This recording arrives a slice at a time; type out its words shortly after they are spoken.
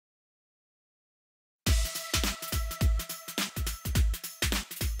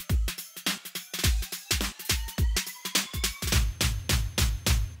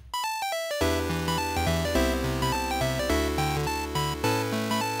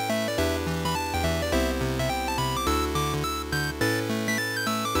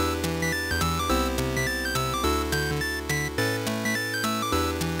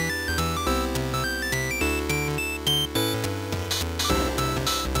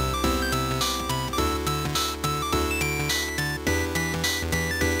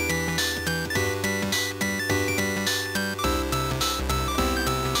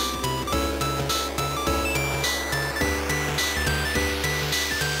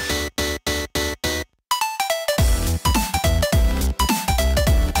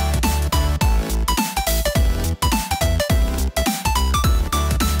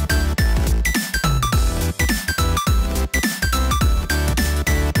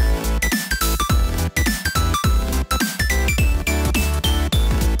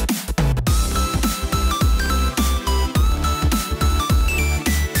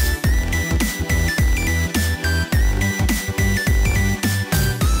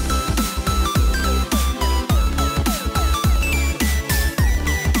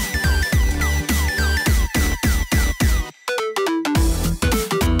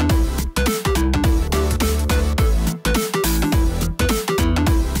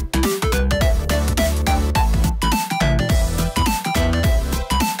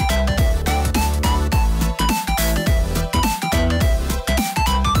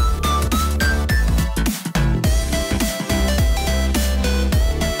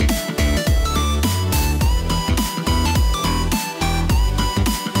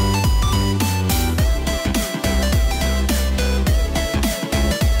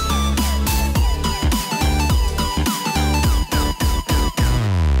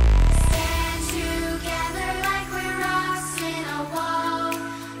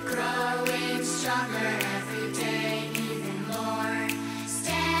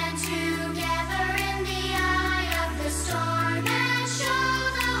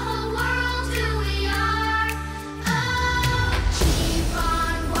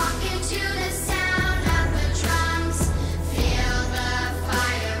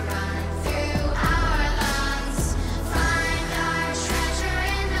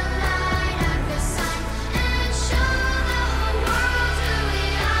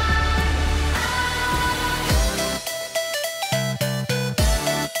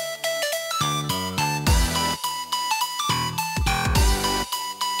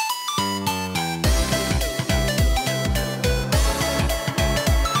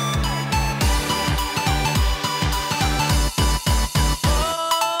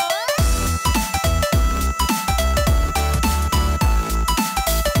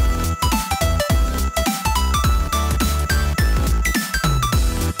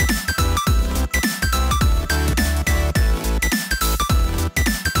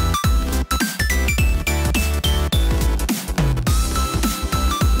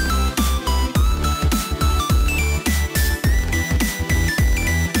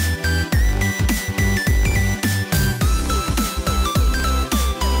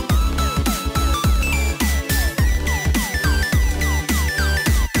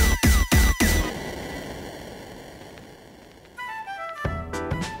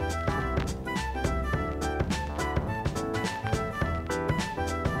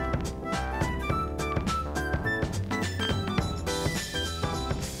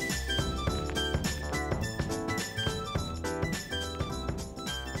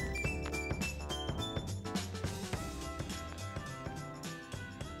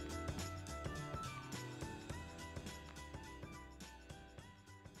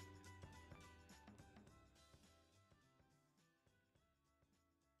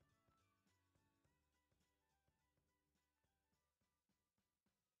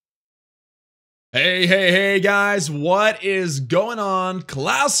Hey guys, what is going on?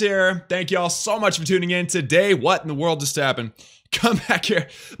 Klaus here. Thank you all so much for tuning in today. What in the world just happened? Come back here.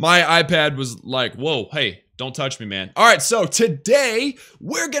 My iPad was like, whoa, hey, don't touch me, man. All right, so today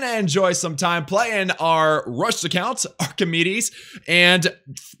we're gonna enjoy some time playing our Rushed accounts, Archimedes, and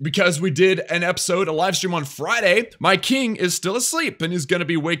because we did an episode, a live stream on Friday, my king is still asleep and is gonna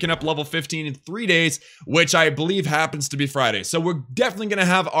be waking up level 15 in 3 days, which I believe happens to be Friday. So we're definitely gonna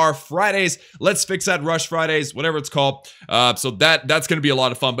have our Fridays. Let's fix that Rush Fridays, whatever it's called. So that's gonna be a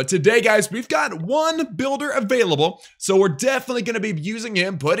lot of fun. But today, guys, we've got one builder available, so we're definitely gonna be using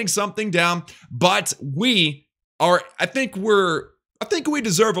him, putting something down, but I think we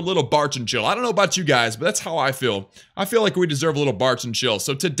deserve a little barch and chill. I don't know about you guys, but that's how I feel. I feel like we deserve a little barch and chill.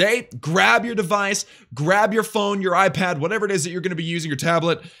 So today, grab your device, grab your phone, your iPad, whatever it is that you're going to be using, your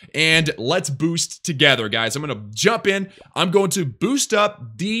tablet, and let's boost together, guys. I'm going to jump in. I'm going to boost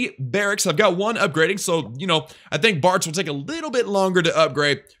up the barracks. I've got one upgrading, so, you know, I think barch will take a little bit longer to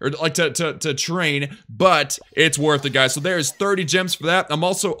upgrade, or like to train, but it's worth it, guys. So there's 30 gems for that. I'm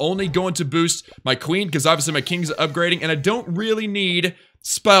also only going to boost my queen, because obviously my king's upgrading, and I don't really need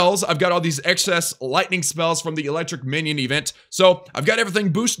spells. I've got all these excess lightning spells from the electric minion event, so I've got everything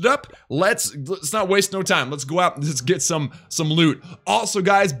boosted up. Let's not waste no time. Let's go out and let's get some loot. Also,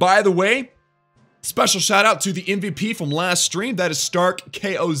 guys, by the way, special shout out to the MVP from last stream. That is Stark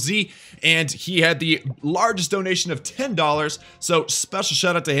KOZ, and he had the largest donation of $10. So special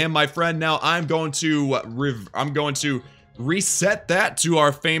shout out to him, my friend. Now I'm going to reset that to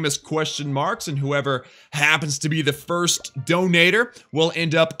our famous question marks, and whoever happens to be the first donator will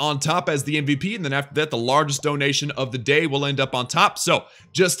end up on top as the MVP, and then after that the largest donation of the day will end up on top. So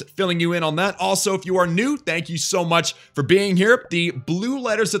just filling you in on that. Also, if you are new, thank you so much for being here. The blue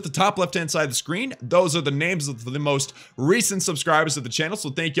letters at the top left hand side of the screen, those are the names of the most recent subscribers of the channel, so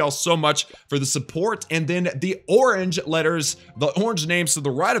thank y'all so much for the support. And then the orange letters, the orange names to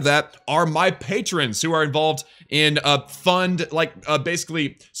the right of that, are my patrons who are involved in fund, like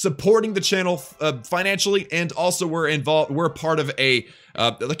basically supporting the channel financially, and also we're part of a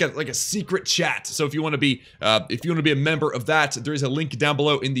like a secret chat. So if you want to be a member of that, there is a link down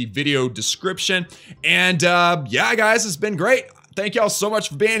below in the video description. And yeah, guys, it's been great. Thank y'all so much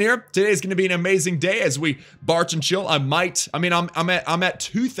for being here. Today is going to be an amazing day as we barch and chill. I'm at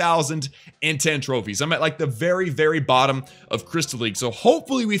 2,010 trophies. I'm at like the very bottom of Crystal League. So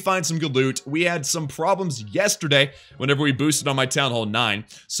hopefully we find some good loot. We had some problems yesterday whenever we boosted on my Town Hall 9.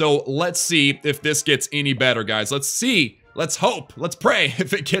 So let's see if this gets any better, guys. Let's see. Let's hope. Let's pray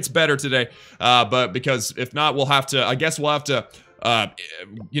if it gets better today. But because if not, I guess we'll have to,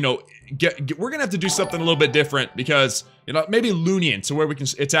 you know, we're gonna have to do something a little bit different, because, you know, maybe Lunian, to where we can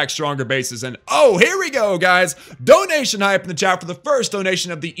attack stronger bases. And oh, here we go, guys. Donation hype in the chat for the first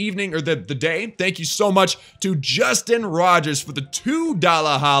donation of the evening, or the day. Thank you so much to Justin Rogers for the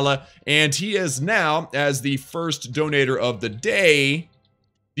 $2 holla, and he is now, as the first donator of the day,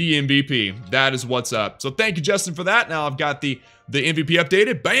 the MVP. That is what's up. So thank you, Justin, for that. Now I've got the MVP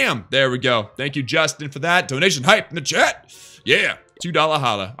updated. Bam! There we go. Thank you, Justin, for that. Donation hype in the chat. Yeah. $2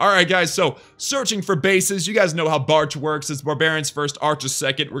 holla. All right, guys, so searching for bases. You guys know how barch works. It's barbarians first, archers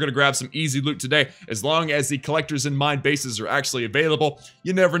second. We're gonna grab some easy loot today, as long as the collectors in mind bases are actually available.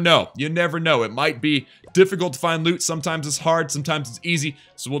 You never know. You never know. It might be difficult to find loot. Sometimes it's hard, sometimes it's easy,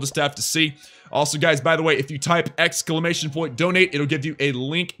 so we'll just have to see. Also, guys, by the way, if you type !donate, it'll give you a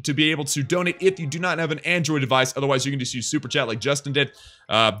link to be able to donate if you do not have an Android device. Otherwise, you can just use Super Chat like Justin did,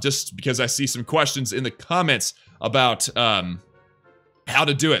 just because I see some questions in the comments about how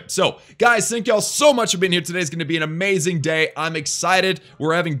to do it. So, guys, thank y'all so much for being here. Today's going to be an amazing day. I'm excited.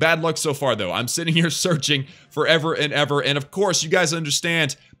 We're having bad luck so far, though. I'm sitting here searching forever and ever, and of course, you guys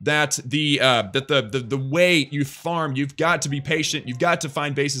understand that the way you farm, you've got to be patient. You've got to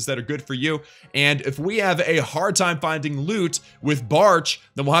find bases that are good for you. And if we have a hard time finding loot with barch,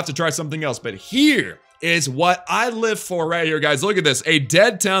 then we'll have to try something else. But here is what I live for right here, guys. Look at this. A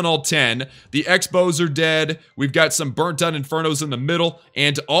dead Town Hall 10. The Expos are dead. We've got some burnt out Infernos in the middle.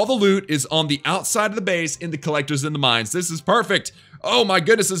 And all the loot is on the outside of the base in the collectors in the mines. This is perfect. Oh my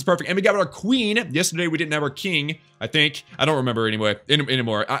goodness, this is perfect. And we got our queen. Yesterday we didn't have our king, I think. I don't remember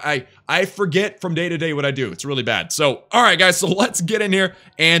anymore. I forget from day to day what I do. It's really bad. So, all right, guys. So let's get in here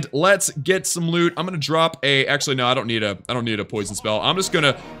and let's get some loot. I'm gonna drop a. Actually, no, I don't need a poison spell. I'm just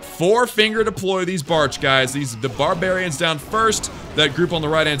gonna 4-finger deploy these barch, guys. The barbarians down first. That group on the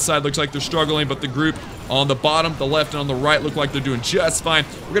right hand side looks like they're struggling, but the group on the bottom, the left, and on the right look like they're doing just fine.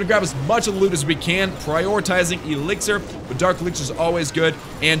 We're gonna grab as much of the loot as we can, prioritizing elixir, but dark elixir is always good.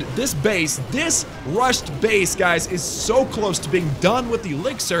 And this base, this rushed base, guys, is so close to being done with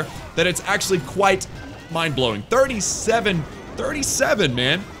elixir that it's actually quite mind-blowing. 37,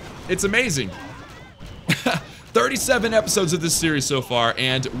 man. It's amazing. 37 episodes of this series so far,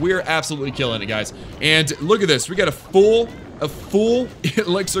 and we're absolutely killing it, guys. And look at this. We got a full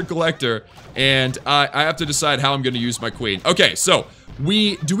elixir collector, and I have to decide how I'm going to use my queen. Okay, so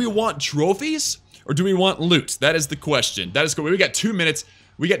do we want trophies or do we want loot? That is the question. That is cool. We got 2 minutes.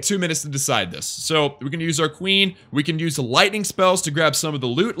 We got 2 minutes to decide this. So we can use our queen. We can use the lightning spells to grab some of the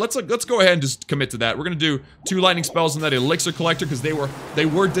loot. Let's go ahead and just commit to that. We're gonna do 2 lightning spells on that elixir collector because they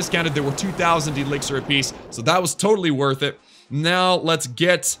were discounted. They were 2,000 elixir apiece, so that was totally worth it. Now let's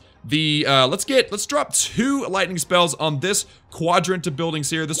get the let's drop 2 lightning spells on this quadrant of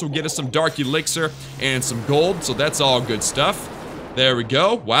buildings here. This will get us some dark elixir and some gold, so that's all good stuff. There we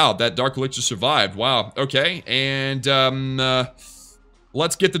go. Wow, that dark elixir survived. Wow. Okay, and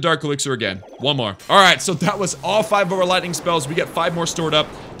let's get the dark elixir again. One more. All right, so that was all 5 of our lightning spells. We got 5 more stored up.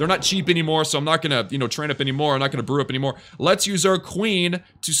 They're not cheap anymore, so I'm not gonna, train up anymore. I'm not gonna brew up anymore. Let's use our queen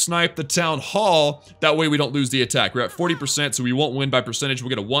to snipe the town hall. That way we don't lose the attack. We're at 40%, so we won't win by percentage. We'll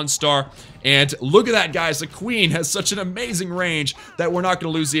get a 1 star. And look at that, guys. The queen has such an amazing range that we're not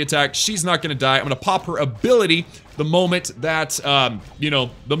gonna lose the attack. She's not gonna die. I'm gonna pop her ability the moment that,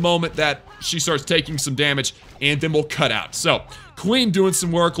 the moment that she starts taking some damage, and then we'll cut out. So, queen doing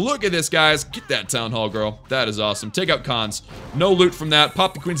some work. Look at this, guys. Get that town hall, girl. That is awesome. Take out cons. No loot from that.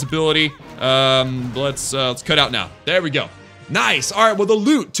 Pop the queen's ability. Let's cut out now. There we go. Nice. All right, well, the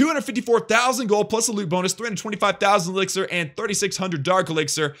loot, 254,000 gold plus a loot bonus, 325,000 elixir, and 3,600 dark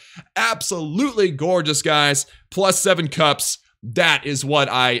elixir. Absolutely gorgeous, guys. Plus 7 cups. That is what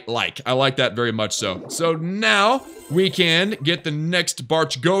I like. I like that very much so. So now we can get the next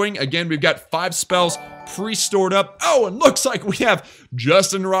Barch going. Again, we've got 5 spells pre-stored up. Oh, and looks like we have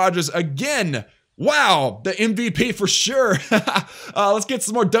Justin Rogers again. Wow, the MVP for sure. Let's get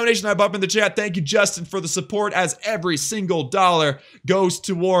some more donation hype up in the chat. Thank you, Justin, for the support, as every single dollar goes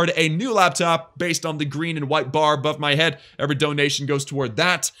toward a new laptop based on the green and white bar above my head. Every donation goes toward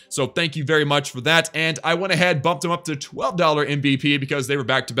that. So thank you very much for that. And I went ahead, bumped them up to $12 MVP because they were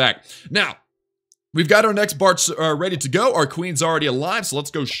back to back. Now, we've got our next Barch ready to go. Our queen's already alive, so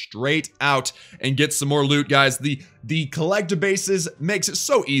let's go straight out and get some more loot, guys. The collector bases makes it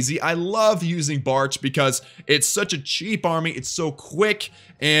so easy. I love using Barch because it's such a cheap army. It's so quick,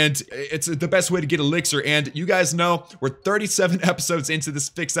 and it's the best way to get elixir. And you guys know we're 37 episodes into this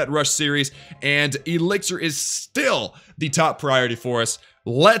Fix That Rush series, and elixir is still the top priority for us.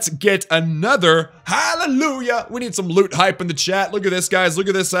 Let's get another hallelujah. We need some loot hype in the chat. Look at this, guys. Look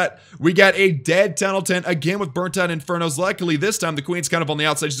at this set. We got a dead tunnel tent again with burnt out infernos. Luckily, this time the queen's kind of on the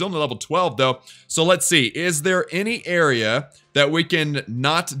outside. She's only level 12 though. So let's see. Is there any area that we can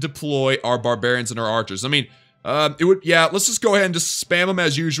not deploy our barbarians and our archers? I mean, let's just go ahead and just spam them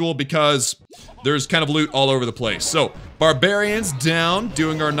as usual because there's kind of loot all over the place. So, barbarians down,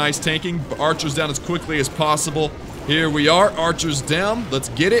 doing our nice tanking. Archers down as quickly as possible. Here we are, archers down. Let's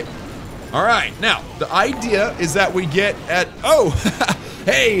get it. All right, now, the idea is that we get at, oh,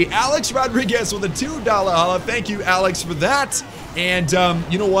 hey, Alex Rodriguez with a $2 holla. Thank you, Alex, for that. And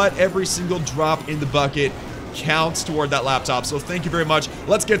you know what? Every single drop in the bucket counts toward that laptop, so thank you very much.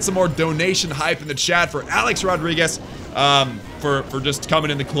 Let's get some more donation hype in the chat for Alex Rodriguez for just coming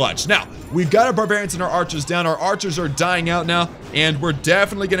in the clutch. Now, we've got our barbarians and our archers down. Our archers are dying out now, and we're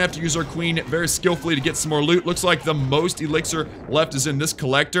definitely gonna have to use our queen very skillfully to get some more loot. Looks like the most elixir left is in this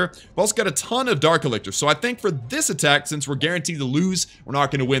collector. We've also got a ton of dark elixir, so I think for this attack, since we're guaranteed to lose, we're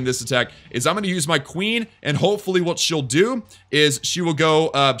not gonna win this attack, is I'm gonna use my queen, and hopefully what she'll do is she will go,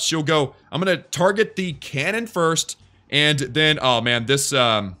 I'm gonna target the cannon first, and then, oh man, this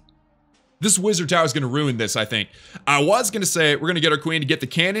wizard tower is going to ruin this, I think. I was going to say we're going to get our queen to get the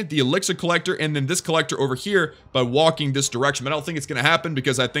cannon, the elixir collector, and then this collector over here by walking this direction. But I don't think it's going to happen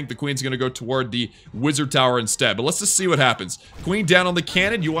because I think the queen's going to go toward the wizard tower instead. But let's just see what happens. Queen down on the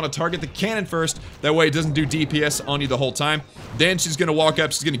cannon. You want to target the cannon first. That way it doesn't do DPS on you the whole time. Then she's going to walk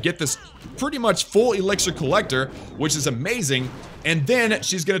up. She's going to get this pretty much full elixir collector, which is amazing. And then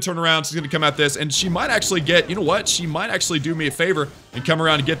she's going to turn around, she's going to come at this, and she might actually get, you know what? She might actually do me a favor and come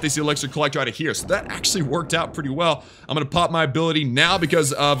around and get this elixir collector out of here. So that actually worked out pretty well. I'm going to pop my ability now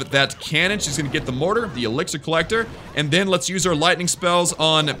because of that cannon. She's going to get the mortar, the elixir collector, and then let's use our lightning spells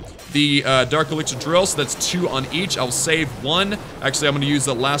on the dark elixir drill. So that's 2 on each. I'll save 1. Actually, I'm going to use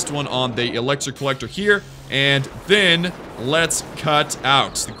the last one on the elixir collector here. And then let's cut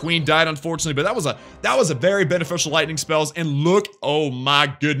out. The queen died, unfortunately, but that was a very beneficial lightning spells. And look, oh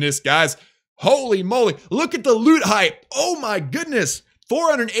my goodness, guys. Holy moly. Look at the loot hype. Oh my goodness.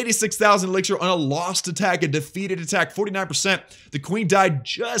 486,000 elixir on a lost attack, a defeated attack, 49%. The queen died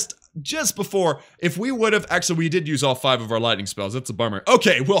just before. If we would have, actually, we did use all 5 of our lightning spells. That's a bummer.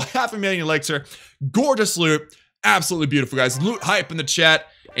 Okay, well, 500,000 elixir. Gorgeous loot. Absolutely beautiful, guys. Loot hype in the chat.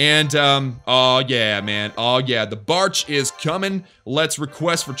 And, oh yeah, man. Oh yeah, the Barch is coming. Let's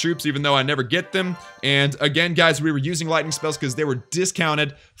request for troops, even though I never get them. And again, guys, we were using lightning spells because they were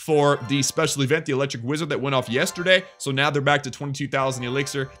discounted for the special event, the Electric Wizard, that went off yesterday. So now they're back to 22,000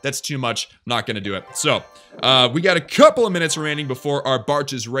 elixir. That's too much. Not gonna do it. So, we got a couple of minutes remaining before our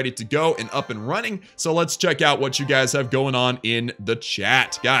Barch is ready to go and up and running. So let's check out what you guys have going on in the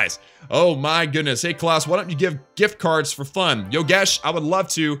chat, guys. Oh my goodness. Hey, Klaus, why don't you give gift cards for fun? Yogesh, I would love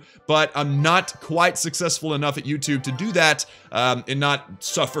to, but I'm not quite successful enough at YouTube to do that and not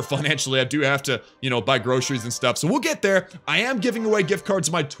suffer financially. I do have to, you know, buy groceries and stuff. So we'll get there. I am giving away gift cards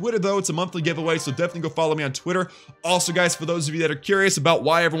on my Twitter, though. It's a monthly giveaway, so definitely go follow me on Twitter. Also, guys, for those of you that are curious about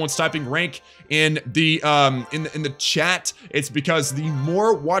why everyone's typing rank in the in the chat, it's because the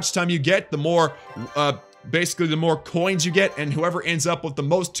more watch time you get, the more basically the more coins you get, and whoever ends up with the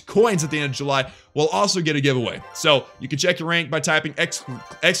most coins at the end of July will also get a giveaway. So you can check your rank by typing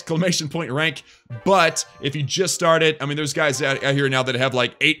exclamation point rank. But if you just started, I mean, there's guys out here now that have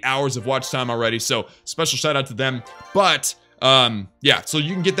like 8 hours of watch time already, so special shout out to them. But yeah, so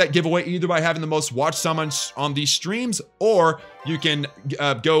you can get that giveaway either by having the most watch time on these streams, or you can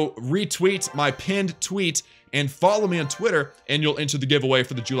go retweet my pinned tweet and follow me on Twitter, and you'll enter the giveaway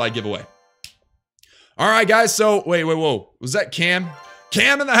for the July giveaway. All right, guys, so, wait, whoa. Was that Cam?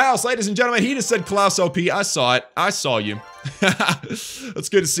 Cam in the house, ladies and gentlemen. He just said Klaus OP. I saw it. I saw you. That's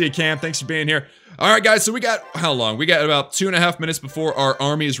good to see you, Cam. Thanks for being here. All right, guys, so we got, how long? We got about 2.5 minutes before our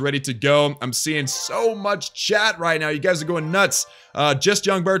army is ready to go. I'm seeing so much chat right now. You guys are going nuts. Just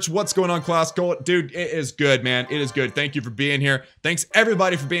Young Birch, what's going on, Klaus? Dude, it is good, man. It is good. Thank you for being here. Thanks,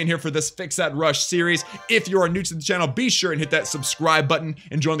 everybody, for being here for this Fix That Rush series. If you are new to the channel, be sure and hit that subscribe button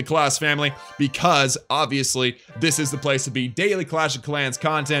and join the Klaus family, because, obviously, this is the place to be. Daily Clash of Clans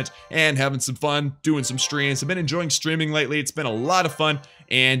content and having some fun, doing some streams. I've been enjoying streaming lately. It's been a lot of fun,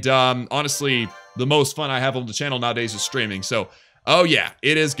 and honestly, the most fun I have on the channel nowadays is streaming. So, oh yeah,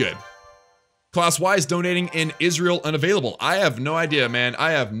 it is good. Klaus, why is donating in Israel unavailable? I have no idea, man.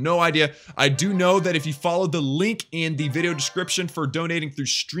 I have no idea. I do know that if you follow the link in the video description for donating through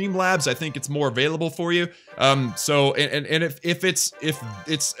Streamlabs, I think it's more available for you. So, if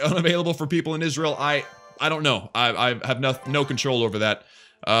it's unavailable for people in Israel, I don't know. I have no control over that.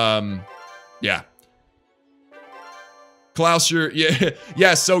 Yeah. Klaus,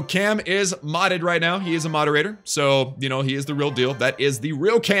 yeah, so Cam is modded right now. He is a moderator, so, you know, he is the real deal. That is the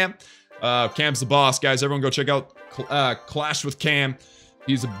real Cam. Cam's the boss, guys. Everyone go check out Clash with Cam.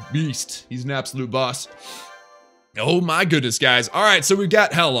 He's a beast. He's an absolute boss. Oh my goodness, guys. All right, so we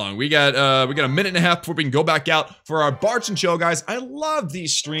got how long? We got a minute and a half before we can go back out for our Barch and Chill, guys. I love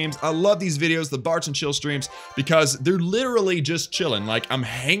these streams. I love these videos, the Barch and Chill streams, because they're literally just chilling. Like, I'm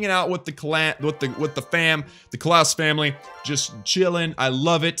hanging out with the clan, with the fam, the Klaus family, just chilling. I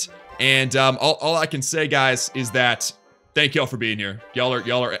love it. And all I can say, guys, is that thank y'all for being here. Y'all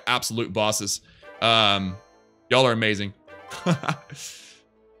are absolute bosses. Y'all are amazing.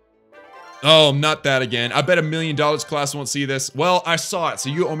 Oh, not that again. I bet $1 million Klaus won't see this. Well, I saw it, so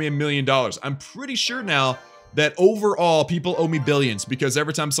you owe me $1 million. I'm pretty sure now that overall people owe me billions, because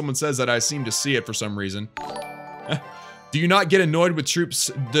every time someone says that, I seem to see it for some reason. Do you not get annoyed with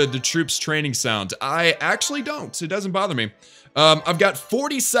the troops training sound? I actually don't. It doesn't bother me. I've got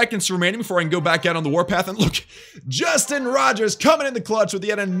 40 seconds remaining before I can go back out on the warpath, and look, Justin Rogers coming in the clutch with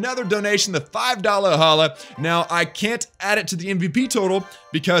yet another donation, the $5 holla. Now, I can't add it to the MVP total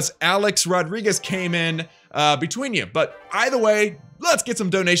because Alex Rodriguez came in between you, but either way, let's get some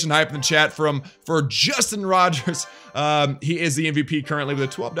donation hype in the chat for Justin Rogers. He is the MVP currently with a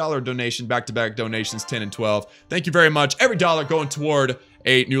 $12 donation, back-to-back donations, 10 and 12. Thank you very much. Every dollar going toward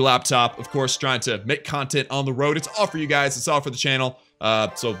a new laptop, of course, trying to make content on the road. It's all for you guys. It's all for the channel.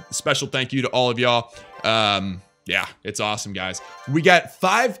 So special thank you to all of y'all. Yeah, it's awesome, guys. We got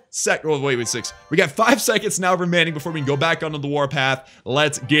 5 seconds. Oh, wait, 6. We got 5 seconds now remaining before we can go back onto the warpath.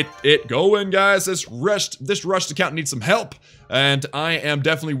 Let's get it going, guys. This rushed account needs some help, and I am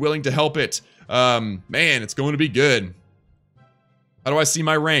definitely willing to help it. Man, it's going to be good. How do I see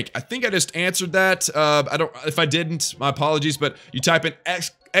my rank? I think I just answered that. If I didn't, my apologies, but you type in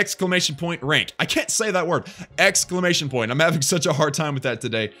exclamation point rank. I can't say that word. Exclamation point. I'm having such a hard time with that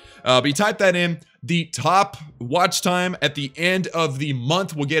today. But you type that in. The top watch time at the end of the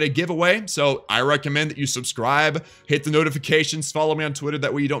month will get a giveaway. So I recommend that you subscribe, hit the notifications, follow me on Twitter.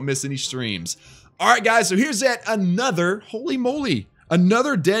 That way you don't miss any streams. All right, guys. So here's yet another, holy moly,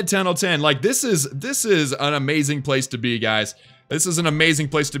 another Dead Tunnel 10. Like this is an amazing place to be, guys. This is an amazing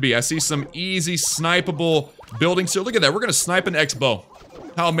place to be. I see some easy snipeable buildings here. Look at that. We're going to snipe an X-bow.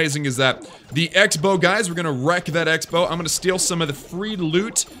 How amazing is that? The X-bow, guys, we're going to wreck that X-bow. I'm going to steal some of the free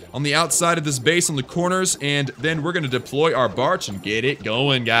loot on the outside of this base on the corners, and then we're going to deploy our barch and get it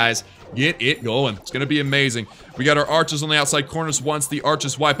going, guys. Get it going. It's going to be amazing. We got our archers on the outside corners. Once the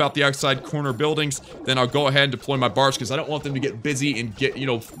archers wipe out the outside corner buildings, then I'll go ahead and deploy my barch because I don't want them to get busy and get, you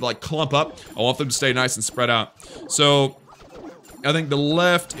know, like clump up. I want them to stay nice and spread out. So I think the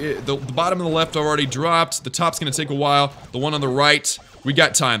left, the bottom and the left already dropped. The top's going to take a while. The one on the right, we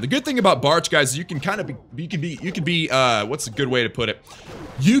got time. The good thing about barch, guys, is you can kind of be, you can be, what's a good way to put it?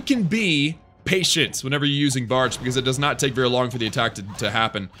 You can be patient whenever you're using barch because it does not take very long for the attack to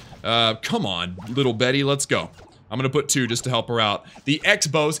happen. Come on, little Betty, let's go. I'm gonna put 2 just to help her out. The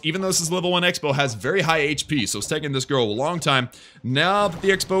X-bows, even though this is level 1 X-bow, has very high HP, so it's taking this girl a long time. Now that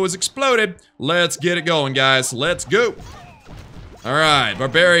the X-bow has exploded, let's get it going, guys. Let's go. Alright,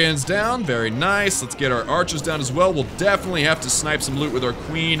 barbarians down, very nice. Let's get our archers down as well. We'll definitely have to snipe some loot with our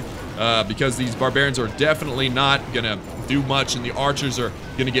queen because these barbarians are definitely not gonna do much and the archers are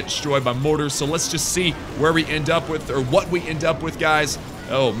gonna get destroyed by mortars. So let's just see where we end up with, or what we end up with, guys.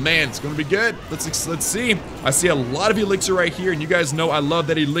 Oh man, it's gonna be good. Let's see. I see a lot of elixir right here, and you guys know I love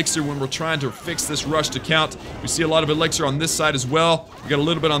that elixir when we're trying to fix this rush to count. We see a lot of elixir on this side as well. We got a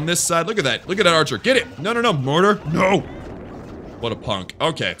little bit on this side. Look at that. Look at that archer. Get it. No, no, no. Mortar. No. What a punk.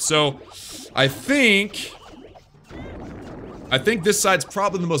 Okay, so I think this side's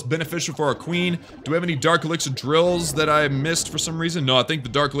probably the most beneficial for our queen. Do we have any dark elixir drills that I missed for some reason? No, I think the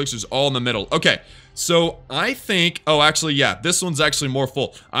dark elixir's all in the middle. Okay, so I think, oh, actually, yeah, this one's actually more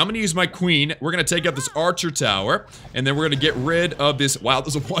full. I'm gonna use my queen. We're gonna take out this archer tower, and then we're gonna get rid of this. Wow, that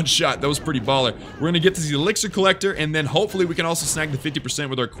was a one shot. That was pretty baller. We're gonna get this elixir collector, and then hopefully we can also snag the 50%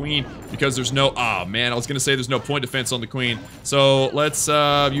 with our queen because there's no, oh man, I was gonna say there's no point defense on the queen. So let's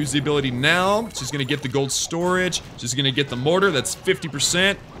use the ability now. She's gonna get the gold storage. She's gonna get the mortar. That's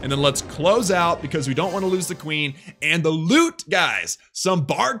 50%. And then let's close out because we don't want to lose the queen. And the loot, guys. Some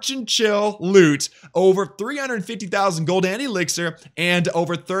barch and chill loot. Over 350,000 gold and elixir. And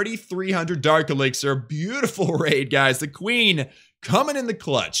over 3,300 dark elixir. Beautiful raid, guys. The queen coming in the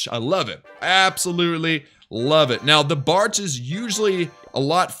clutch. I love it. Absolutely love it. Now, the barch is usually a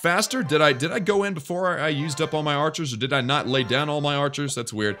lot faster. Did I go in before I used up all my archers, or did I not lay down all my archers?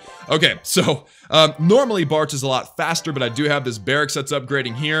 That's weird. Okay, so normally barch is a lot faster, but I do have this barracks that's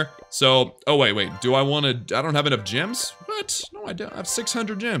upgrading here. So, oh wait, do I want to? I don't have enough gems. What? No, I don't. I have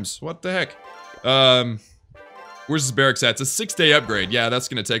 600 gems. What the heck? Where's this barracks at? It's a 6-day upgrade. Yeah, that's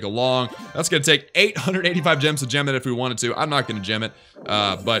gonna take that's gonna take 885 gems to gem it if we wanted to. I'm not gonna gem it.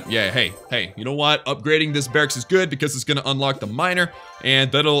 But yeah, hey, you know what? Upgrading this barracks is good because it's gonna unlock the miner,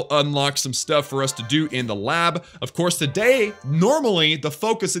 and that'll unlock some stuff for us to do in the lab. Of course, today, normally, the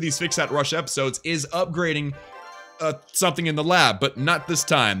focus of these Fix That Rush episodes is upgrading something in the lab, but not this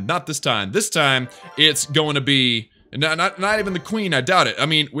time. Not this time. This time, it's going to be not even the queen, I doubt it. I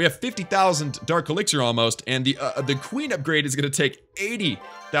mean, we have 50,000 dark elixir almost, and the queen upgrade is going to take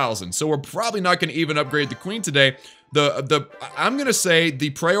 80,000. So we're probably not going to even upgrade the queen today. I'm going to say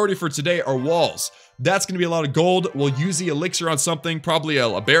the priority for today are walls. That's going to be a lot of gold. We'll use the elixir on something, probably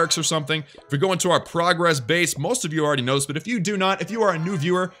a barracks or something. If we go into our progress base, most of you already know this, but if you do not, if you are a new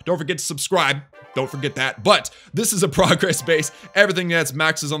viewer, don't forget to subscribe. Don't forget that. But this is a progress base. Everything that's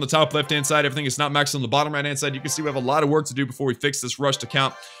maxed is on the top left-hand side. Everything is not maxed on the bottom right-hand side. You can see we have a lot of work to do before we fix this rush to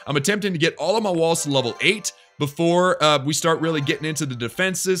count. I'm attempting to get all of my walls to level 8 before we start really getting into the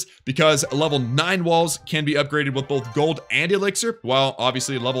defenses, because level 9 walls can be upgraded with both gold and elixir, while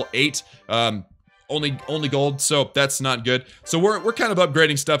obviously level 8 only gold, so that's not good. So we're kind of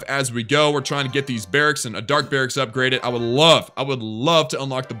upgrading stuff as we go. We're trying to get these barracks and a dark barracks upgraded. I would love to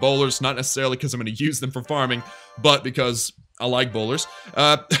unlock the bowlers, not necessarily because I'm going to use them for farming, but because I like bowlers.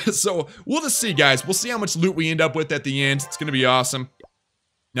 So we'll just see, guys. We'll see how much loot we end up with at the end. It's going to be awesome.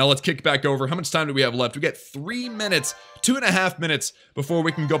 Now let's kick back over. How much time do we have left? We got 3 minutes, 2.5 minutes before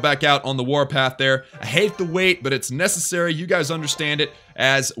we can go back out on the warpath there. I hate the wait, but it's necessary. You guys understand it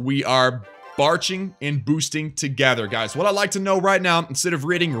as we are barching and boosting together, guys. What I'd like to know right now, instead of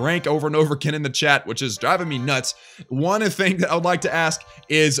reading rank over and over again in the chat, which is driving me nuts, one thing that I would like to ask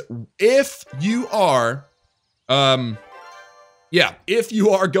is if you are, yeah, if you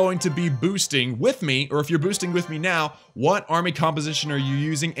are going to be boosting with me, or if you're boosting with me now, what army composition are you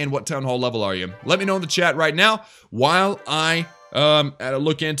using and what town hall level are you? Let me know in the chat right now while I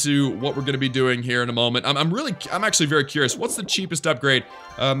look into what we're going to be doing here in a moment. I'm actually very curious. What's the cheapest upgrade?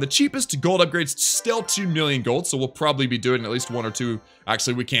 The cheapest gold upgrade's still 2 million gold, so we'll probably be doing at least 1 or 2.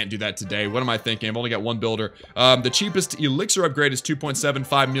 Actually, we can't do that today. What am I thinking? I've only got 1 builder. The cheapest elixir upgrade is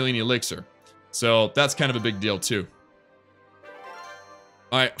 2.75 million elixir. So that's kind of a big deal too.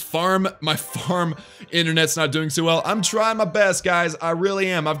 Alright, my farm internet's not doing so well. I'm trying my best, guys. I really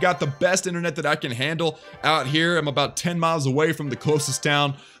am. I've got the best internet that I can handle out here. I'm about 10 miles away from the closest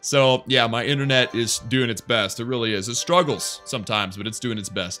town. So, yeah, my internet is doing its best. It really is. It struggles sometimes, but it's doing its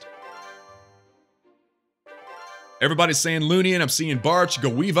best. Everybody's saying Loonian. I'm seeing Barch,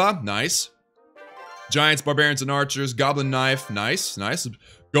 Gowiva. Nice. Giants, Barbarians, and Archers. Goblin Knife. Nice, nice.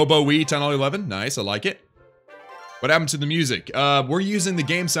 Gobo Wee, Town Hall 11. Nice, I like it. What happened to the music? We're using the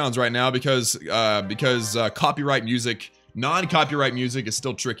game sounds right now because copyright music, non-copyright music is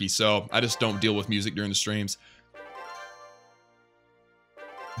still tricky, so I just don't deal with music during the streams.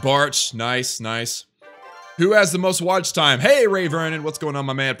 Barch, nice, nice. Who has the most watch time? Hey, Ray Vernon, what's going on,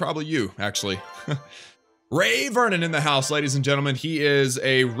 my man? Probably you, actually. Ray Vernon in the house, ladies and gentlemen. He is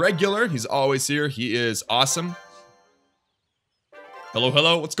a regular. He's always here. He is awesome. Hello,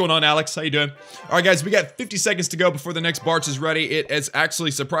 hello. What's going on, Alex? How you doing? All right, guys, we got 50 seconds to go before the next Barch is ready. It is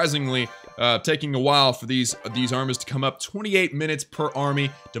actually surprisingly taking a while for these armies to come up. 28 minutes per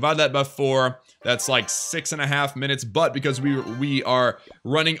army. Divide that by 4. That's like 6.5 minutes. But because we are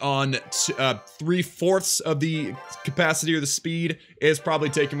running on 3/4 of the capacity or the speed, it's probably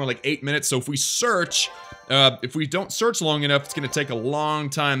taking more like 8 minutes. So if we search, if we don't search long enough, it's going to take a long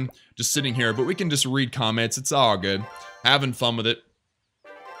time just sitting here. But we can just read comments. It's all good. Having fun with it.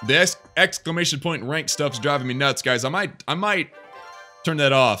 The exclamation point rank stuff's driving me nuts, guys. I might turn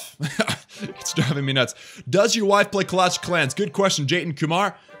that off. It's driving me nuts. Does your wife play Clash of Clans? Good question, Jayton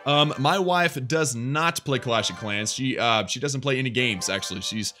Kumar. My wife does not play Clash of Clans. She doesn't play any games, actually.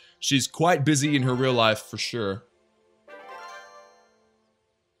 She's quite busy in her real life, for sure.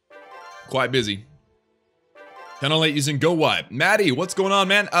 Quite busy. Kind of late using Go Wipe. Maddie, what's going on,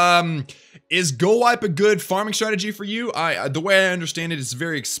 man? Is Go Wipe a good farming strategy for you? The way I understand it, it's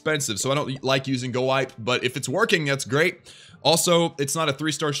very expensive, so I don't like using Go Wipe, but if it's working, that's great. Also, it's not a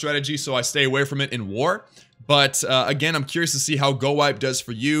 3-star strategy, so I stay away from it in war. But again, I'm curious to see how Go Wipe does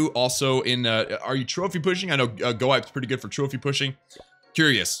for you. Also, are you trophy pushing? I know Go Wipe's pretty good for trophy pushing.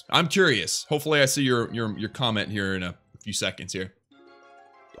 Curious. I'm curious. Hopefully, I see your comment here in a few seconds here.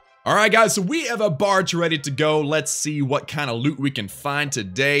 All right, guys, so we have a barge ready to go. Let's see what kind of loot we can find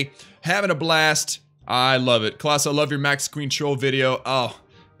today. Having a blast. I love it. Klaus, I love your Max Queen troll video. Oh,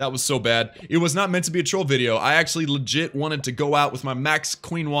 that was so bad. It was not meant to be a troll video. I actually legit wanted to go out with my Max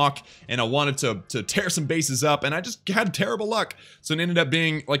Queen walk, and I wanted to tear some bases up, and I just had terrible luck. So it ended up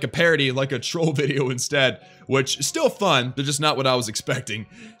being like a parody, like a troll video instead, which is still fun, but just not what I was expecting,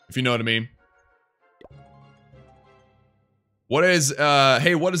 if you know what I mean. What is,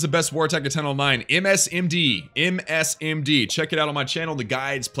 hey, what is the best war attack at 1009? MSMD. MSMD. Check it out on my channel, the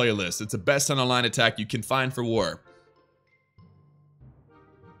guides playlist. It's the best 1009 attack you can find for war.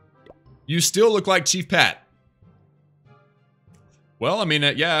 You still look like Chief Pat. Well, I mean,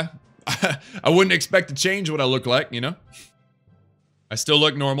 yeah. I wouldn't expect to change what I look like, you know? I still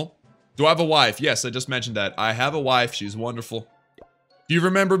look normal. Do I have a wife? Yes, I just mentioned that. I have a wife. She's wonderful. Do you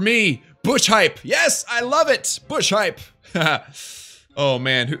remember me? Bush Hype. Yes, I love it. Bush Hype. Oh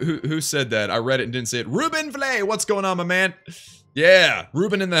man, who said that? I read it and didn't say it. Ruben Vlay, what's going on, my man? Yeah,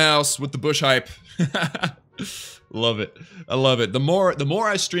 Ruben in the house with the Bush Hype. Love it. I love it. The more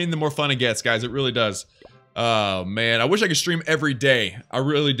I stream, the more fun it gets, guys. It really does. Oh man, I wish I could stream every day. I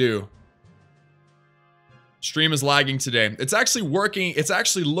really do. Stream is lagging today. It's actually working. It's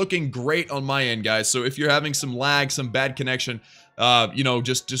actually looking great on my end, guys. So if you're having some lag, some bad connection, you know,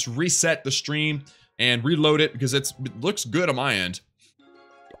 just reset the stream and reload it because it looks good on my end.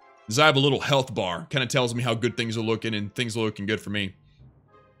 Because I have a little health bar. Kind of tells me how good things are looking, and things are looking good for me.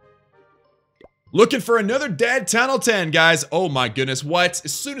 Looking for another dead Tunnel 10, guys. Oh my goodness, what?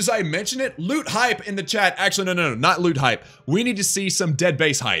 As soon as I mention it, loot hype in the chat. Actually, no, not loot hype. We need to see some dead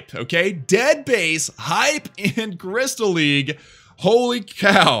base hype, okay? Dead base hype in Crystal League. Holy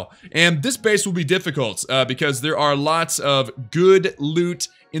cow. And this base will be difficult because there are lots of good loot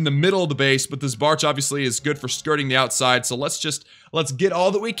in the middle of the base, but this barge obviously is good for skirting the outside. So let's get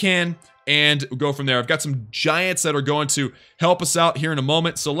all that we can and go from there. I've got some giants that are going to help us out here in a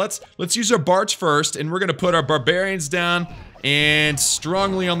moment. So let's use our barge first, and we're going to put our barbarians down and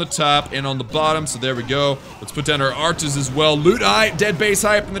strongly on the top and on the bottom. So there we go. Let's put down our archers as well. Loot hype, dead base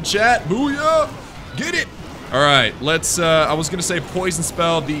hype in the chat. Booyah! Get it! Alright, let's, I was gonna say poison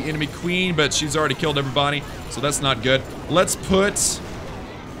spell the enemy queen, but she's already killed everybody, so that's not good. Let's put,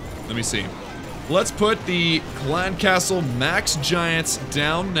 let me see. Let's put the clan castle max giants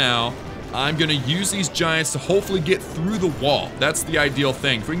down now. I'm gonna use these giants to hopefully get through the wall. That's the ideal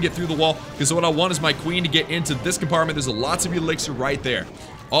thing. If we can get through the wall, because what I want is my queen to get into this compartment. There's lots of elixir right there.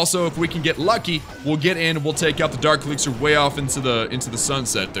 Also, if we can get lucky, we'll get in and we'll take out the dark elixir way off into the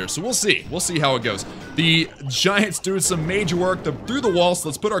sunset there. So we'll see. We'll see how it goes. The giants doing some major work through the wall, so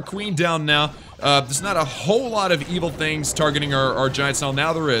let's put our queen down now. There's not a whole lot of evil things targeting our giants now.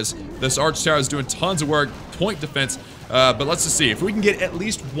 Now there is. This arch tower is doing tons of work, point defense. But let's just see. If we can get at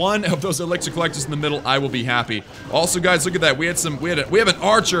least one of those elixir collectors in the middle, I will be happy. Also, guys, look at that. We have an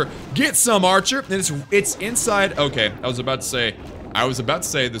archer. Get some archer. And it's inside. Okay, I was about to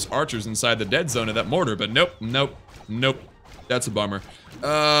say this archer's inside the dead zone of that mortar, but nope. That's a bummer.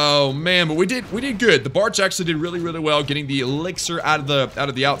 Oh man, but we did good. The barge actually did really well getting the elixir out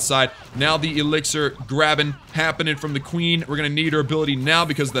of the outside. Now the elixir grabbing happening from the queen. We're gonna need her ability now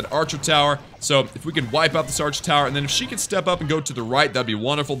because of that archer tower. So if we can wipe out this archer tower, and then if she could step up and go to the right, that'd be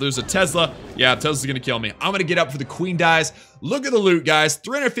wonderful. There's a Tesla. Yeah, Tesla's gonna kill me. I'm gonna get up for the queen dies. Look at the loot, guys.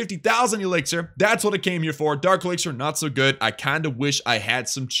 350,000 elixir. That's what I came here for. Dark elixir, not so good. I kind of wish I had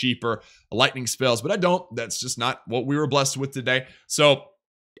some cheaper lightning spells, but I don't. That's just not what we were blessed with today. So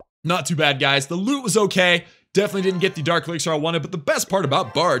not too bad, guys. The loot was okay. Definitely didn't get the dark elixir I wanted, but the best part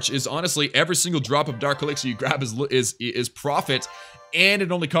about barge is honestly every single drop of dark elixir you grab is profit, and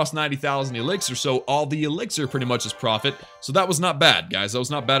it only costs 90,000 elixir, so all the elixir pretty much is profit. So that was not bad, guys. That was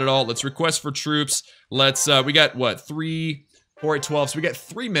not bad at all. Let's request for troops. Let's we got what, 3, 4, 8, 12. So we got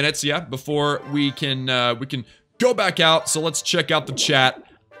 3 minutes, yeah, before we can go back out. So let's check out the chat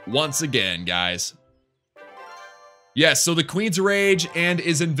once again, guys. Yes, so the Queen's Rage and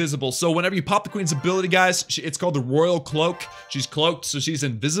is invisible. So whenever you pop the Queen's ability, guys, it's called the Royal Cloak. She's cloaked, so she's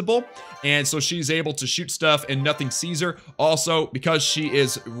invisible. And so she's able to shoot stuff and nothing sees her. Also, because she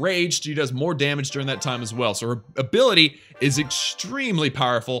is raged, she does more damage during that time as well. So her ability is extremely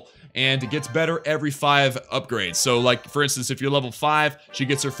powerful, and it gets better every 5 upgrades. So like, for instance, if you're level 5, she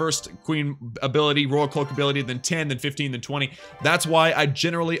gets her first queen ability, royal cloak ability, then 10, then 15, then 20. That's why I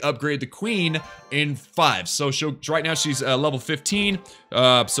generally upgrade the queen in 5. So right now she's level 15.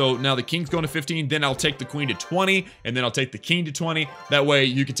 So now the king's going to 15, then I'll take the queen to 20, and then I'll take the king to 20. That way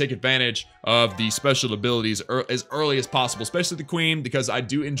you can take advantage of the special abilities as early as possible, especially the queen, because I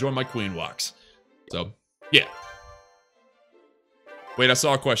do enjoy my queen walks. So, yeah. Wait, I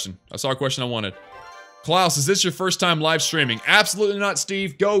saw a question. I wanted. Klaus, is this your first time live streaming? Absolutely not,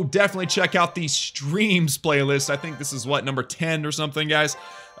 Steve. Go definitely check out the streams playlist. I think this is what, number 10 or something, guys.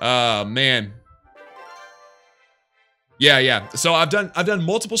 Man. Yeah. So I've done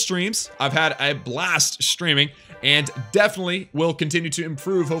multiple streams. I've had a blast streaming, and definitely will continue to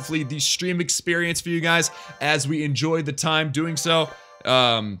improve, hopefully, the stream experience for you guys as we enjoy the time doing so.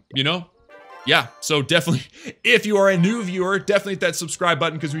 You know? Yeah, so definitely, if you are a new viewer, definitely hit that subscribe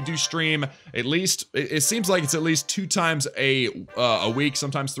button, because we do stream at least, it seems like it's at least 2 times a week,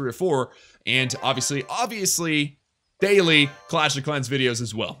 sometimes 3 or 4, and obviously, daily Clash of Clans videos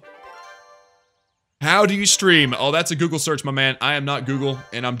as well. How do you stream? Oh, that's a Google search, my man. I am not Google,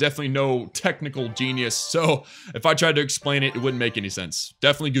 and I'm definitely no technical genius, so if I tried to explain it, it wouldn't make any sense.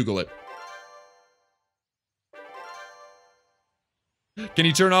 Definitely Google it. Can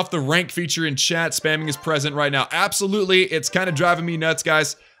you turn off the rank feature in chat? Spamming is present right now. Absolutely. It's kind of driving me nuts,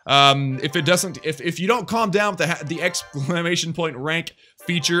 guys. If you don't calm down with the exclamation point rank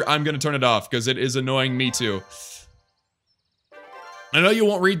feature, I'm going to turn it off, because it is annoying me too. I know you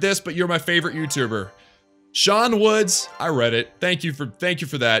won't read this, but you're my favorite YouTuber. Sean Woods, I read it. Thank you for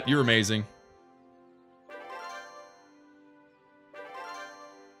that. You're amazing.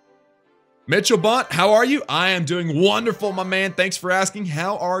 Mitchell Bont, how are you? I am doing wonderful, my man. Thanks for asking.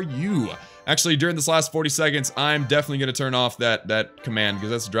 How are you? Actually, during this last 40 seconds, I'm definitely going to turn off that command, because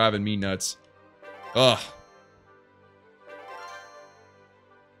that's driving me nuts. Ugh.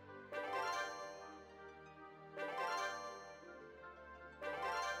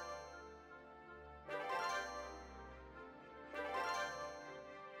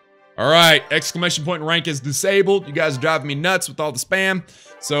 All right, exclamation point rank is disabled. You guys are driving me nuts with all the spam.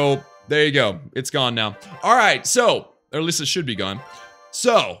 So there you go. It's gone now. All right, so, or at least it should be gone.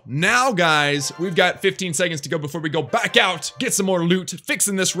 So, now guys, we've got 15 seconds to go before we go back out, get some more loot,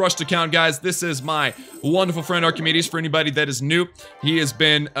 fixing this rushed account, guys. This is my wonderful friend Archimedes. For anybody that is new, he has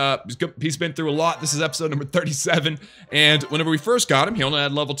been, he's been through a lot. This is episode number 37, and whenever we first got him, he only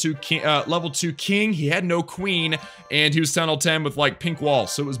had level 2 king, he had no queen, and he was Town Hall 10 with, like, pink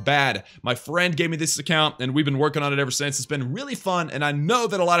walls, so it was bad. My friend gave me this account, and we've been working on it ever since. It's been really fun, and I know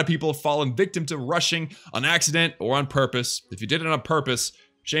that a lot of people have fallen victim to rushing on accident or on purpose. If you did it on purpose,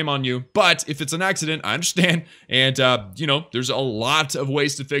 shame on you. But if it's an accident, I understand. And, you know, there's a lot of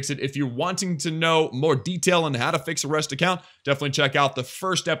ways to fix it. If you're wanting to know more detail on how to fix a rushed account, definitely check out the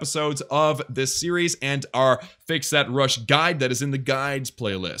first episodes of this series and our Fix That Rush guide that is in the guides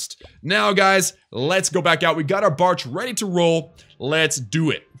playlist. Now, guys, let's go back out. We got our barge ready to roll. Let's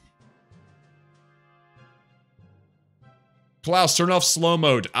do it. Klaus, turn off slow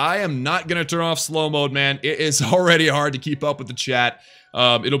mode. I am not going to turn off slow mode, man. It is already hard to keep up with the chat.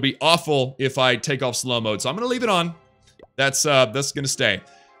 It'll be awful if I take off slow mode, so I'm gonna leave it on. That's gonna stay.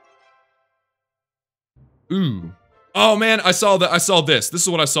 Ooh. Oh man, I saw this. This is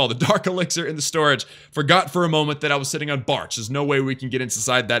what I saw. The dark elixir in the storage. Forgot for a moment that I was sitting on Barch. There's no way we can get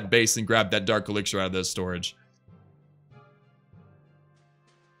inside that base and grab that dark elixir out of the storage.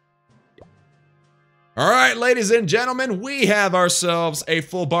 Alright, ladies and gentlemen, we have ourselves a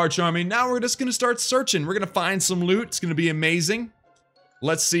full Barch army. Now we're just gonna start searching. We're gonna find some loot. It's gonna be amazing.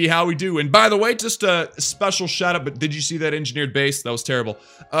 Let's see how we do. And by the way, just a special shout out, but did you see that engineered base? That was terrible.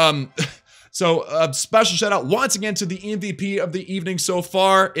 So a special shout out once again to the MVP of the evening so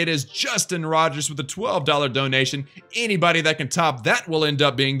far. It is Justin Rogers with a $12 donation. Anybody that can top that will end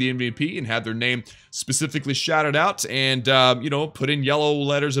up being the MVP and have their name specifically shouted out and, you know, put in yellow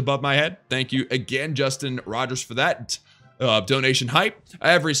letters above my head. Thank you again, Justin Rogers, for that. Donation hype.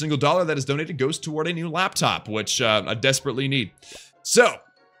 Every single dollar that is donated goes toward a new laptop, which I desperately need. So,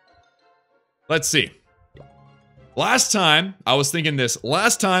 let's see. Last time, I was thinking this.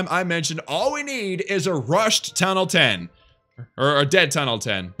 Last time I mentioned all we need is a rushed Town Hall 10. Or a dead Town Hall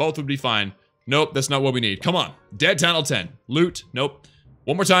 10. Both would be fine. Nope, that's not what we need. Come on. Dead Town Hall 10. Loot. Nope.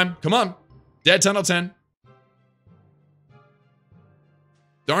 One more time. Come on. Dead Town Hall 10.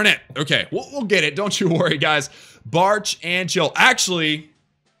 Darn it. Okay, we'll get it. Don't you worry, guys. Barch and chill. Actually,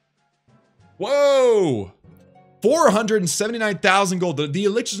 whoa. 479,000 gold. The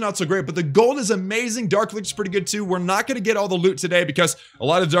elixir's not so great, but the gold is amazing. Dark elixir's pretty good too. We're not going to get all the loot today because a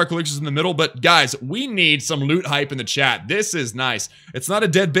lot of the dark elixir's in the middle, but guys, we need some loot hype in the chat. This is nice. It's not a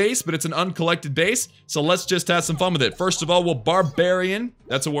dead base, but it's an uncollected base, so let's just have some fun with it. First of all, we'll barbarian,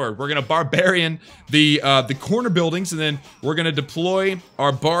 that's a word. We're going to barbarian the corner buildings, and then we're going to deploy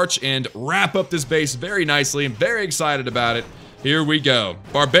our barch and wrap up this base very nicely. I'm very excited about it. Here we go.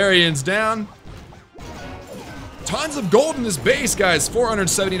 Barbarians down. Tons of gold in this base, guys.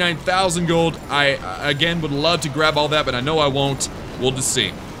 479,000 gold. I, again, would love to grab all that, but I know I won't. We'll just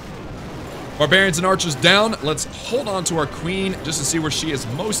see. Barbarians and archers down. Let's hold on to our queen just to see where she is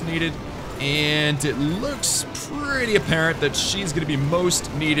most needed. And it looks pretty apparent that she's going to be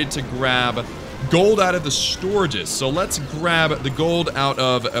most needed to grab gold out of the storages. So let's grab the gold out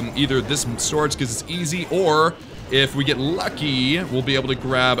of either this storage because it's easy, or if we get lucky, we'll be able to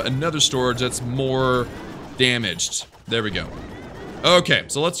grab another storage that's more damaged. There we go. Okay,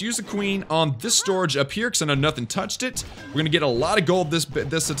 so let's use the queen on this storage up here because I know nothing touched it. We're gonna get a lot of gold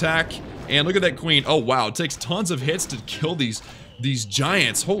this attack, and look at that queen. Oh wow, it takes tons of hits to kill these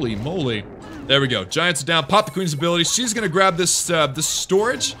giants. Holy moly! There we go. Giants are down. Pop the queen's ability. She's gonna grab this this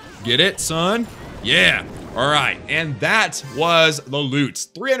storage. Get it, son? Yeah. All right, and that was the loot.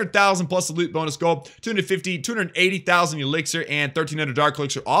 300,000 plus the loot bonus gold, 250, 280,000 elixir, and 1,300 dark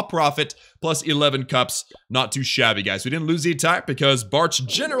elixir, all profit, plus 11 cups. Not too shabby, guys. We didn't lose the attack because Barch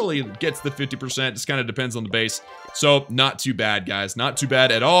generally gets the 50%. Just kind of depends on the base. So, not too bad, guys. Not too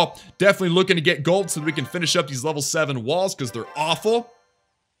bad at all. Definitely looking to get gold so that we can finish up these level 7 walls because they're awful.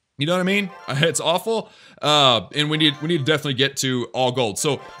 You know what I mean? It's awful. And we need to definitely get to all gold.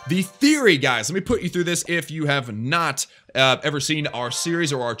 So the theory, guys, let me put you through this if you have not ever seen our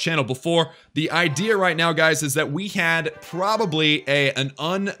series or our channel before. The idea right now, guys, is that we had probably an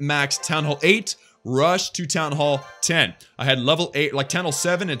unmaxed Town Hall 8 rush to Town Hall 10. I had level 8, like Town Hall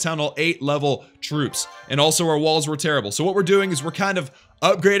 7 and Town Hall 8 level troops. And also our walls were terrible. So what we're doing is we're kind of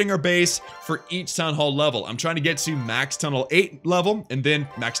upgrading our base for each Town Hall level. I'm trying to get to max Town Hall 8 level, and then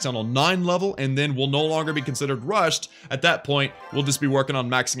max Town Hall 9 level, and then we'll no longer be considered rushed. At that point, we'll just be working on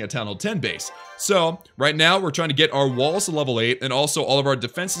maxing a Town Hall 10 base. So right now we're trying to get our walls to level 8 and also all of our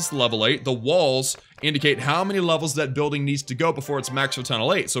defenses to level 8. The walls indicate how many levels that building needs to go before it's max for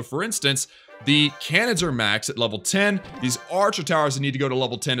tunnel 8. So for instance, the cannons are max at level 10. These archer towers need to go to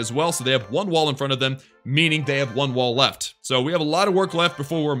level 10 as well. So they have one wall in front of them, meaning they have one wall left. So we have a lot of work left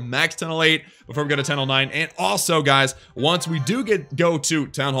before we're max tunnel 8, before we go to tunnel 9. And also guys, once we do go to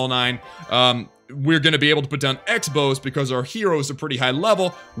town hall 9, we're going to be able to put down X-bows because our heroes are pretty high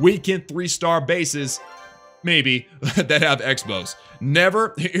level. We can 3-star bases, maybe, that have X-bows.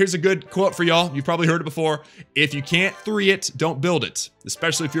 Never, here's a good quote for y'all. You've probably heard it before. If you can't 3 it, don't build it.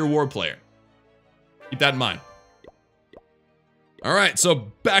 Especially if you're a war player. Keep that in mind. All right, so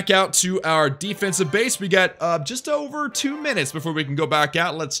back out to our defensive base. We got just over 2 minutes before we can go back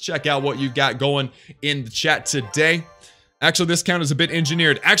out. Let's check out what you've got going in the chat today. Actually, this count is a bit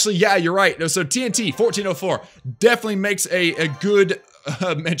engineered. Actually, yeah, you're right. So TNT 1404 definitely makes a good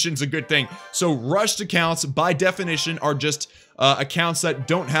mentions a good thing. So rushed accounts by definition are just accounts that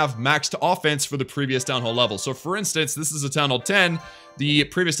don't have maxed offense for the previous town hall level. So for instance, this is a town hall 10. The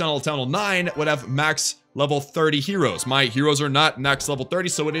previous town hall 9 would have max level 30 heroes. My heroes are not max level 30,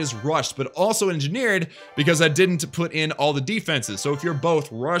 so it is rushed, but also engineered because I didn't put in all the defenses. So if you're both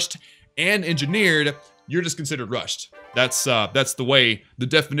rushed and engineered, you're just considered rushed. That's the way the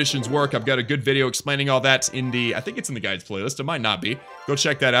definitions work. I've got a good video explaining all that in the, I think it's in the guides playlist. It might not be. Go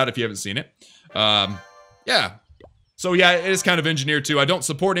check that out if you haven't seen it. Yeah. So yeah, it is kind of engineered too. I don't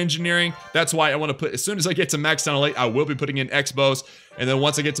support engineering. That's why I want to put, as soon as I get to max tunnel 8, I will be putting in X-bows. And then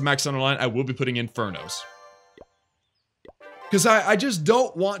once I get to max tunnel 9, I will be putting in Infernos. Because I just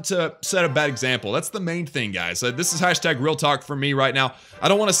don't want to set a bad example. That's the main thing, guys. This is hashtag real talk for me right now. I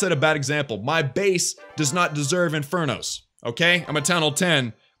don't want to set a bad example. My base does not deserve Infernos, okay? I'm a town hall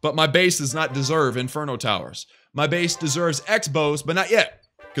 10, but my base does not deserve Inferno towers. My base deserves X-bows, but not yet,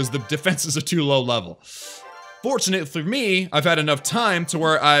 because the defenses are too low level. Fortunately for me, I've had enough time to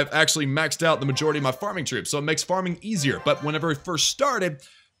where I've actually maxed out the majority of my farming troops, so it makes farming easier. But whenever I first started,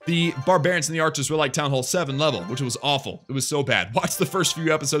 the barbarians and the archers were like town hall 7 level, which was awful. It was so bad. Watch the first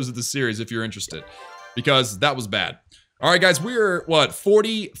few episodes of the series if you're interested, because that was bad. All right, guys, we're, what,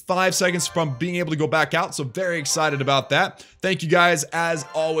 45 seconds from being able to go back out, so very excited about that. Thank you guys, as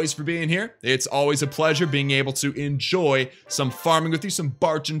always, for being here. It's always a pleasure being able to enjoy some farming with you, some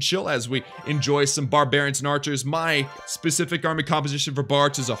barch and chill, as we enjoy some barbarians and archers. My specific army composition for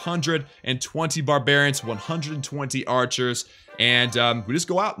barch is 120 barbarians, 120 archers, and we just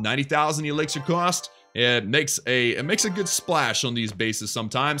go out, 90,000 elixir cost. It makes a good splash on these bases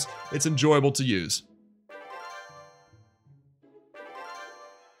sometimes. It's enjoyable to use.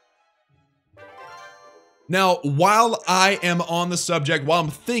 Now, while I am on the subject, while I'm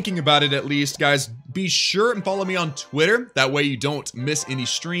thinking about it at least, guys, be sure and follow me on Twitter. That way you don't miss any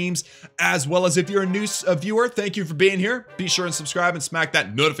streams, as well as if you're a new viewer, thank you for being here. Be sure and subscribe and smack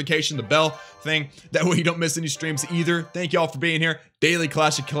that notification, the bell thing. That way you don't miss any streams either. Thank y'all for being here. Daily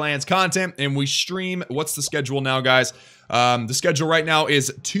Clash of Clans content, and we stream, what's the schedule now, guys? The schedule right now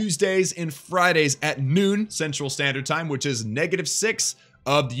is Tuesdays and Fridays at noon Central Standard Time, which is -6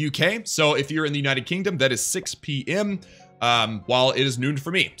 of the UK. So if you're in the United Kingdom, that is 6 p.m. While it is noon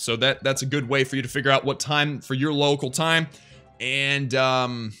for me. So that's a good way for you to figure out what time for your local time. And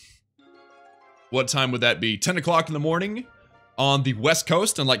what time would that be? 10 o'clock in the morning on the West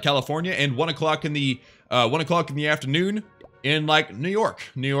Coast in like California, and 1 o'clock in the afternoon in like New York,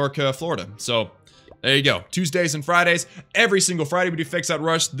 Florida. So there you go. Tuesdays and Fridays. Every single Friday we do Fix Out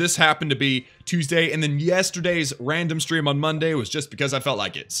Rush. This happened to be Tuesday. And then yesterday's random stream on Monday was just because I felt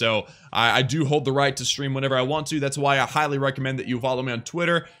like it. So I do hold the right to stream whenever I want to. That's why I highly recommend that you follow me on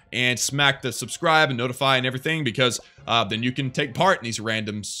Twitter and smack the subscribe and notify and everything, because then you can take part in these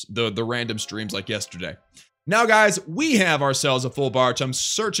the random streams like yesterday. Now, guys, we have ourselves a full barch. I'm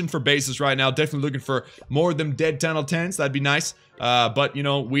searching for bases right now. Definitely looking for more of them dead tunnel 10s. That'd be nice. But, you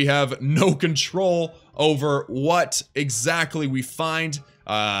know, we have no control over what exactly we find.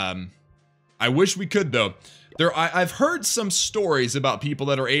 I wish we could, though. I've heard some stories about people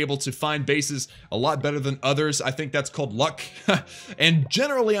that are able to find bases a lot better than others. I think that's called luck. And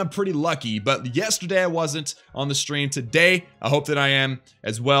generally, I'm pretty lucky. But yesterday, I wasn't on the stream. Today, I hope that I am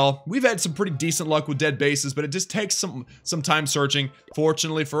as well. We've had some pretty decent luck with dead bases, but it just takes some time searching.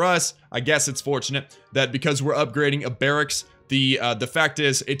 Fortunately for us, I guess it's fortunate that because we're upgrading a barracks, the fact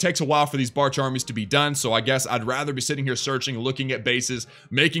is, it takes a while for these barch armies to be done, so I guess I'd rather be sitting here searching, looking at bases,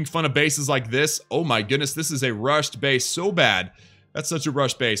 making fun of bases like this. Oh my goodness, this is a rushed base so bad. That's such a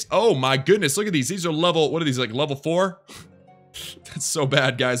rushed base. Oh my goodness, look at these. These are level, what are these, like level 4? That's so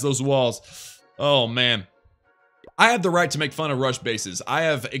bad, guys, those walls. Oh man. I have the right to make fun of rush bases. I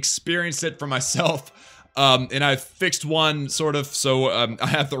have experienced it for myself, and I've fixed one, sort of, so I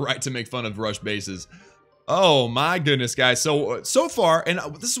have the right to make fun of rush bases. Oh my goodness, guys. So far, and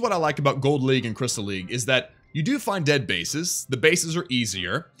this is what I like about Gold League and Crystal League, is that you do find dead bases. The bases are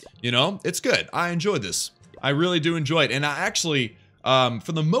easier. You know, it's good. I enjoy this. I really do enjoy it. And I actually,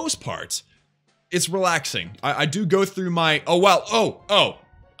 for the most part, it's relaxing. I do go through my, oh, wow,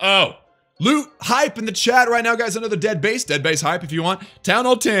 oh. Loot hype in the chat right now, guys. Another dead base hype if you want. Town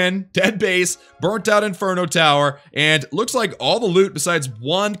Hall 10, dead base, burnt out Inferno Tower, and looks like all the loot besides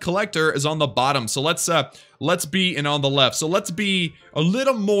one collector is on the bottom. So let's be, and on the left. So let's be a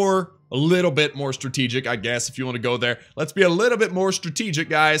little bit more strategic, I guess, if you want to go there. Let's be a little bit more strategic,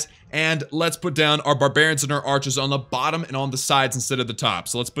 guys, and let's put down our barbarians and our archers on the bottom and on the sides instead of the top.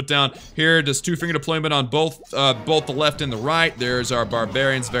 So let's put down here, just two-finger deployment on both the left and the right. There's our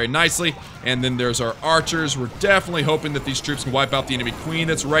barbarians very nicely, and then there's our archers. We're definitely hoping that these troops can wipe out the enemy queen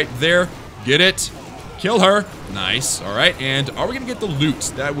that's right there. Get it? Kill her. Nice. All right. And are we going to get the loot?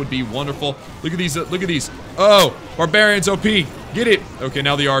 That would be wonderful. Look at these. Look at these. Oh, barbarians OP. Get it. Okay,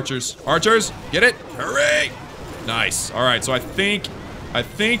 now the archers. Archers, get it? Hooray. Nice. All right. So I think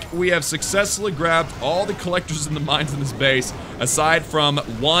we have successfully grabbed all the collectors in the mines in this base, aside from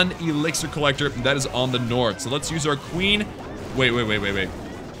one elixir collector that is on the north. So let's use our queen. Wait.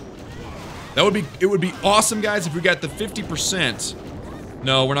 It would be awesome, guys, if we got the 50%.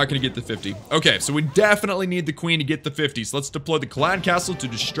 No, we're not going to get the 50. Okay, so we definitely need the queen to get the 50. So let's deploy the Clan Castle to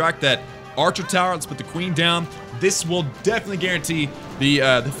distract that archer tower. Let's put the queen down. This will definitely guarantee the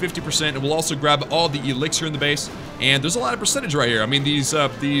 50%. It will also grab all the elixir in the base. And there's a lot of percentage right here. I mean, these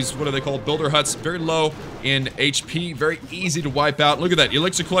what are they called? Builder huts, very low in HP, very easy to wipe out. Look at that,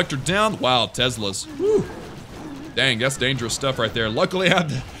 elixir collector down. Wow, Teslas. Woo. Dang, that's dangerous stuff right there. Luckily,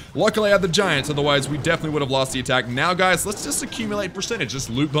 I have the giants, otherwise we definitely would have lost the attack. Now, guys, let's just accumulate percentage, just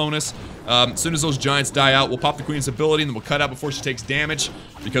loot bonus. As soon as those giants die out, we'll pop the queen's ability, and then we'll cut out before she takes damage,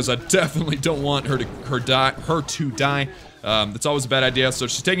 because I definitely don't want her to die. That's always a bad idea. So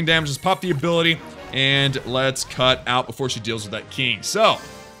if she's taking damage, just pop the ability, and let's cut out before she deals with that king. So,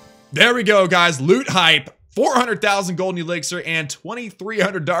 there we go, guys. Loot hype, 400,000 golden elixir, and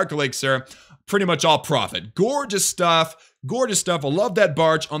 2,300 dark elixir. Pretty much all profit. Gorgeous stuff. Gorgeous stuff. I love that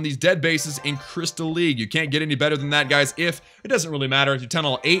barge on these dead bases in Crystal League. You can't get any better than that, guys. If it doesn't really matter. If you're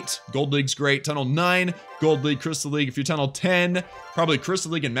Tunnel 8, Gold League's great. Tunnel 9, Gold League, Crystal League. If you're Tunnel 10, probably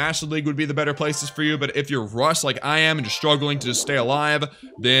Crystal League and Master League would be the better places for you. But if you're rushed like I am and you're struggling to just stay alive,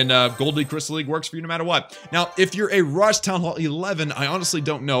 then Gold League, Crystal League works for you no matter what. Now, if you're a rush Town Hall 11, I honestly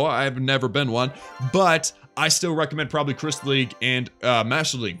don't know. I've never been one. But I still recommend probably Crystal League and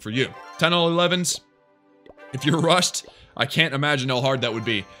Master League for you. Town Hall 11s, if you're rushed, I can't imagine how hard that would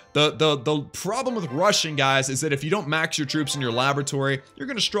be. The problem with rushing, guys, is that if you don't max your troops in your laboratory, you're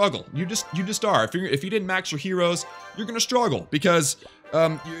gonna struggle. You just are. If you didn't max your heroes, you're gonna struggle because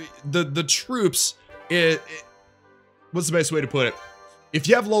the troops. What's the best way to put it? If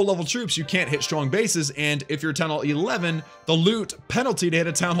you have low-level troops, you can't hit strong bases, and if you're Town Hall 11, the loot penalty to hit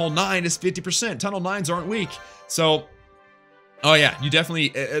a Town Hall 9 is 50%. Town Hall 9s aren't weak, so. Oh yeah, you definitely,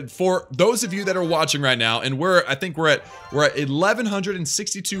 for those of you that are watching right now, and I think we're at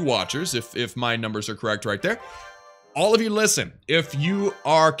 1,162 watchers, if my numbers are correct right there. All of you listen, if you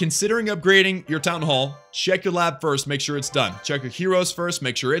are considering upgrading your Town Hall, check your lab first, make sure it's done. Check your heroes first,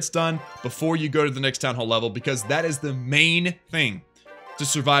 make sure it's done before you go to the next Town Hall level, because that is the main thing to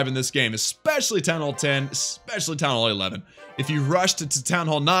survive in this game, especially Town Hall 10, especially Town Hall 11. If you rush to Town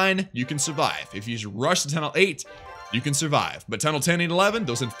Hall 9, you can survive. If you rush to Town Hall 8, you can survive. But Tunnel 10 and 11,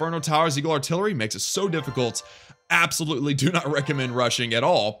 those Inferno Towers, Eagle Artillery, makes it so difficult. Absolutely do not recommend rushing at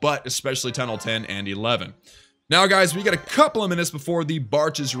all, but especially Tunnel 10 and 11. Now, guys, we got a couple of minutes before the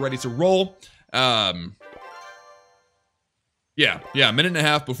barge is ready to roll. Yeah, a minute and a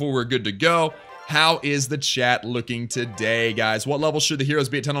half before we're good to go. How is the chat looking today, guys? What level should the heroes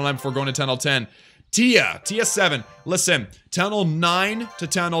be at Tunnel 9 before going to Tunnel 10? Tia 7. Listen, Tunnel 9 to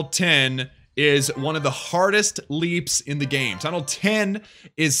Tunnel 10 is one of the hardest leaps in the game. Tunnel 10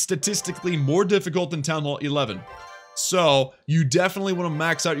 is statistically more difficult than Town Hall 11. So, you definitely want to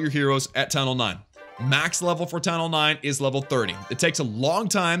max out your heroes at Town Hall 9. Max level for Town Hall 9 is level 30. It takes a long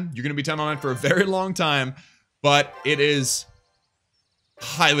time. You're going to be Town Hall 9 for a very long time, but it is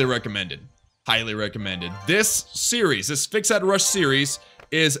highly recommended. Highly recommended. This series, this Fix That Rush series,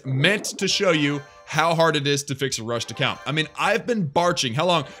 is meant to show you how hard it is to fix a rushed account. I mean, I've been barching. How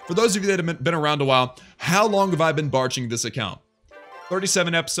long? For those of you that have been around a while, how long have I been barching this account?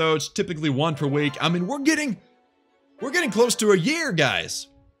 37 episodes, typically one per week. I mean, we're getting close to a year, guys.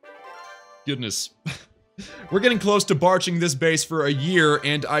 Goodness. We're getting close to barching this base for a year,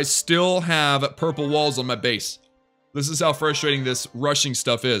 and I still have purple walls on my base. This is how frustrating this rushing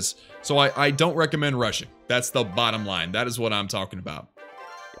stuff is. So I don't recommend rushing. That's the bottom line. That is what I'm talking about.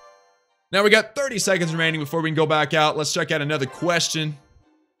 Now we got 30 seconds remaining before we can go back out. Let's check out another question.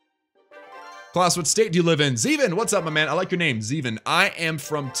 Klaus, what state do you live in? Zeven, what's up, my man? I like your name, Zeven. I am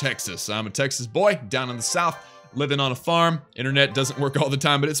from Texas. I'm a Texas boy, down in the south, living on a farm. Internet doesn't work all the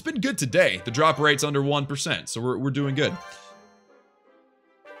time, but it's been good today. The drop rate's under 1%, so we're doing good.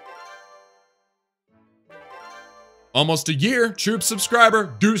 Almost a year, troop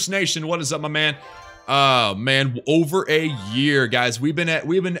subscriber, Goose Nation. What is up, my man? Oh man, over a year, guys. We've been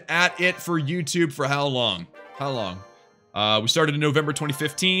at it for YouTube for how long? How long? We started in November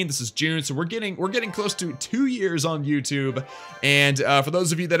 2015. This is June, so we're getting close to 2 years on YouTube. And for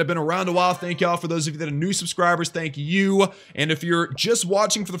those of you that have been around a while, thank y'all. For those of you that are new subscribers, thank you. And if you're just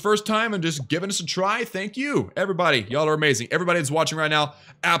watching for the first time and just giving us a try, thank you, everybody. Y'all are amazing. Everybody that's watching right now,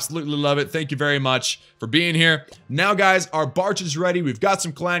 absolutely love it. Thank you very much for being here. Now, guys, our barch is ready. We've got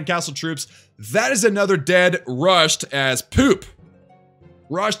some clan castle troops. That is another dead rushed as poop.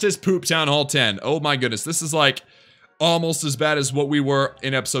 Rushed as poop town hall 10. Oh my goodness, this is like almost as bad as what we were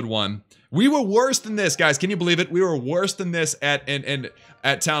in episode 1. We were worse than this, guys. Can you believe it? We were worse than this at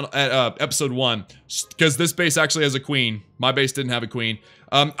episode 1 because this base actually has a queen. My base didn't have a queen.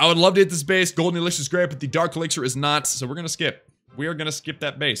 I would love to hit this base. Golden elixir is great, but the dark elixir is not. So we're gonna skip. We are gonna skip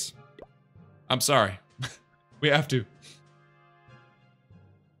that base. I'm sorry. We have to.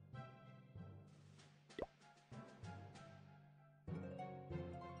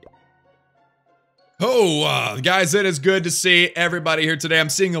 Oh, guys, it is good to see everybody here today. I'm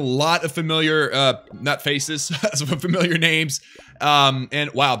seeing a lot of familiar, not faces, familiar names.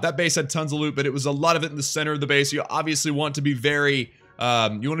 And wow, that base had tons of loot, but it was a lot of it in the center of the base. You obviously want to be very,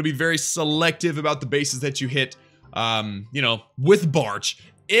 selective about the bases that you hit, you know, with Barch.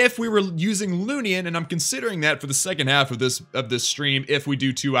 If we were using Lunian, and I'm considering that for the second half of this stream, if we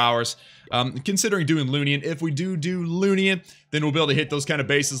do 2 hours, considering doing Lunian. If we do Lunian, then we'll be able to hit those kind of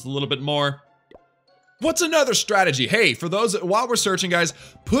bases a little bit more. What's another strategy? Hey, for those, while we're searching, guys,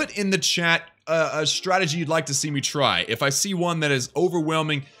 put in the chat a strategy you'd like to see me try. If I see one that is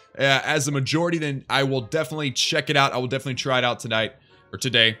overwhelming as a majority, then I will definitely check it out. I will definitely try it out tonight or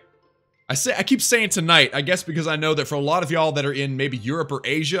today. I keep saying tonight, I guess because I know that for a lot of y'all that are in maybe Europe or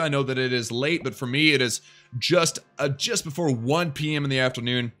Asia, I know that it is late, but for me, it is just before 1 p.m. in the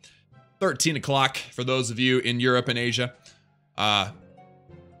afternoon, 13 o'clock for those of you in Europe and Asia.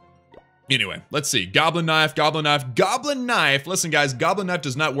 Anyway, let's see. Goblin Knife, Goblin Knife, Goblin Knife. Listen, guys, Goblin Knife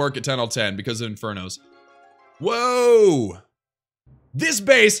does not work at 10 out 10 because of Infernos. Whoa! This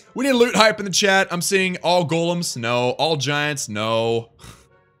base, we need loot hype in the chat. I'm seeing all golems. No. All giants. No.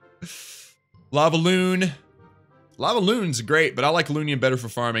 Lava Loon. Lava Loon's great, but I like Lunian better for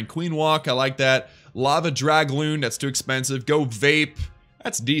farming. Queen Walk, I like that. Lava Drag Loon, that's too expensive. Go Vape,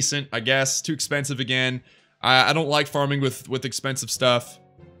 that's decent, I guess. Too expensive again. I don't like farming with expensive stuff.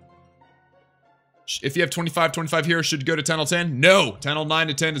 If you have 25 here, should you go to 10 out 10? No, 10 out 9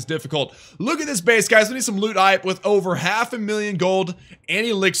 to 10 is difficult. Look at this base, guys. We need some loot hype with over 500,000 gold and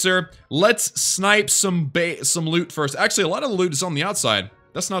elixir. Let's snipe some loot first. Actually, a lot of the loot is on the outside.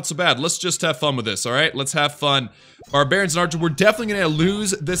 That's not so bad. Let's just have fun with this, all right? Let's have fun. Barbarians and archers, we're definitely going to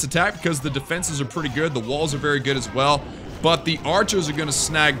lose this attack because the defenses are pretty good. The walls are very good as well. But the archers are going to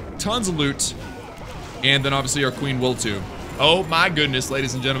snag tons of loot. And then obviously our queen will too. Oh my goodness,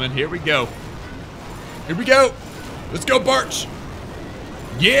 ladies and gentlemen. Here we go. Here we go. Let's go, Barch.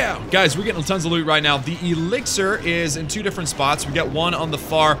 Yeah. Guys, we're getting tons of loot right now. The elixir is in 2 different spots. We got one on the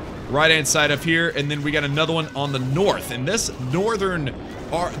far right-hand side of here, and then we got another one on the north. And this northern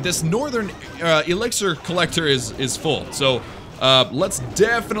elixir collector is full. So let's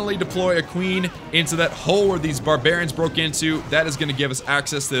definitely deploy a queen into that hole where these barbarians broke into. That is going to give us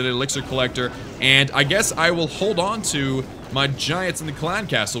access to the elixir collector. And I guess I will hold on to my giants in the clan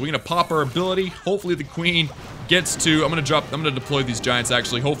castle. We're going to pop our ability. Hopefully the queen gets to... I'm going to deploy these giants,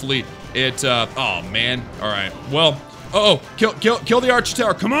 actually. Hopefully it... oh, man. All right. Well... Uh-oh. Kill the archer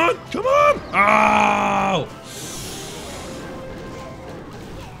tower. Come on. Come on. Oh!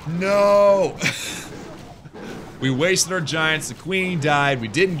 No. We wasted our giants. The queen died. We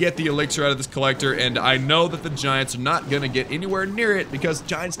didn't get the elixir out of this collector. And I know that the giants are not going to get anywhere near it because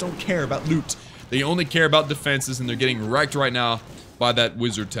giants don't care about loot. They only care about defenses, and they're getting wrecked right now by that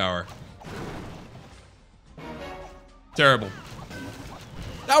wizard tower. Terrible.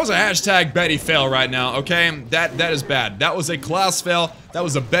 That was a hashtag Betty fail right now, okay? That is bad. That was a Klaus fail. That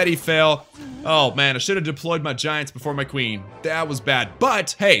was a Betty fail. Oh man, I should have deployed my giants before my queen. That was bad.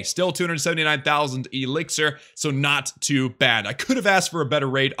 But hey, still 279,000 elixir, so not too bad. I could have asked for a better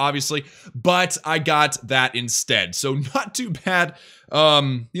raid, obviously, but I got that instead. So not too bad.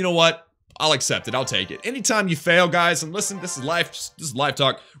 You know what? I'll accept it. I'll take it. Anytime you fail, guys, and listen, this is life. This is live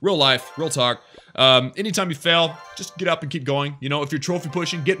talk. Real life. Real talk. Anytime you fail, just get up and keep going. You know, if you're trophy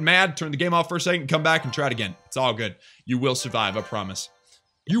pushing, get mad, turn the game off for a second, come back and try it again. It's all good. You will survive, I promise.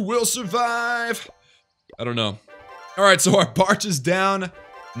 You will survive. I don't know. All right, so our barge is down.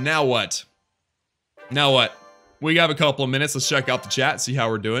 Now what? Now what? We have a couple of minutes. Let's check out the chat, see how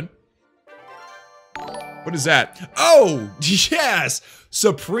we're doing. What is that? Oh, yes!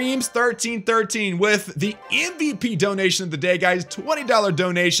 Supremes 1313 with the MVP donation of the day, guys. $20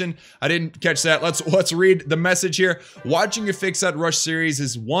 donation. I didn't catch that. Let's read the message here. Watching your Fix That Rush series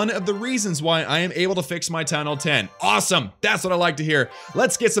is one of the reasons why I am able to fix my Town Hall 10. Awesome. That's what I like to hear.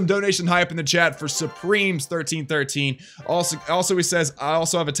 Let's get some donation hype in the chat for Supremes 1313. Also he says, I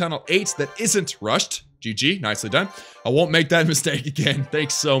also have a Town Hall 8 that isn't rushed. GG, nicely done. I won't make that mistake again.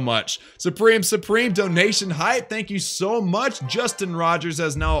 Thanks so much. Supreme donation hype. Thank you so much. Justin Rogers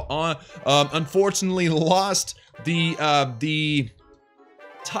has now unfortunately lost the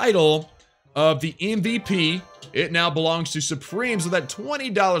title of the MVP. It now belongs to Supremes with that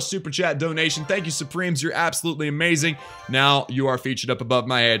 $20 super chat donation. Thank you, Supremes. You're absolutely amazing. Now you are featured up above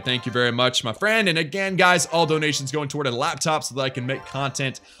my head. Thank you very much, my friend. And again, guys, all donations going toward a laptop so that I can make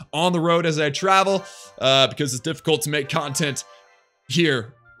content on the road as I travel, because it's difficult to make content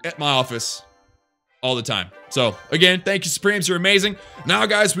here at my office all the time. So again, thank you, Supremes. You're amazing. Now,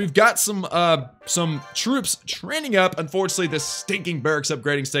 guys, we've got some troops training up. Unfortunately, this stinking barracks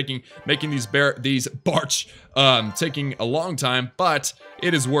upgrading making these barch taking a long time, but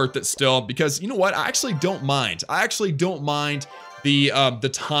it is worth it still, because you know what? I actually don't mind. I actually don't mind the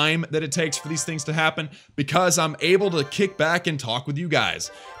time that it takes for these things to happen, because I'm able to kick back and talk with you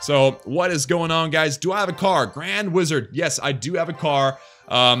guys. So what is going on, guys? Do I have a car? Grand Wizard. Yes, I do have a car.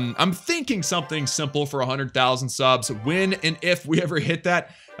 I'm thinking something simple for 100,000 subs when and if we ever hit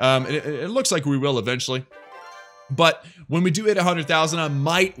that. It looks like we will eventually. But when we do hit 100,000, I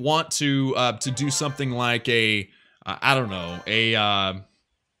might want to do something like I don't know, a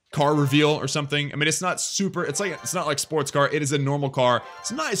car reveal or something. I mean, it's not super, it's not like sports car. It is a normal car.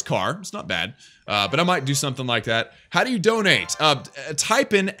 It's a nice car. It's not bad. But I might do something like that. How do you donate?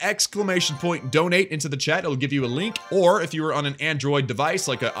 Type in !donate into the chat. It'll give you a link. Or if you were on an Android device,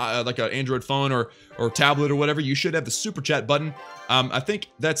 like an Android phone or tablet or whatever, you should have the super chat button. I think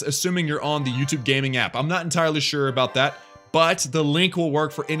that's assuming you're on the YouTube gaming app. I'm not entirely sure about that, but the link will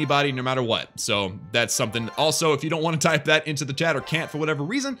work for anybody no matter what. So that's something. Also, if you don't want to type that into the chat or can't for whatever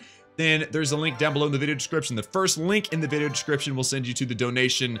reason, then there's a link down below in the video description. The first link in the video description will send you to the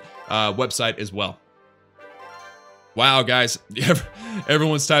donation website as well. Wow, guys,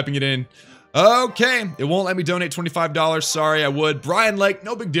 everyone's typing it in. Okay, it won't let me donate $25. Sorry, I would. Brian Lake,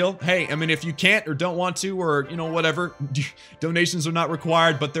 no big deal. Hey, I mean, if you can't or don't want to, or you know, whatever, donations are not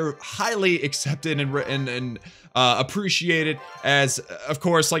required, but they're highly accepted and appreciated. As of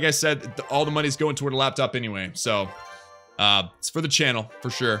course, like I said, all the money's going toward a laptop anyway. So it's for the channel for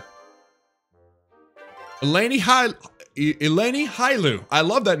sure. Eleni Hailu, I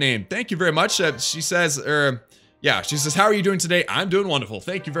love that name. Thank you very much. She says, yeah, she says, how are you doing today? I'm doing wonderful.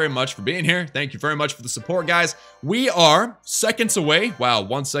 Thank you very much for being here. Thank you very much for the support, guys. We are seconds away. Wow,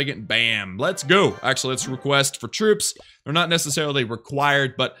 1 second. Bam. Let's go. Actually, let's request for troops. They're not necessarily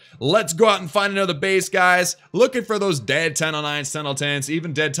required, but let's go out and find another base, guys. Looking for those dead 1009s, 1010s,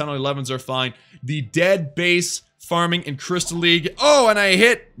 even dead 1011s are fine. The dead base farming in Crystal League. Oh, and I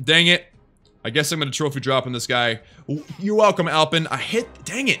hit. Dang it. I guess I'm going to trophy drop on this guy. You're welcome, Alpin. I hit.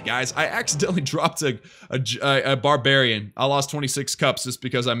 Dang it, guys. I accidentally dropped a barbarian. I lost 26 cups just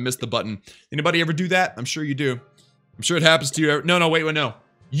because I missed the button. Anybody ever do that? I'm sure you do. I'm sure it happens to you. No, wait, no.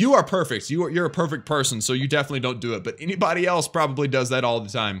 You are perfect. You're a perfect person, so you definitely don't do it. But anybody else probably does that all the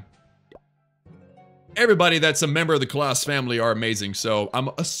time. Everybody that's a member of the Klaus family are amazing, so I'm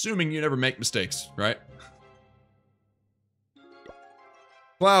assuming you never make mistakes, right?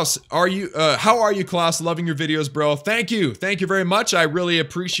 Klaus, how are you, Klaus? Loving your videos, bro. Thank you very much. I really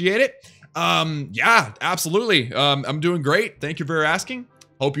appreciate it. Yeah, absolutely. I'm doing great. Thank you for asking.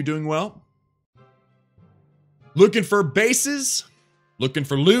 Hope you're doing well. Looking for bases, looking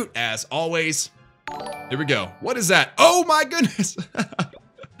for loot, as always. Here we go. What is that? Oh my goodness.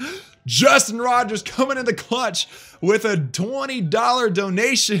 Justin Rogers coming in the clutch with a $20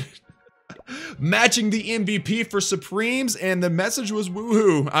 donation. Matching the MVP for Supremes, and the message was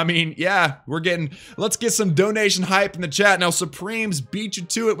woohoo. I mean, yeah, let's get some donation hype in the chat. Now, Supremes beat you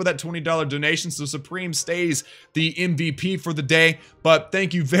to it with that $20 donation, so Supreme stays the MVP for the day. But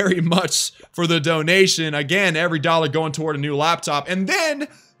thank you very much for the donation. Again, every dollar going toward a new laptop. And then,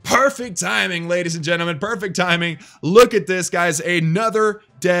 perfect timing, ladies and gentlemen, perfect timing. Look at this, guys, another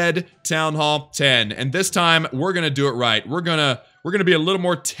dead Town Hall 10. And this time, we're gonna do it right. We're gonna be a little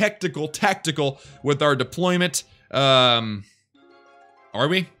more tactical with our deployment. Are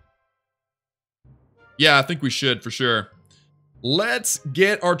we? Yeah, I think we should, for sure. Let's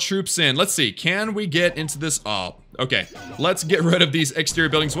get our troops in. Let's see, can we get into this? Oh, okay. Let's get rid of these exterior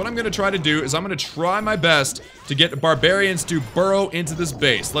buildings. What I'm gonna try to do is I'm gonna try my best to get the barbarians to burrow into this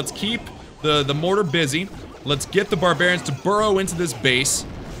base. Let's keep the mortar busy. Let's get the barbarians to burrow into this base.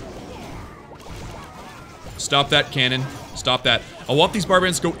 Stop that cannon. Stop that. I want these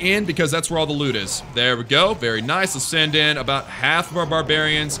barbarians to go in because that's where all the loot is. There we go. Very nice. Let's send in about half of our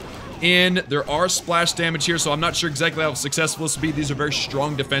barbarians in. There are splash damage here, so I'm not sure exactly how successful this will be. These are very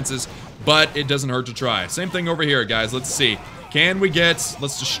strong defenses, but it doesn't hurt to try. Same thing over here, guys. Let's see.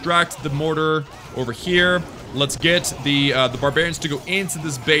 Let's distract the mortar over here. Let's get the barbarians to go into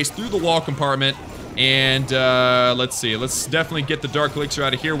this base through the wall compartment. And let's see. Let's definitely get the Dark Elixir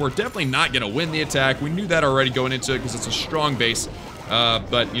out of here. We're definitely not going to win the attack. We knew that already going into it because it's a strong base.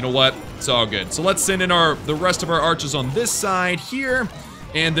 But you know what? It's all good. So let's send in the rest of our archers on this side here.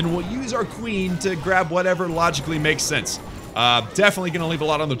 And then we'll use our queen to grab whatever logically makes sense. Definitely going to leave a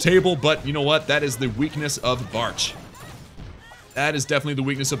lot on the table. But you know what? That is the weakness of Barch. That is definitely the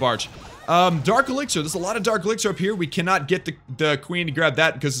weakness of Barch. Dark Elixir. There's a lot of Dark Elixir up here. We cannot get the queen to grab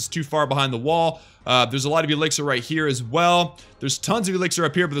that because it's too far behind the wall. There's a lot of Elixir right here as well. There's tons of Elixir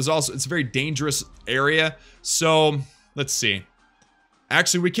up here, but it's a very dangerous area. So, let's see.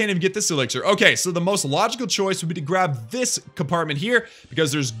 Actually, we can't even get this Elixir. Okay, so the most logical choice would be to grab this compartment here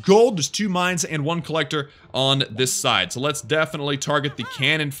because there's gold, there's 2 mines, and 1 collector on this side. So let's definitely target the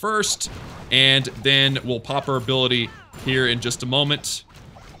cannon first, and then we'll pop our ability here in just a moment.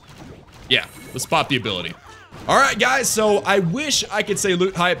 Yeah, let's pop the ability. Alright, guys, so I wish I could say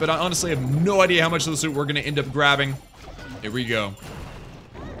loot hype, but I honestly have no idea how much of this loot we're going to end up grabbing. Here we go.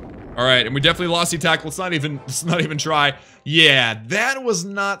 Alright, and we definitely lost the attack. Let's not even try. Yeah, that was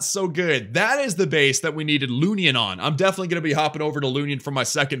not so good. That is the base that we needed Lunian on. I'm definitely going to be hopping over to Lunian for my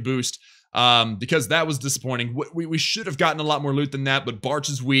second boost. Because that was disappointing. We should have gotten a lot more loot than that, but Barch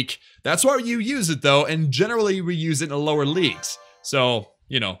is weak. That's why you use it, though, and generally we use it in the lower leagues. So,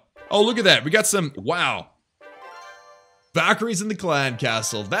 you know. Oh, look at that. We got some, wow. Valkyries in the clan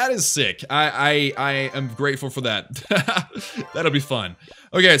castle. That is sick. I am grateful for that. That'll be fun.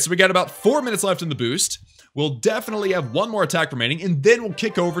 Okay, so we got about 4 minutes left in the boost. We'll definitely have 1 more attack remaining, and then we'll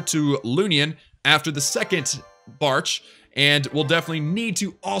kick over to Lunian after the second Barch. And we'll definitely need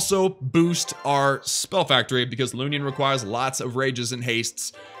to also boost our spell factory because Lunian requires lots of rages and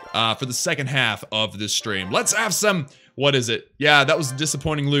hastes for the second half of this stream. Let's have some... What is it? Yeah, that was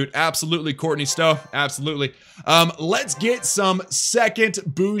disappointing loot. Absolutely, Courtney Stowe. Absolutely. Let's get some second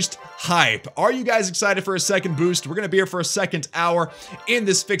boost hype. Are you guys excited for a second boost? We're going to be here for a second hour in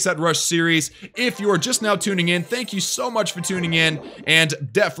this Fix That Rush series. If you are just now tuning in, thank you so much for tuning in. And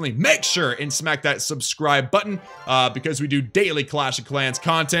definitely make sure and smack that subscribe button because we do daily Clash of Clans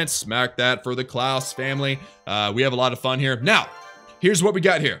content. Smack that for the Klaus family. We have a lot of fun here. Now, here's what we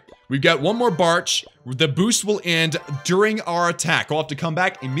got here. We've got 1 more Barch. The boost will end during our attack. We'll have to come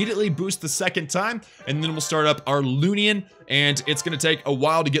back, immediately boost the second time, and then we'll start up our Lunian. And it's going to take a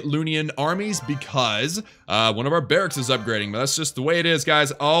while to get Lunian armies because one of our barracks is upgrading. But that's just the way it is,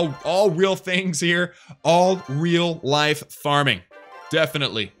 guys. All real things here. All real life farming.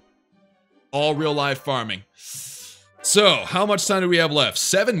 Definitely. All real life farming. So, how much time do we have left?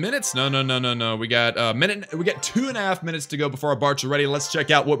 7 minutes? No. We got a minute. We got 2.5 minutes to go before our Barch are ready. Let's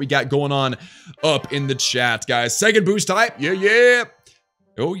check out what we got going on up in the chat, guys. Second boost hype. Yeah.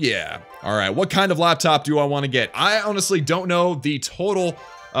 Oh, yeah. All right. What kind of laptop do I want to get? I honestly don't know. The total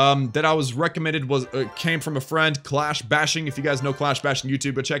that I was recommended came from a friend, Clash Bashing. If you guys know Clash Bashing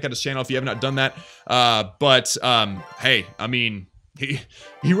YouTube, go check out his channel if you have not done that. Hey, I mean...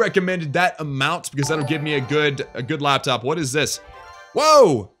 He recommended that amount because that'll give me a good laptop. What is this?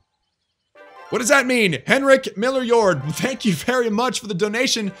 Whoa! What does that mean? Henrik Miller-Jord, thank you very much for the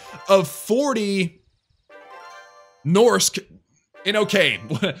donation of 40 Norsk in okay.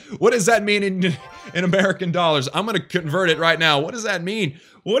 What does that mean in American dollars? I'm gonna convert it right now. What does that mean?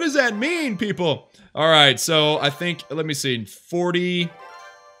 What does that mean, people? All right, so I think, let me see, 40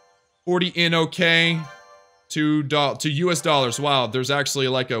 in okay. to US dollars. Wow, there's actually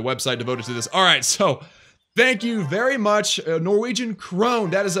like a website devoted to this. All right, so thank you very much, Norwegian krone.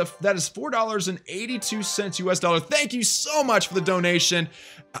 That is $4.82 US dollar. Thank you so much for the donation,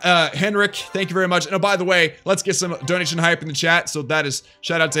 Henrik. Thank you very much. And oh, by the way, let's get some donation hype in the chat. So that is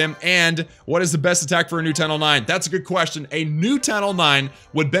shout out to him. And what is the best attack for a new Tunnel 9? That's a good question. A new Tunnel 9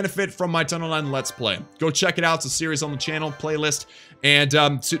 would benefit from my Tunnel 9 Let's Play. Go check it out. It's a series on the channel playlist. And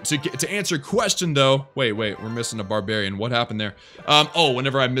to answer your question though, wait, we're missing a barbarian. What happened there? Oh,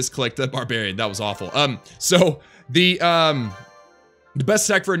 whenever I misclicked that barbarian, that was awful. So the best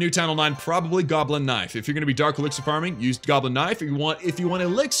attack for a new Tunnel 9, probably Goblin Knife. If you're gonna be Dark Elixir farming, use Goblin Knife. If you want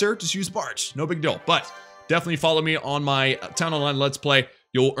Elixir, just use Barch. No big deal. But definitely follow me on my Tunnel 9 Let's Play.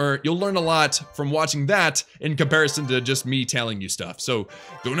 You'll learn a lot from watching that in comparison to just me telling you stuff. So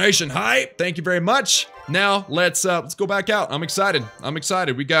donation hype, thank you very much. Now let's go back out. I'm excited.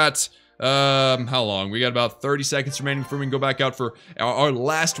 We got how long? We got about 30 seconds remaining before we can go back out for our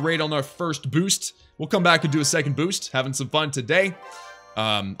last raid on our first boost. We'll come back and do a second boost. Having some fun today.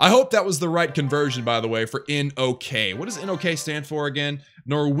 I hope that was the right conversion, by the way, for NOK. What does NOK stand for again?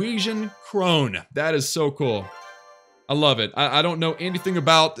 Norwegian krone. That is so cool. I love it. I don't know anything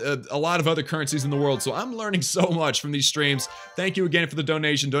about a lot of other currencies in the world, so I'm learning so much from these streams. Thank you again for the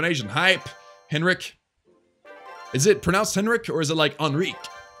donation. Donation hype. Henrik. Is it pronounced Henrik or is it like Enrique?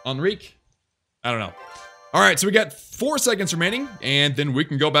 Enrique? I don't know. All right, so we got 4 seconds remaining, and then we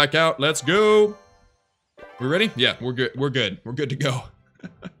can go back out. Let's go. We ready? Yeah, we're good. We're good. We're good to go.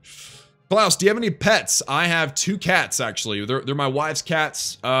 Klaus, do you have any pets? I have 2 cats, actually. They're my wife's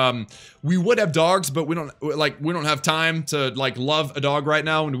cats. We would have dogs, but we don't have time to like love a dog right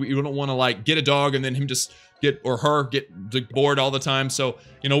now, and we don't want to like get a dog and then him just get bored all the time. So,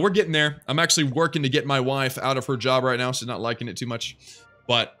 you know, we're getting there. I'm actually working to get my wife out of her job right now. She's not liking it too much,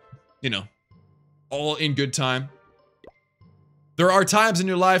 but you know, all in good time. There are times in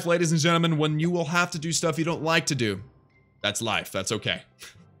your life, ladies and gentlemen, when you will have to do stuff you don't like to do. That's life. That's okay.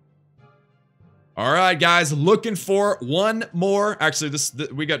 All right, guys, looking for one more. Actually,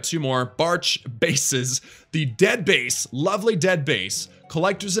 we got 2 more. Barch bases. The dead base, lovely dead base.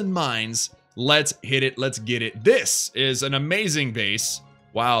 Collectors and mines. Let's hit it. Let's get it. This is an amazing base.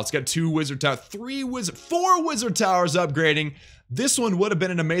 Wow, it's got 2 wizard towers, 4 wizard towers upgrading. This one would have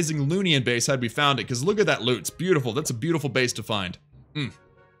been an amazing Lunian base had we found it, because look at that loot. It's beautiful. That's a beautiful base to find.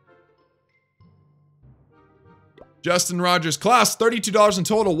 Justin Rogers, Klaus, $32 in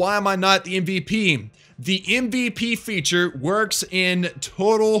total. Why am I not the MVP? The MVP feature works in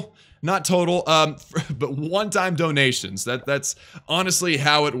total, not total, but one-time donations. That's honestly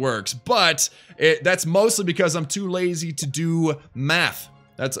how it works. But that's mostly because I'm too lazy to do math.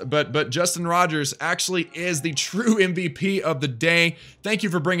 But Justin Rogers actually is the true MVP of the day. Thank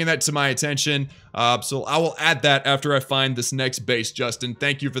you for bringing that to my attention. So I will add that after I find this next base, Justin.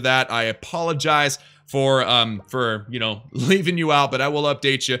 Thank you for that. I apologize for you know, leaving you out, but I will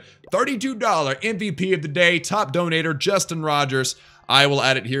update you. $32 MVP of the day, top donator, Justin Rogers. I will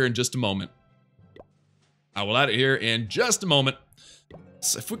add it here in just a moment.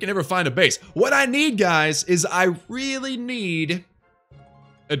 So if we can ever find a base. What I need, guys, is I really need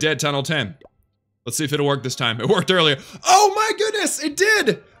a dead tunnel 10. Let's see if it'll work this time. It worked earlier. Oh my goodness, it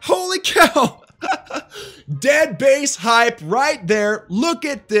did! Holy cow! Dead base hype right there. Look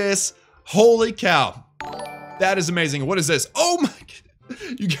at this. Holy cow. That is amazing. What is this? Oh my,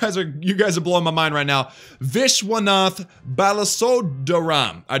 you guys are blowing my mind right now. Vishwanath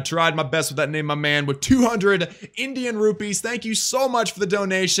Balasodaram. I tried my best with that name, my man, with 200 Indian rupees. Thank you so much for the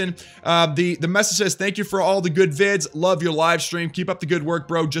donation. The message says, thank you for all the good vids. Love your live stream. Keep up the good work,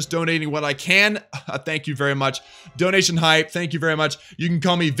 bro. Just donating what I can. Thank you very much. Donation hype. Thank you very much. You can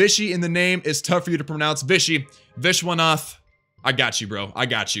call me Vishy in the name. It's tough for you to pronounce. Vishy. Vishwanath. I got you, bro. I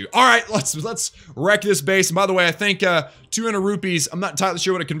got you. All right, let's wreck this base. And by the way, I think 200 rupees, I'm not entirely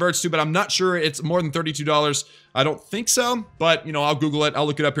sure what it converts to, but I'm not sure it's more than $32. I don't think so, but, you know, I'll Google it. I'll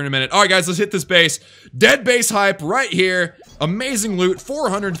look it up here in a minute. All right, guys, let's hit this base. Dead base hype right here. Amazing loot,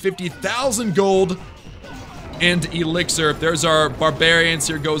 450,000 gold and elixir. There's our barbarians.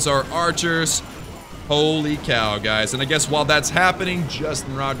 Here goes our archers. Holy cow, guys. And I guess while that's happening,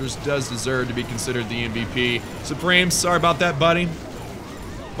 Justin Rogers does deserve to be considered the MVP. Supreme, sorry about that, buddy.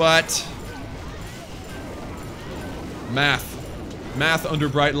 But math under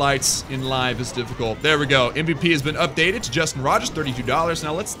bright lights in live is difficult. There we go. MVP has been updated to Justin Rogers, $32.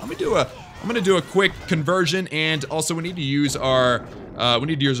 Now I'm gonna do a quick conversion, and also we need to use our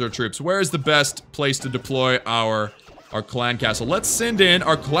troops. Where is the best place to deploy our clan castle? Let's send in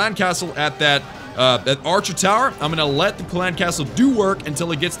our clan castle at that At Archer Tower, I'm gonna let the Clan Castle do work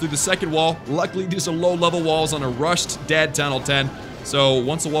until it gets through the second wall. Luckily, these are low-level walls on a rushed dead Tunnel 10. So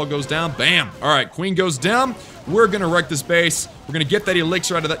once the wall goes down, bam. All right, Queen goes down. We're gonna wreck this base. We're gonna get that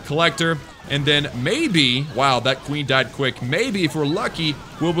elixir out of that collector. And then maybe, wow, that Queen died quick. Maybe if we're lucky,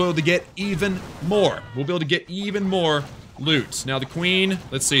 we'll be able to get even more. We'll be able to get even more loot. Now the Queen,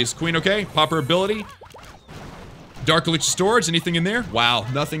 let's see, is Queen okay? Pop her ability. Dark Elixir Storage, anything in there? Wow,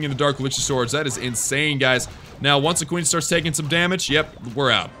 nothing in the Dark Elixir Storage. That is insane, guys. Now, once the Queen starts taking some damage, yep, we're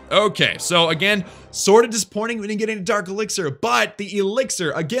out. Okay, so again, sort of disappointing we didn't get any Dark Elixir, but the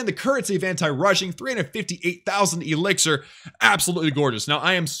Elixir, again, the currency of anti-rushing, 358,000 Elixir, absolutely gorgeous. Now,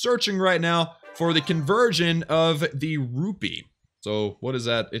 I am searching right now for the conversion of the rupee. So, what is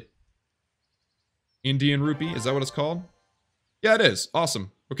that? Indian rupee, is that what it's called? Yeah, it is.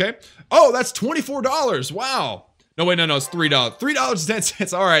 Awesome. Okay. Oh, that's $24. Wow. No, wait, no, it's $3.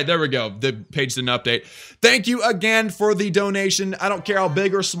 $3.10. All right, there we go. The page didn't update. Thank you again for the donation. I don't care how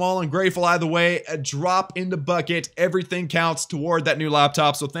big or small, I'm grateful either way. A drop in the bucket. Everything counts toward that new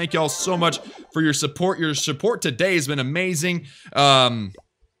laptop. So thank y'all so much for your support. Your support today has been amazing. I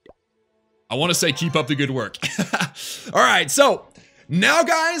want to say keep up the good work. All right, so now,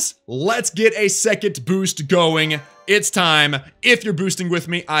 guys, let's get a second boost going. It's time. If you're boosting with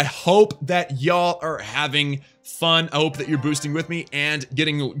me, I hope that y'all are having fun. I hope that you're boosting with me and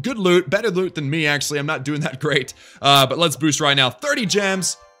getting good loot, better loot than me, actually. I'm not doing that great, but let's boost right now. 30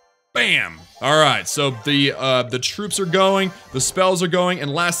 gems. Bam. All right, so the troops are going, the spells are going,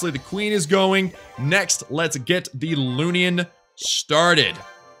 and lastly, the Queen is going. Next, let's get the Lunian started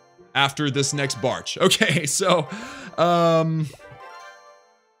after this next barge. Okay, so, now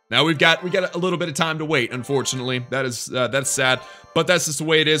we've got a little bit of time to wait, unfortunately. That's sad, but that's just the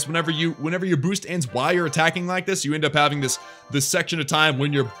way it is. Whenever your boost ends while you're attacking like this, you end up having this section of time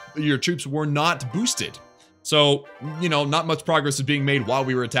when your troops were not boosted. So, you know, not much progress is being made while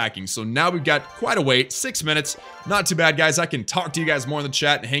we were attacking. So now we've got quite a wait, 6 minutes. Not too bad, guys. I can talk to you guys more in the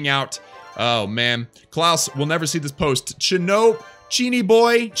chat and hang out. Oh man, Klaus will never see this post. Chini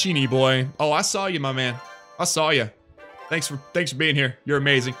boy. Oh, I saw you, my man. I saw you. Thanks for being here. You're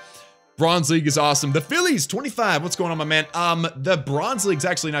amazing. Bronze League is awesome. The Phillies, 25. What's going on, my man? The Bronze League's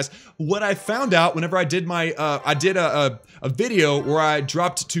actually nice. What I found out whenever I did my, I did a video where I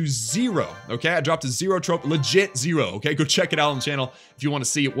dropped to 0. Okay, I dropped to 0 trope, legit 0. Okay, go check it out on the channel if you want to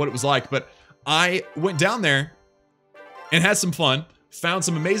see what it was like. But I went down there and had some fun. Found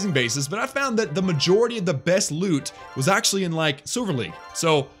some amazing bases, but I found that the majority of the best loot was actually in like Silver League.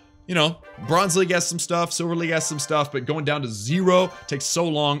 So, you know, Bronze League has some stuff, Silver League has some stuff, but going down to 0 takes so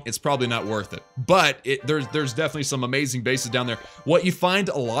long, it's probably not worth it. But there's definitely some amazing bases down there. What you find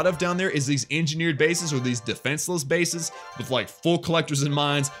a lot of down there is these engineered bases or these defenseless bases with like full collectors and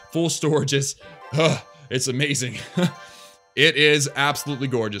mines, full storages. It's amazing. It is absolutely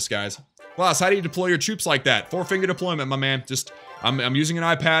gorgeous, guys. Klaus, how do you deploy your troops like that? 4-finger deployment, my man. Just, I'm using an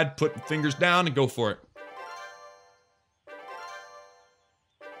iPad, put fingers down and go for it.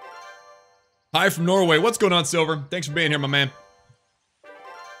 Hi from Norway. What's going on, Silver? Thanks for being here, my man.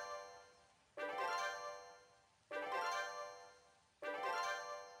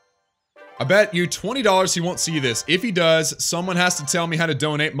 I bet you $20 he won't see this. If he does, someone has to tell me how to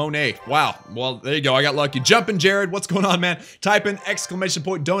donate Monet. Wow. Well, there you go. I got lucky. Jumpin' Jared, what's going on, man? Type in !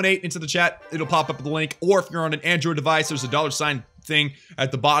 donate into the chat. It'll pop up with the link. Or if you're on an Android device, there's a $ thing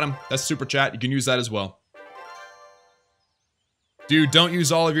at the bottom. That's super chat. You can use that as well. Dude, don't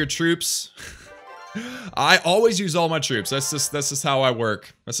use all of your troops. I always use all my troops. That's just how I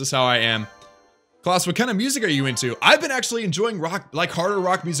work. That's just how I am. Klaus, what kind of music are you into? I've been actually enjoying rock, like harder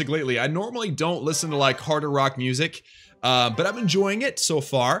rock music lately. I normally don't listen to like harder rock music, but I'm enjoying it so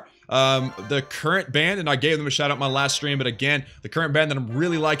far. The current band, and I gave them a shout out in my last stream, but again, the current band that I'm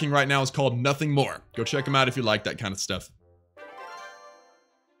really liking right now is called Nothing More. Go check them out if you like that kind of stuff.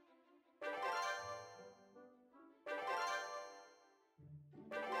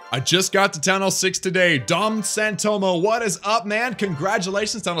 I just got to Town Hall 6 today. Dom Santomo, what is up, man?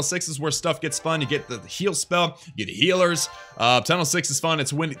 Congratulations. Town Hall 6 is where stuff gets fun. You get the heal spell, you get healers. Town Hall 6 is fun.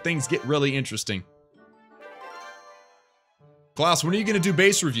 It's when things get really interesting. Klaus, when are you going to do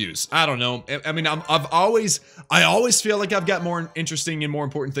base reviews? I don't know. I mean, I always feel like I've got more interesting and more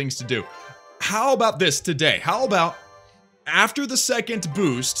important things to do. How about this today? How about after the second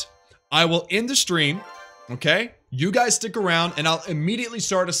boost, I will end the stream, okay? You guys stick around and I'll immediately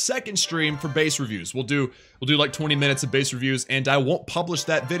start a second stream for base reviews. We'll do like 20 minutes of base reviews and I won't publish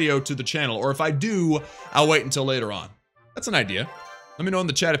that video to the channel. Or if I do, I'll wait until later on. That's an idea. Let me know in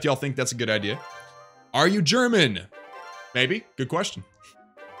the chat if y'all think that's a good idea. Are you German? Maybe. Good question.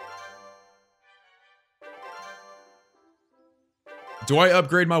 Do I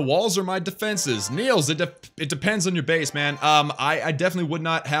upgrade my walls or my defenses? Niels, it depends on your base, man. I definitely would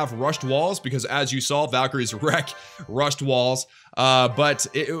not have rushed walls because, as you saw, Valkyries wreck rushed walls. But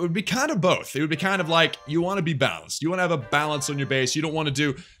it would be kind of both. It would be kind of like you want to be balanced. You want to have a balance on your base. You don't want to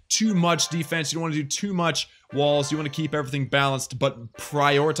do too much defense. You don't want to do too much walls. You want to keep everything balanced, but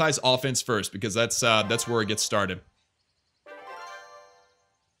prioritize offense first because that's where it gets started.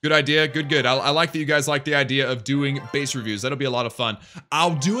 Good idea. Good. I like that you guys like the idea of doing base reviews. That'll be a lot of fun.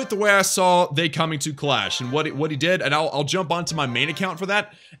 I'll do it the way I saw They Coming to Clash and what he did, and I'll jump onto my main account for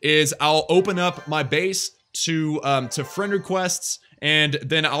that. Is I'll open up my base to friend requests, and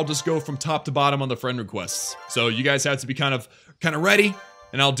then I'll just go from top to bottom on the friend requests. So you guys have to be kind of ready,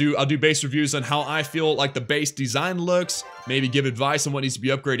 and I'll do base reviews on how I feel like the base design looks. Maybe give advice on what needs to be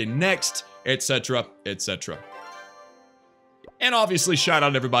upgraded next, etc., etc. And obviously, shout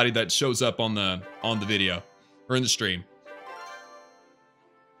out everybody that shows up on the video or in the stream.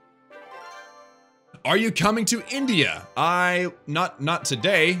 Are you coming to India? Not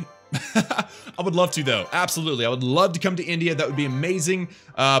today. I would love to though. Absolutely. I would love to come to India. That would be amazing.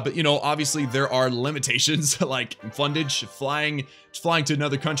 But you know, obviously there are limitations like fundage, flying to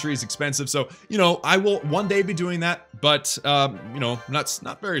another country is expensive. So, you know, I will one day be doing that, but you know,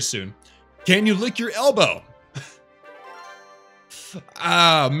 not very soon. Can you lick your elbow?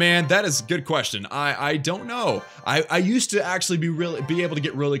 Ah, man, that is a good question. I don't know. I used to actually be able to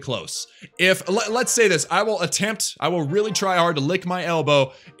get really close. If let's say this, I will really try hard to lick my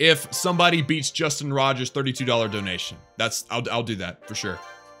elbow if somebody beats Justin Rogers' $32 donation. I'll do that for sure.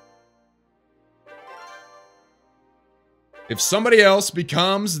 If somebody else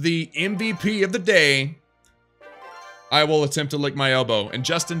becomes the MVP of the day, I will attempt to lick my elbow. And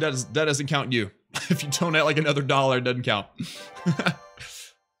Justin, that doesn't count you. If you donate like another $1, it doesn't count.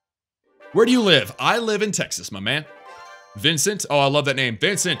 Where do you live? I live in Texas, my man. Vincent. Oh, I love that name.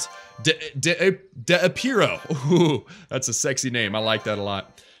 Vincent De Apiro. Ooh, that's a sexy name. I like that a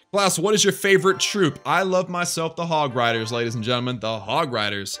lot. Klaus, what is your favorite troop? I love myself the Hog Riders, ladies and gentlemen. The Hog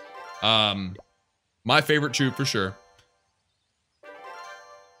Riders. My favorite troop for sure.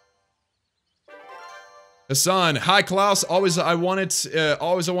 Hassan, hi Klaus. Always I wanted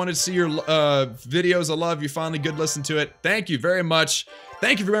to see your videos. I love you. Finally, good listen to it. Thank you very much.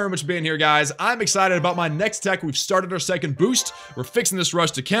 Thank you very much for being here, guys. I'm excited about my next tech. We've started our second boost. We're fixing this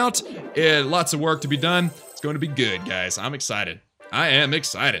rushed account. Lots of work to be done. It's going to be good, guys. I'm excited. I am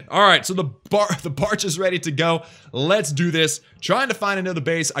excited. All right, so the barge is ready to go. Let's do this. Trying to find another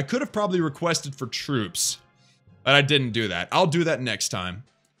base. I could have probably requested for troops, but I didn't do that. I'll do that next time.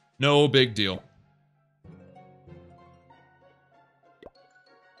 No big deal.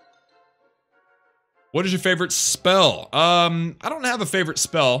 What is your favorite spell? I don't have a favorite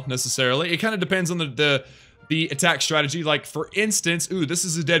spell necessarily. It kind of depends on the attack strategy. Like for instance, ooh, this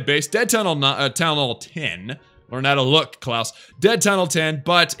is a dead base. Dead Tunnel 10. Learn how to look, Klaus. Dead Tunnel 10,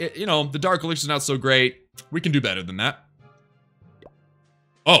 but you know, the Dark Elixir is not so great. We can do better than that.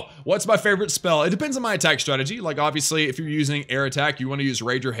 Oh, what's my favorite spell? It depends on my attack strategy. Like obviously, if you're using air attack, you want to use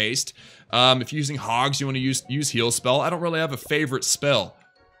Rage or Haste. If you're using Hogs, you want to use Heal Spell. I don't really have a favorite spell.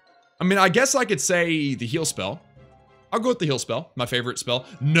 I mean, I guess I could say the heal spell. I'll go with the heal spell, my favorite spell.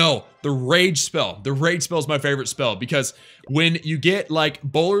 No, the rage spell. The rage spell is my favorite spell because when you get like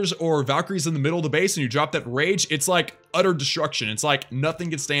bowlers or Valkyries in the middle of the base and you drop that rage, it's like utter destruction. It's like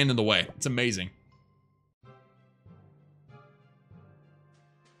nothing can stand in the way. It's amazing.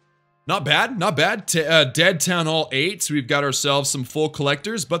 Not bad, not bad. Dead Town Hall 8, so we've got ourselves some full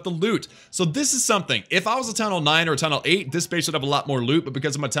collectors, but the loot. So this is something. If I was a Town Hall 9 or a Town Hall 8, this base would have a lot more loot, but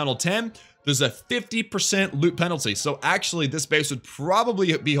because I'm a Town Hall 10, there's a 50% loot penalty. So actually, this base would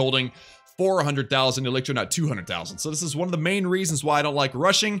probably be holding 400,000 elixir, not 200,000. So this is one of the main reasons why I don't like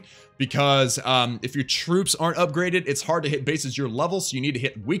rushing, because if your troops aren't upgraded, it's hard to hit bases your level, so you need to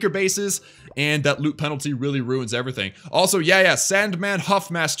hit weaker bases, and that loot penalty really ruins everything. Also, yeah, Sandman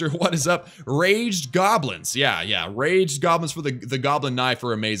Huffmaster, what is up? Raged Goblins, yeah, Raged Goblins for the Goblin Knife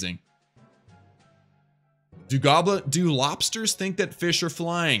are amazing. Do lobsters think that fish are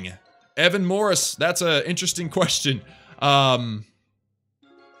flying? Evan Morris, that's an interesting question.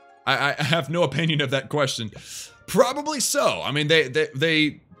 I have no opinion of that question. Probably so. I mean,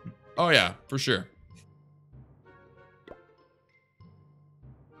 they oh yeah, for sure.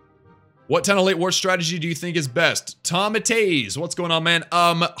 What Town Hall 8 war strategy do you think is best? Tom Ataze, what's going on, man?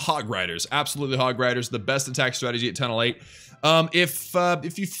 Hog Riders, absolutely Hog Riders, the best attack strategy at Town Hall 8.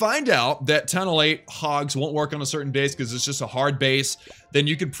 If you find out that Town Hall 8 Hogs won't work on a certain base because it's just a hard base, then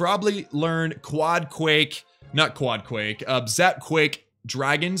you could probably learn Zap Quake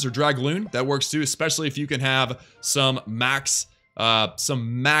Dragons or Dragloon. That works too, especially if you can have some max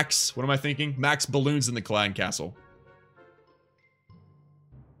some max, what am I thinking? Max balloons in the clan castle.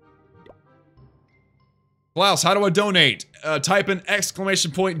 Klaus, how do I donate? Type in !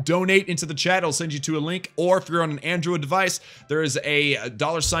 donate into the chat. It'll send you to a link. Or if you're on an Android device, there is a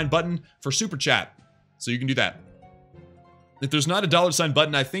 $sign button for super chat. So you can do that. If there's not a $sign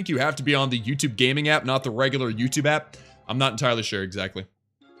button, I think you have to be on the YouTube gaming app, not the regular YouTube app. I'm not entirely sure exactly.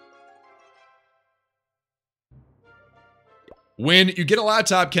 When you get a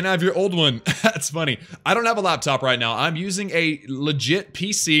laptop, can I have your old one? That's funny. I don't have a laptop right now. I'm using a legit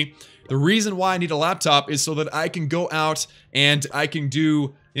PC. The reason why I need a laptop is so that I can go out and I can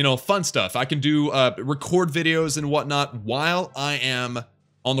do, you know, fun stuff. I can do record videos and whatnot while I am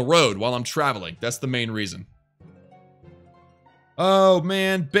on the road, while I'm traveling. That's the main reason. Oh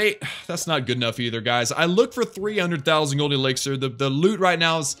man, bait. That's not good enough either, guys. I look for 300,000 gold elixir. The loot right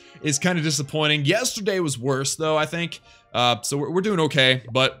now is kind of disappointing. Yesterday was worse though, I think. So we're doing okay,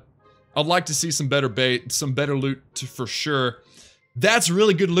 but I'd like to see some better bait, some better loot for sure. That's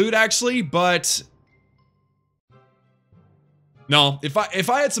really good loot actually, but no, if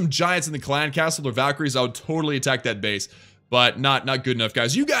I had some giants in the clan castle or Valkyries, I would totally attack that base. But not good enough,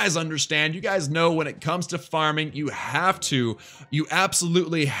 guys. You guys understand. You guys know when it comes to farming, you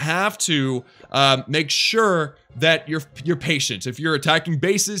absolutely have to make sure that you're patient. If you're attacking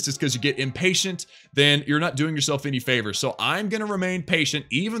bases just because you get impatient, then you're not doing yourself any favors. So I'm gonna remain patient,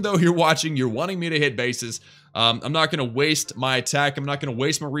 even though you're watching, you're wanting me to hit bases. I'm not gonna waste my attack. I'm not gonna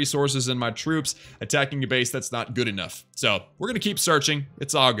waste my resources and my troops attacking a base that's not good enough. So we're gonna keep searching.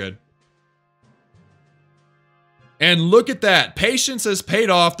 It's all good. And look at that. Patience has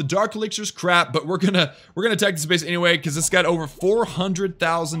paid off. The Dark Elixir's crap, but we're gonna attack this base anyway because it's got over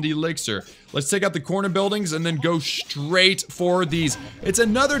 400,000 elixir. Let's take out the corner buildings and then go straight for these. It's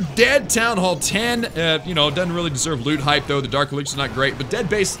another dead Town Hall 10. You know, it doesn't really deserve loot hype though. The Dark Elixir's not great, but dead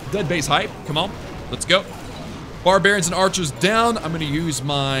base hype. Come on, let's go. Barbarians and archers down. I'm gonna use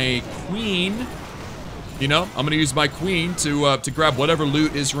my queen. You know, I'm gonna use my queen to grab whatever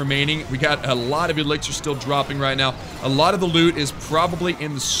loot is remaining. We got a lot of elixir still dropping right now. A lot of the loot is probably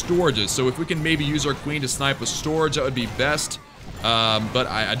in the storages. So if we can maybe use our queen to snipe a storage, that would be best. But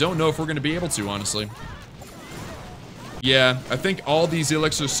I don't know if we're gonna be able to, honestly. Yeah, I think all these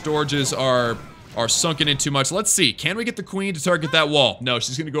elixir storages are sunken in too much. Let's see. Can we get the queen to target that wall? No,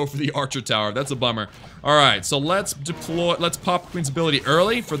 she's gonna go for the archer tower. That's a bummer. All right, so let's deploy. Let's pop queen's ability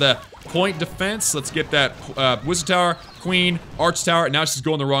early for the point defense. Let's get that wizard tower, queen, arch tower. Now she's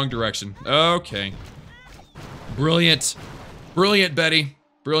going the wrong direction. Okay. Brilliant. Brilliant, Betty.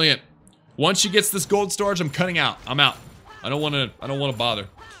 Brilliant. Once she gets this gold storage, I'm cutting out. I'm out. I don't want to bother.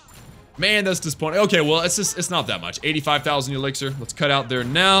 Man, that's disappointing. Okay, well, it's not that much. 85,000 elixir. Let's cut out there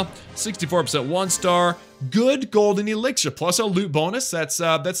now. 64% 1-star. Good golden elixir. Plus our loot bonus.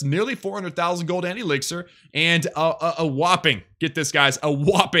 That's nearly 400,000 gold and elixir. And a whopping, get this, guys, a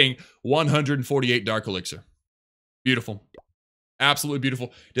whopping 148 dark elixir. Beautiful. Absolutely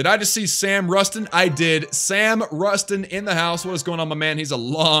beautiful. Did I just see Sam Rustin? I did. Sam Rustin in the house. What is going on, my man? He's a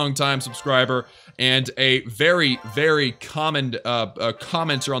long-time subscriber and a very, very common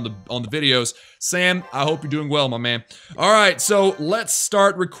commenter on the videos. Sam, I hope you're doing well, my man. All right, so let's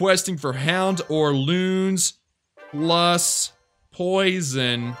start requesting for Hound or Loons plus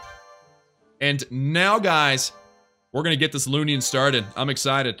Poison. And now, guys, we're gonna get this Loonian started. I'm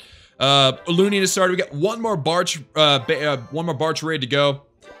excited. Loonian is started. We got one more Barch ready to go.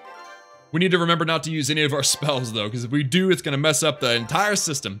 We need to remember not to use any of our spells though, because if we do, it's gonna mess up the entire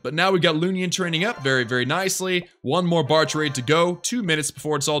system. But now we got Loonian training up very, very nicely. One more Barch ready to go. 2 minutes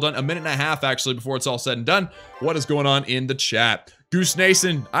before it's all done. 1.5 minutes actually before it's all said and done. What is going on in the chat? Goose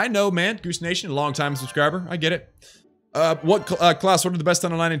Nation, I know, man. Goose Nation, a long-time subscriber. I get it. Klaus, what are the best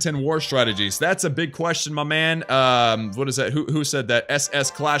on 9 and 10 war strategies? That's a big question, my man. What is that? Who said that? SS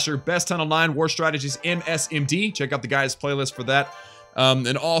Clasher. Best Tunnel 9 war strategies, MSMD. Check out the guys' playlist for that.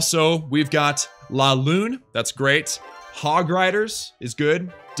 And also, we've got La Lune. That's great. Hog Riders is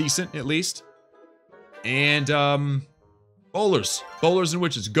good. Decent, at least. And, Bowlers. Bowlers and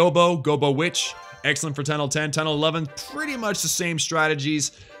Witches. Gobo Witch. Excellent for Tunnel 10. Tunnel 11, pretty much the same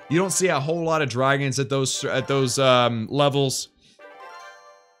strategies. You don't see a whole lot of dragons at those levels.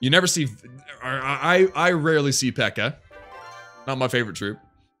 You never see. I rarely see P.E.K.K.A. Not my favorite troop.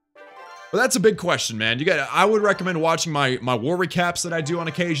 But that's a big question, man. I would recommend watching my war recaps that I do on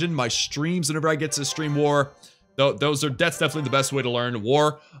occasion, my streams whenever I get to stream war. That's definitely the best way to learn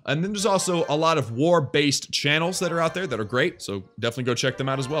war. And then there's also a lot of war-based channels that are out there that are great. So definitely go check them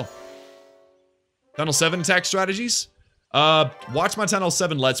out as well. Tunnel 7 attack strategies. Watch my Tunnel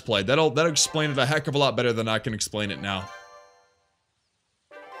 7 Let's Play. That'll explain it a heck of a lot better than I can explain it now.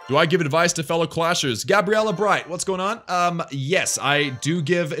 Do I give advice to fellow Clashers? Gabriella Bright, what's going on? Yes, I do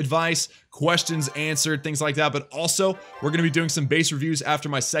give advice, questions answered, things like that. But also, we're going to be doing some base reviews after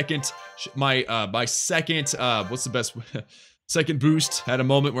my second, what's the best, second boost. Had a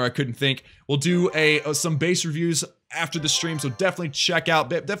moment where I couldn't think. We'll do some base reviews after the stream, so definitely check out,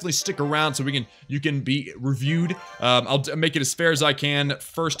 definitely stick around so you can be reviewed. I'll make it as fair as I can,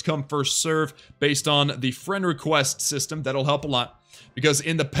 first come, first serve, based on the friend request system. That'll help a lot. Because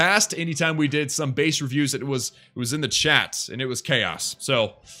in the past, anytime we did some base reviews, it was in the chat, and it was chaos.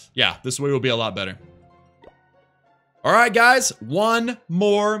 So, yeah, this way will be a lot better. Alright, guys, one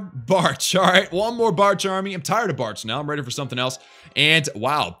more Barch. Alright, one more Barch army. I'm tired of Barch now. I'm ready for something else. And,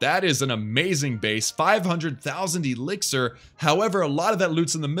 wow, that is an amazing base. 500,000 elixir. However, a lot of that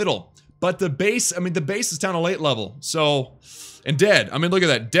loot's in the middle. But the base, the base is down a late level. So... And dead. Look at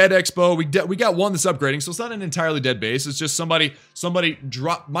that. Dead Expo. We got one that's upgrading, so it's not an entirely dead base. It's just somebody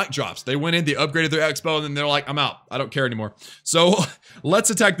mic drops. They went in, they upgraded their Expo, and then they're like, I'm out. I don't care anymore. So, let's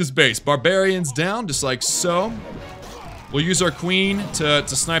attack this base. Barbarians down, just like so. We'll use our queen to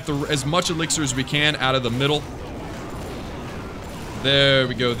snipe as much elixir as we can out of the middle. There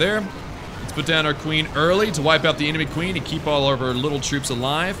we go there. Let's put down our queen early to wipe out the enemy queen and keep all of our little troops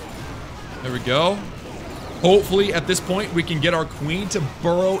alive. There we go. Hopefully, at this point, we can get our queen to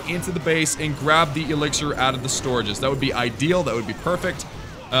burrow into the base and grab the elixir out of the storages. That would be ideal. That would be perfect.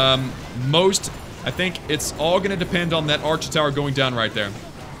 I think it's all going to depend on that archer tower going down right there.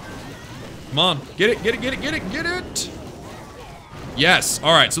 Come on. Get it, get it, get it, get it, get it. Yes.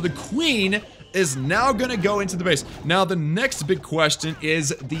 All right. So the queen is now going to go into the base. Now, the next big question is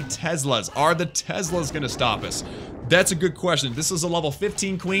the Teslas. Are the Teslas going to stop us? That's a good question. This is a level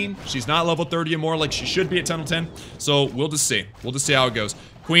 15 queen. She's not level 30 or more like she should be at Tunnel 10. So we'll just see. We'll just see how it goes.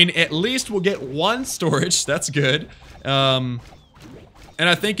 Queen at least will get one storage. That's good. And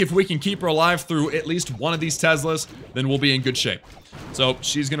I think if we can keep her alive through at least one of these Teslas, then we'll be in good shape. So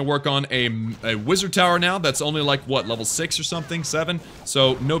she's going to work on a wizard tower now. That's only like, what, level 6 or something? 7?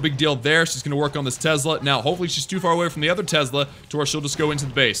 So no big deal there. She's going to work on this Tesla. Now, hopefully she's too far away from the other Tesla to where she'll just go into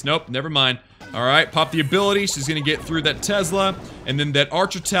the base. Nope, never mind. All right, pop the ability. She's going to get through that Tesla and then that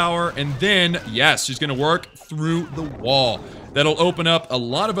archer tower. And then, yes, she's going to work through the wall. That'll open up a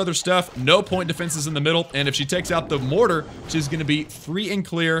lot of other stuff. No point defenses in the middle. And if she takes out the mortar, she's going to be free and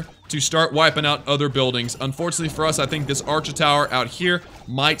clear to start wiping out other buildings. Unfortunately for us, I think this archer tower out here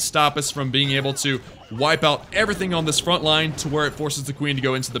might stop us from being able to wipe out everything on this front line to where it forces the queen to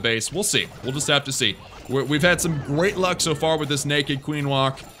go into the base. We'll see. We'll just have to see. We've had some great luck so far with this naked queen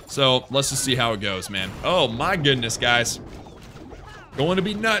walk. So let's just see how it goes, man. Oh my goodness, guys. Going to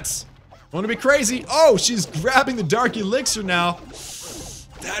be nuts. Going to be crazy. Oh, she's grabbing the dark elixir now.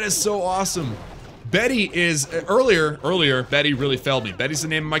 That is so awesome. Betty is, earlier, Betty really failed me. Betty's the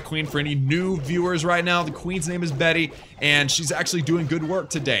name of my queen for any new viewers right now. The queen's name is Betty, and she's actually doing good work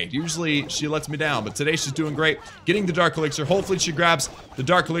today. Usually, she lets me down, but today she's doing great. Getting the dark elixir. Hopefully, she grabs the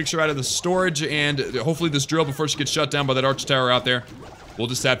dark elixir out of the storage, and hopefully this drill before she gets shut down by that archer tower out there. We'll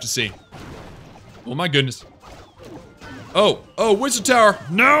just have to see. Oh my goodness. Oh, wizard tower.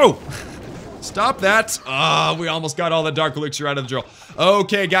 No! Stop that. We almost got all the dark elixir out of the drill.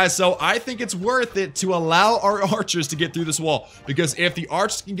 Okay, guys, so I think it's worth it to allow our archers to get through this wall. Because if the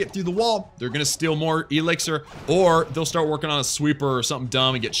archers can get through the wall, they're going to steal more elixir. Or they'll start working on a sweeper or something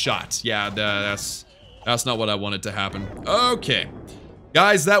dumb and get shot. Yeah, that's not what I wanted to happen. Okay.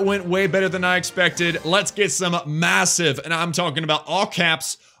 Guys, that went way better than I expected. Let's get some massive, and I'm talking about all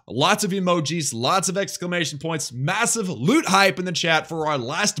caps, lots of emojis, lots of exclamation points, massive loot hype in the chat for our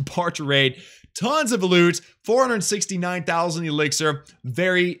last Barch raid. Tons of loot, 469,000 elixir.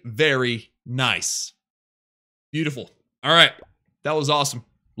 Very, very nice. Beautiful. All right, that was awesome.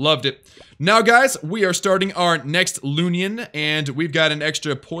 Loved it. Now, guys, we are starting our next Lunian, and we've got an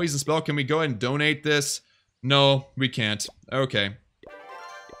extra poison spell. Can we go ahead and donate this? No, we can't. Okay.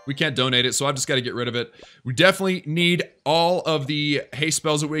 We can't donate it, so I've just got to get rid of it. We definitely need all of the haste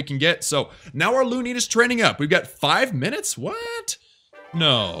spells that we can get. So now our Lunian is training up. We've got 5 minutes? What?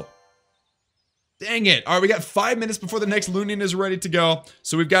 No. Dang it. All right, we got 5 minutes before the next Lunian is ready to go.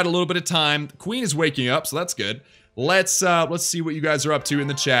 So we've got a little bit of time. The queen is waking up, so that's good. Let's see what you guys are up to in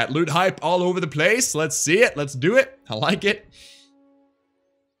the chat. Loot hype all over the place. Let's see it. Let's do it. I like it.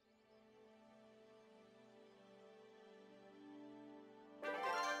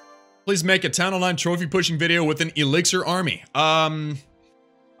 Please make a Town Online trophy pushing video with an elixir army. I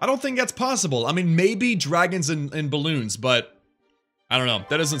don't think that's possible. I mean, maybe dragons and balloons, but I don't know.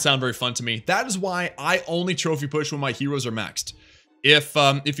 That doesn't sound very fun to me. That is why I only trophy push when my heroes are maxed.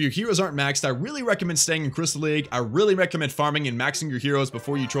 If your heroes aren't maxed, I really recommend staying in Crystal League. I really recommend farming and maxing your heroes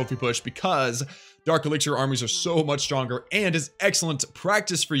before you trophy push, because Dark Elixir armies are so much stronger and is excellent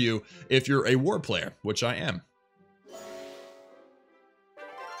practice for you if you're a war player, which I am.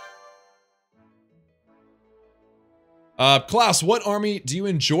 Klaus, what army do you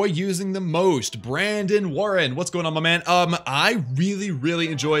enjoy using the most? Brandon Warren, what's going on, my man? I really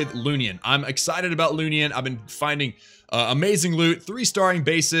enjoyed Lunian. I'm excited about Lunian. I've been finding amazing loot, 3-starring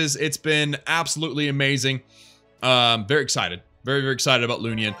bases. It's been absolutely amazing. Very excited. Very excited about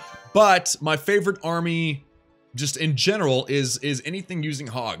Lunian. But my favorite army, just in general, is anything using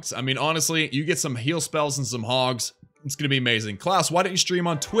hogs. I mean, honestly, you get some heal spells and some hogs, it's gonna be amazing. Klaus, why don't you stream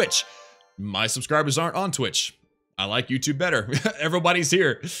on Twitch? My subscribers aren't on Twitch. I like YouTube better. Everybody's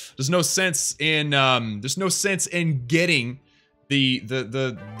here. There's no sense in getting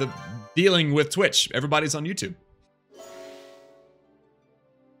the dealing with Twitch. Everybody's on YouTube.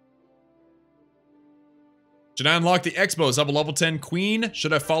 Should I unlock the Expos of a level 10 queen?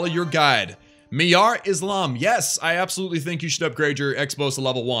 Should I follow your guide? Miyar Islam. Yes, I absolutely think you should upgrade your Expos to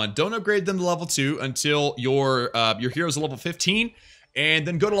level 1. Don't upgrade them to level 2 until your heroes are level 15, and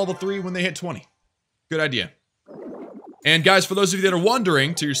then go to level 3 when they hit 20. Good idea. And guys, for those of you that are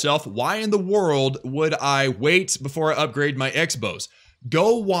wondering to yourself, why in the world would I wait before I upgrade my Expos?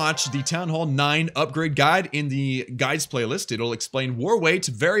 Go watch the Town Hall 9 upgrade guide in the guides playlist. It'll explain war weight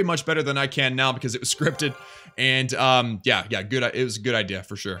very much better than I can now because it was scripted. And yeah, good. It was a good idea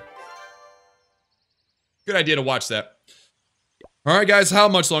for sure. Good idea to watch that. All right, guys, how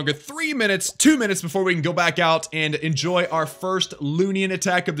much longer? 3 minutes, 2 minutes before we can go back out and enjoy our first Lunian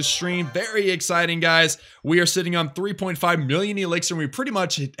attack of the stream. Very exciting, guys. We are sitting on 3.5 million elixir, and we pretty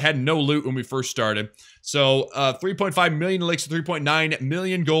much had no loot when we first started. So 3.5 million elixir, 3.9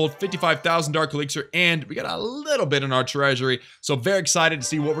 million gold, 55,000 dark elixir, and we got a little bit in our treasury. So very excited to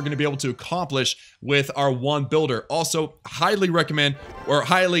see what we're going to be able to accomplish with our one builder. Also, highly recommend, or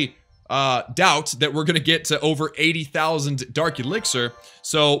highly doubt that we're going to get to over 80,000 Dark Elixir.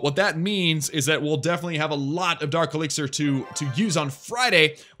 So what that means is that we'll definitely have a lot of Dark Elixir to use on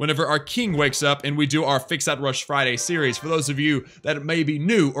Friday whenever our king wakes up and we do our Fix That Rush Friday series. For those of you that may be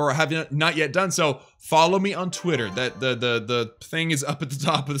new or have not yet done so, follow me on Twitter. The thing is up at the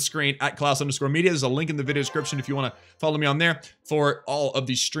top of the screen at Klaus_media. There's a link in the video description if you want to follow me on there for all of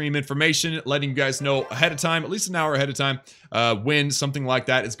the stream information, letting you guys know ahead of time, at least an hour ahead of time, when something like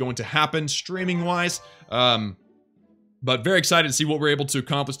that is going to happen streaming wise. But very excited to see what we're able to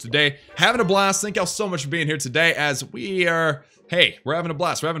accomplish today. Having a blast. Thank y'all so much for being here today, as we are, hey, we're having a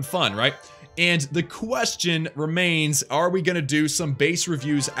blast. We're having fun, right? And the question remains, are we going to do some base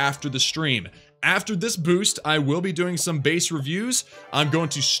reviews after the stream? After this boost, I will be doing some base reviews. I'm going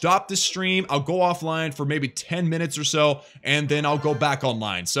to stop the stream. I'll go offline for maybe 10 minutes or so, and then I'll go back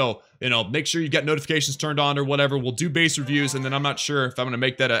online. So, you know, make sure you get notifications turned on or whatever. We'll do base reviews, and then I'm not sure if I'm going to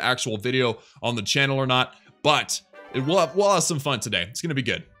make that an actual video on the channel or not, but we'll have some fun today. It's going to be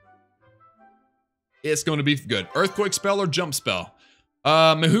good. It's going to be good. Earthquake spell or jump spell?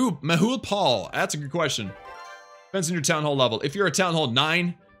 Mahul Paul. That's a good question. Depends on your Town Hall level. If you're a Town Hall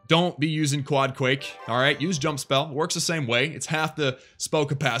 9, don't be using Quad Quake. All right, use jump spell. It works the same way. It's half the spell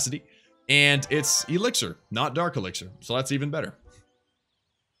capacity, and it's elixir, not dark elixir. So that's even better.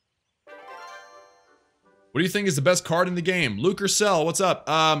 What do you think is the best card in the game? Luke or Cell, what's up?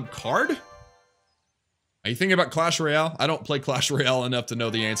 Card? Are you thinking about Clash Royale? I don't play Clash Royale enough to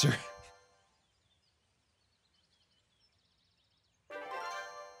know the answer.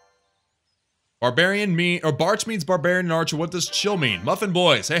 Barbarian or Barch means barbarian and archer. What does chill mean? Muffin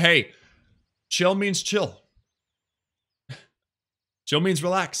boys. Hey. Chill means chill. Chill means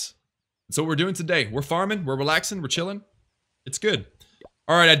relax. That's what we're doing today. We're farming, we're relaxing, we're chilling. It's good.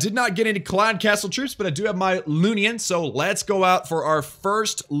 All right, I did not get any Cloud Castle troops, but I do have my Lunian, so let's go out for our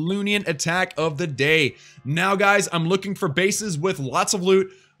first Lunian attack of the day. Now, guys, I'm looking for bases with lots of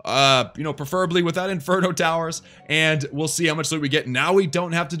loot, you know, preferably without Inferno Towers, and we'll see how much loot we get. Now we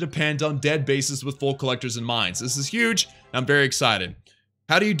don't have to depend on dead bases with full collectors and mines. This is huge. I'm very excited.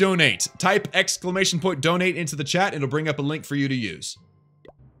 How do you donate? Type !donate into the chat. It'll bring up a link for you to use.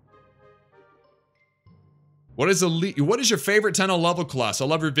 What is your favorite Town Hall level class? I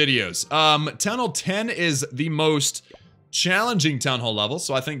love your videos. Town Hall 10 is the most challenging Town Hall level,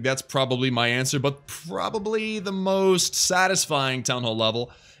 so I think that's probably my answer, but probably the most satisfying Town Hall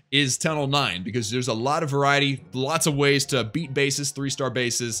level is Town Hall 9, because there's a lot of variety, lots of ways to beat bases, 3-star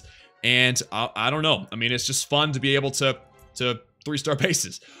bases, and I don't know. I mean, it's just fun to be able to 3-star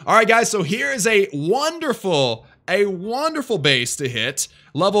bases. All right, guys, so here is a wonderful A wonderful base to hit.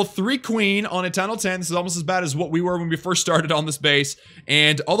 Level 3 queen on a tunnel 10. This is almost as bad as what we were when we first started on this base.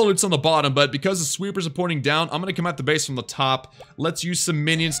 And all the loot's on the bottom, but because the sweepers are pointing down, I'm gonna come at the base from the top. Let's use some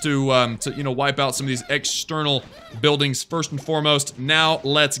minions to you know, wipe out some of these external buildings first and foremost. Now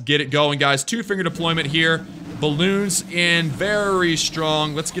let's get it going, guys. 2-finger deployment here. Balloons in very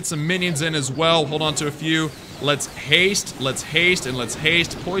strong. Let's get some minions in as well. Hold on to a few. Let's haste, and let's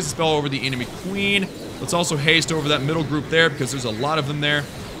haste. Poison spell over the enemy queen. Let's also haste over that middle group there because there's a lot of them there.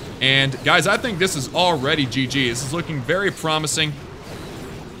 And guys, I think this is already GG. This is looking very promising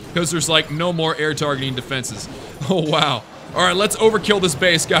because there's like no more air targeting defenses. Oh, wow. All right, let's overkill this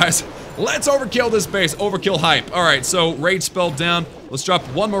base, guys. Let's overkill this base. Overkill hype. All right, so rage spell down. Let's drop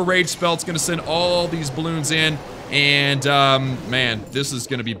one more rage spell. It's going to send all these balloons in. And, man, this is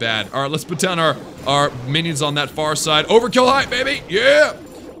going to be bad. All right, let's put down our minions on that far side. Overkill hype, baby. Yeah.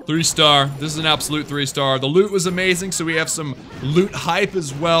 3-star. This is an absolute 3-star. The loot was amazing, so we have some loot hype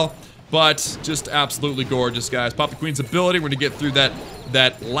as well. But just absolutely gorgeous, guys. Pop the Queen's ability. We're going to get through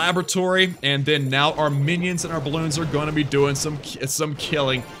that laboratory. And then now our minions and our balloons are going to be doing some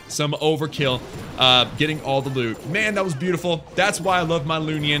killing, some overkill, getting all the loot. Man, that was beautiful. That's why I love my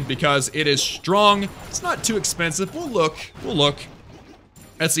Lunian, because it is strong. It's not too expensive. We'll look.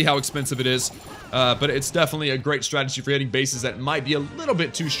 Let's see how expensive it is. But it's definitely a great strategy for hitting bases that might be a little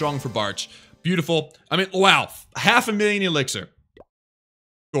bit too strong for Barch. Beautiful. I mean, wow. 500,000 elixir.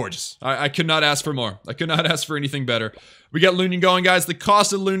 Gorgeous. I could not ask for more. I could not ask for anything better. We got Lunian going, guys. The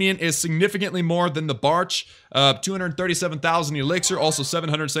cost of Lunian is significantly more than the Barch. 237,000 elixir, also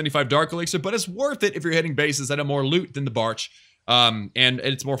 775 dark elixir, but it's worth it if you're hitting bases that have more loot than the Barch. And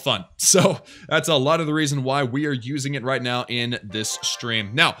it's more fun. So that's a lot of the reason why we are using it right now in this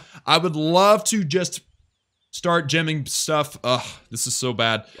stream. Now, I would love to just start gemming stuff. Ugh, this is so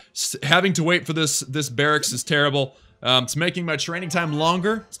bad. Having to wait for this barracks is terrible. It's making my training time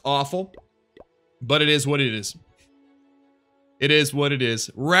longer. It's awful. But it is what it is. It is what it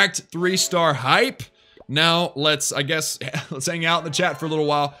is. Wrecked 3-star hype. Now, let's hang out in the chat for a little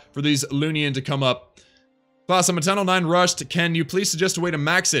while for these Lunian to come up. Klaus, I'm a tunnel 9 rushed. Can you please suggest a way to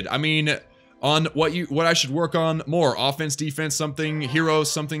max it? I mean, on what I should work on more. Offense, defense, something,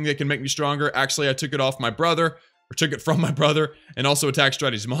 heroes, something that can make me stronger. Actually, I took it off my brother. Or took it from my brother, and also attack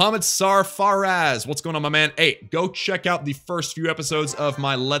strategies. Mohammed Sarfaraz, what's going on, my man? Hey, go check out the first few episodes of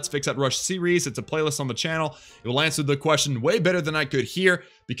my Let's Fix That Rush series. It's a playlist on the channel. It will answer the question way better than I could here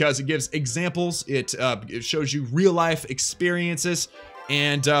because it gives examples. It shows you real life experiences,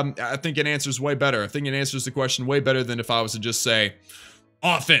 and I think it answers way better. I think it answers the question way better than if I was to just say,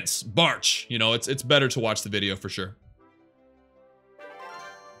 offense, Barch. You know, it's better to watch the video for sure.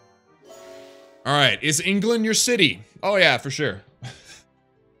 All right, is England your city? Oh yeah, for sure.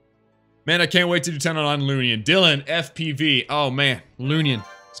 Man, I can't wait to do 10 on Lunian. Dylan, FPV. Oh man, Lunian.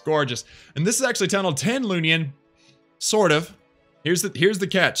 It's gorgeous. And this is actually 10 on 10 Lunian. Sort of. Here's the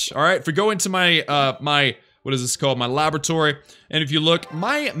catch. All right, if we go into my what is this called? My laboratory. And if you look,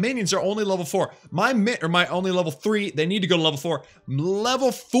 my minions are only level 4. My only level 3, they need to go to level 4.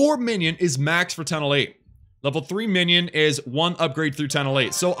 Level 4 minion is max for Tunnel 8. Level 3 minion is 1 upgrade through Tunnel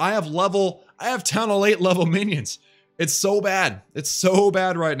 8. So I have Tunnel 8 level minions. It's so bad. It's so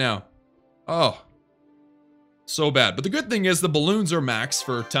bad right now. Oh. So bad. But the good thing is the balloons are max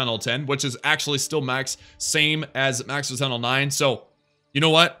for Tunnel 10, which is actually still max. Same as max for Tunnel 9. So, you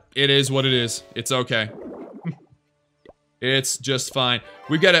know what? It is what it is. It's okay. It's just fine.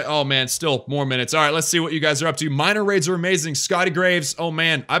 We've got it. Oh man, still more minutes. All right, let's see what you guys are up to. Miner raids are amazing. Scotty Graves. Oh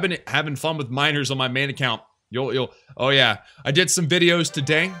man, I've been having fun with miners on my main account. Oh yeah. I did some videos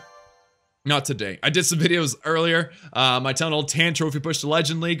today. Not today. I did some videos earlier. My Tunnel 10 trophy push to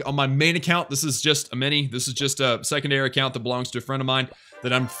Legend League on my main account. This is just a mini. This is just a secondary account that belongs to a friend of mine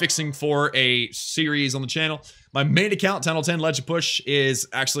that I'm fixing for a series on the channel. My main account, Tunnel 10 Legend Push, is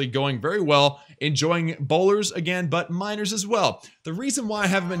actually going very well. Enjoying bowlers again, but miners as well. The reason why I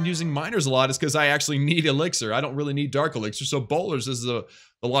haven't been using miners a lot is because I actually need elixir. I don't really need dark elixir, so bowlers is the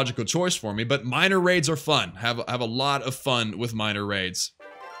logical choice for me. But miner raids are fun. Have a lot of fun with miner raids.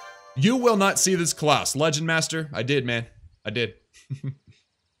 You will not see this, Klaus. Legend Master. I did, man. I did.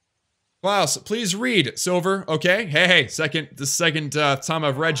 Klaus, please read. Silver, okay? Hey, the second time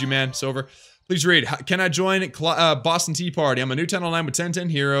I've read you, man. Silver, please read. Can I join Boston Tea Party? I'm a new Tunnel 9 with 10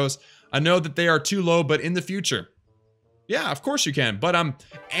 heroes. I know that they are too low, but in the future. Yeah, of course you can. But I'm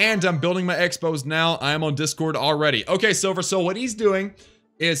building my expos now. I am on Discord already. Okay, Silver, so what he's doing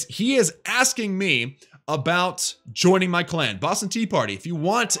is he is asking me about joining my clan, Boston Tea Party. If you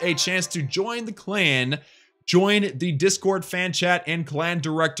want a chance to join the clan, join the Discord fan chat and clan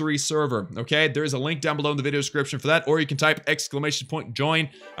directory server. Okay, there's a link down below in the video description for that, or you can type !join.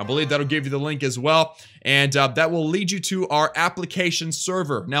 I believe that'll give you the link as well, and that will lead you to our application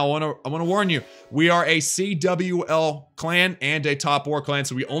server. Now, I want to warn you, we are a CWL clan and a top war clan,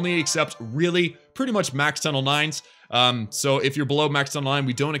 so we only accept really pretty much max tunnel 9s. So if you're below max tunnel 9,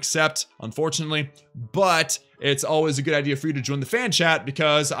 we don't accept, unfortunately, but it's always a good idea for you to join the fan chat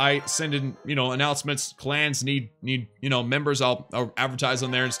because I send in, you know, announcements. Clans need, you know, members. I'll advertise on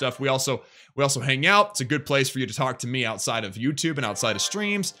there and stuff. We also hang out. It's a good place for you to talk to me outside of YouTube and outside of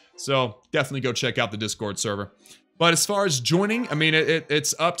streams. So definitely go check out the Discord server. But as far as joining, I mean,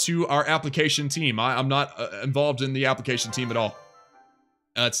 it's up to our application team. I'm not involved in the application team at all.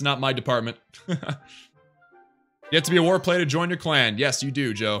 It's not my department. You have to be a war player to join your clan. Yes, you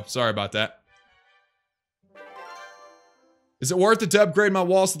do, Joe. Sorry about that. Is it worth it to upgrade my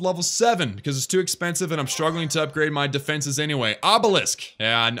walls to level 7? Because it's too expensive and I'm struggling to upgrade my defenses anyway. Obelisk.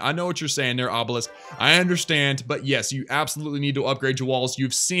 Yeah, I know what you're saying there, Obelisk. I understand, but yes, you absolutely need to upgrade your walls.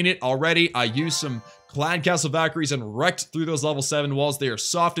 You've seen it already. I used some Clan Castle Valkyries and wrecked through those level 7 walls. They are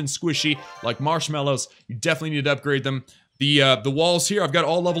soft and squishy like marshmallows. You definitely need to upgrade them. The walls here, I've got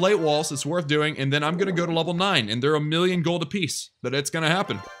all level 8 walls. It's worth doing. And then I'm going to go to level 9. And they're 1,000,000 gold apiece. But it's going to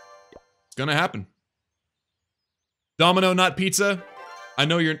happen. It's going to happen. Domino, not pizza. I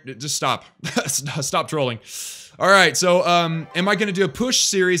know you're... Just stop. Stop trolling. Alright, so, am I going to do a push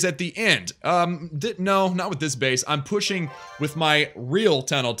series at the end? No, not with this base. I'm pushing with my real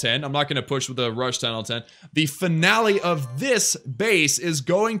 10-10. I'm not going to push with a rush 10-10. The finale of this base is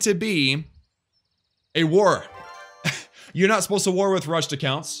going to be a war. You're not supposed to war with rushed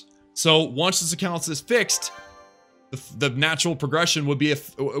accounts. So once this account is fixed, the natural progression would be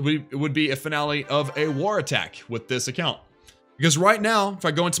a finale of a war attack with this account. Because right now, if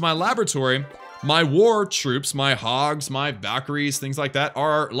I go into my laboratory, my war troops, my hogs, my Valkyries, things like that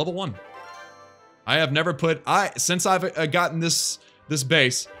are level 1. I have never put, since I've gotten this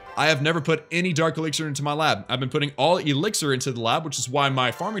base, I have never put any Dark Elixir into my lab. I've been putting all Elixir into the lab, which is why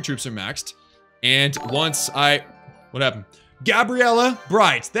my farming troops are maxed. And once what happened? Gabriella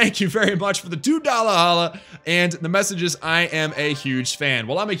Bright, thank you very much for the $2 holla. And the message is, I am a huge fan.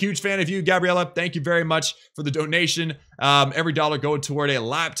 Well, I'm a huge fan of you, Gabriella. Thank you very much for the donation. Every dollar going toward a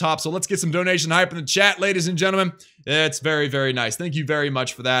laptop. So let's get some donation hype in the chat, ladies and gentlemen. It's very, very nice. Thank you very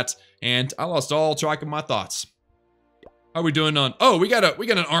much for that. And I lost all track of my thoughts. How are we doing on? Oh, we got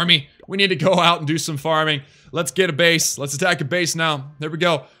an army. We need to go out and do some farming. Let's get a base. Let's attack a base now. There we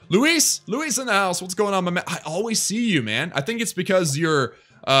go. Luis in the house. What's going on, my man? I always see you, man. I think it's because you're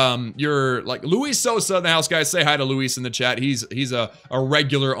like Luis Sosa in the house, guys. Say hi to Luis in the chat. He's a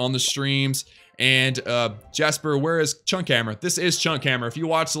regular on the streams. And Jasper, where is Chunkhammer? This is Chunkhammer. If you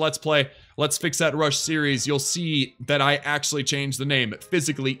watch the Let's Play Let's Fix That Rush series, you'll see that I actually changed the name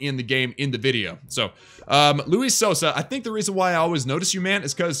physically in the game in the video. So, Luis Sosa, I think the reason why I always notice you, man,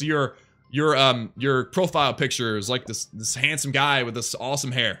 is because your profile picture is like this handsome guy with this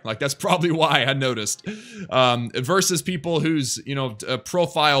awesome hair. Like, that's probably why I noticed. Versus people whose, you know,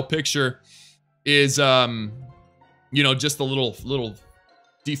 profile picture is, you know, just the little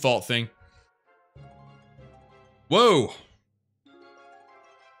default thing. Whoa.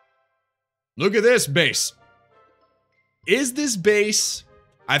 Look at this base. Is this base...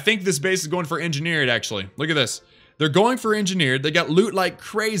 I think this base is going for engineered, actually. Look at this. They're going for engineered. They got loot like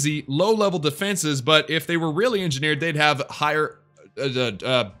crazy, low-level defenses, but if they were really engineered, they'd have higher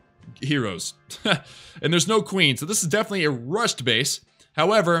heroes. And there's no queen, so this is definitely a rushed base.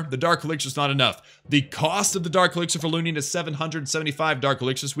 However, the Dark Elixir's not enough. The cost of the Dark Elixir for looting is 775 Dark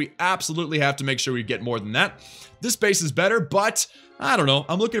Elixirs. We absolutely have to make sure we get more than that. This base is better, but I don't know.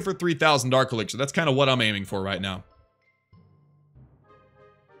 I'm looking for 3,000 Dark Elixir. That's kind of what I'm aiming for right now.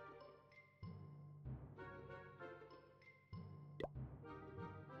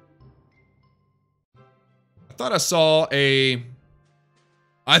 I thought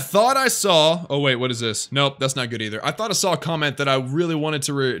I saw, oh wait, what is this? Nope, that's not good either. I thought I saw a comment that I really wanted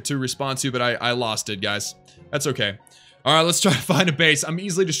to respond to, but I lost it, guys. That's okay. All right, let's try to find a base. I'm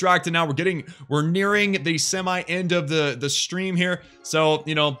easily distracted now. We're nearing the semi-end of the stream here. So,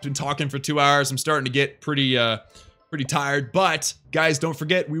 you know, been talking for 2 hours. I'm starting to get pretty tired. But guys, don't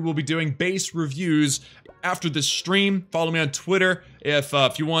forget, we will be doing base reviews after this stream. Follow me on Twitter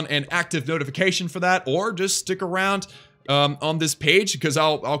if you want an active notification for that, or just stick around on this page, because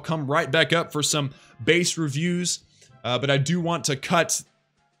I'll come right back up for some base reviews. But I do want to cut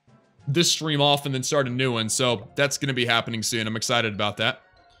this stream off and then start a new one, so that's going to be happening soon. I'm excited about that.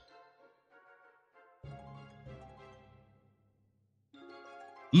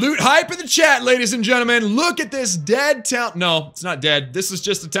 Loot hype in the chat, ladies and gentlemen. Look at this dead town. No, it's not dead. This is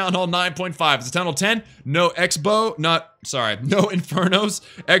just a Town Hall 9.5. It's a Town Hall 10. No Expo. No Infernos.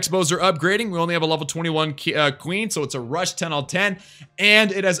 Expos are upgrading. We only have a level 21 queen, so it's a rush Town Hall 10.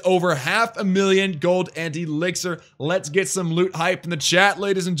 And it has over 500,000 gold and elixir. Let's get some loot hype in the chat,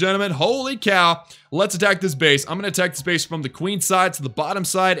 ladies and gentlemen. Holy cow. Let's attack this base. I'm going to attack this base from the queen side to the bottom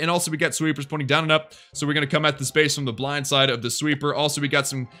side. And also we got sweepers pointing down and up. So we're going to come at this base from the blind side of the sweeper. Also, we got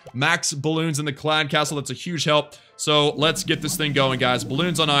some max balloons in the clan castle. That's a huge help. So let's get this thing going, guys.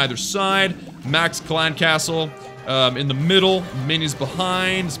 Balloons on either side. Max clan castle in the middle. Minions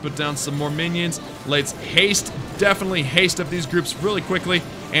behind. Let's put down some more minions. Let's haste. Definitely haste up these groups really quickly.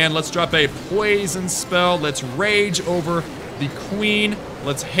 And let's drop a poison spell. Let's rage over the queen.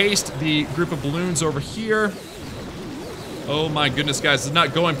 Let's haste the group of balloons over here. Oh my goodness, guys. This is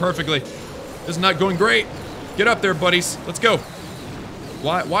not going perfectly. This is not going great. Get up there, buddies. Let's go.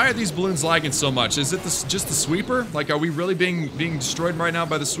 Why are these balloons lagging so much? Is it just the sweeper? Like, are we really being destroyed right now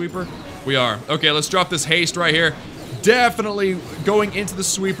by the sweeper? We are. Okay, let's drop this haste right here. Definitely going into the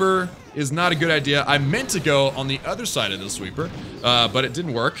sweeper is not a good idea. I meant to go on the other side of the sweeper, but it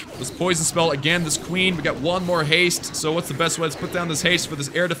didn't work. This poison spell, again, this queen. We got one more haste. So what's the best way? Let's put down this haste for this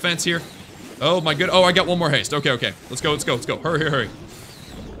air defense here. Oh my good. Oh, I got one more haste. Okay, okay. Let's go, let's go, let's go. Hurry, hurry, hurry.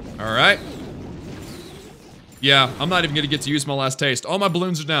 All right. Yeah, I'm not even gonna get to use my last taste. All my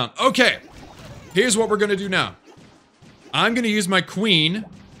balloons are down. Okay, here's what we're gonna do now. I'm gonna use my queen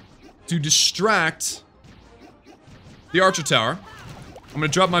to distract the archer tower. I'm gonna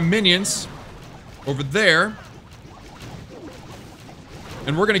drop my minions over there.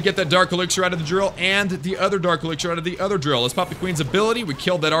 And we're gonna get that dark elixir out of the drill and the other dark elixir out of the other drill. Let's pop the queen's ability. We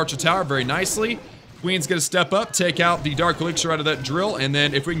killed that archer tower very nicely. Queen's gonna step up, take out the dark elixir out of that drill, and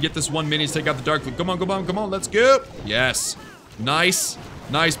then if we can get this one minion to take out the dark, come on, come on, come on, let's go. Yes, nice,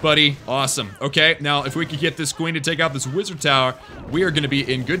 nice, buddy, awesome. Okay, now if we could get this queen to take out this wizard tower, we are gonna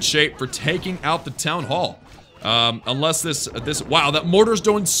be in good shape for taking out the town hall. Unless wow, that mortar's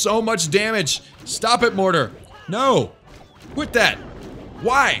doing so much damage. Stop it, mortar. No, quit that.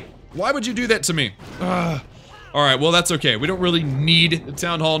 Why? Why would you do that to me? Alright, well that's okay. We don't really need the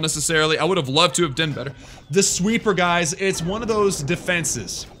town hall necessarily. I would have loved to have done better. The sweeper, guys, it's one of those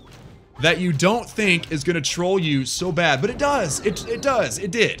defenses that you don't think is gonna troll you so bad, but it does. It does.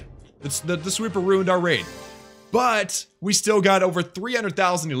 It did. The sweeper ruined our raid. But we still got over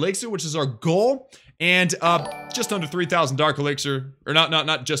 300,000 elixir, which is our goal. And just under 3,000 dark elixir, or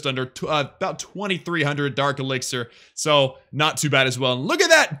not just under, about 2,300 dark elixir. So not too bad as well. And look at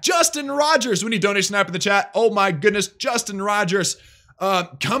that, Justin Rogers. We need donation app in the chat. Oh my goodness, Justin Rogers.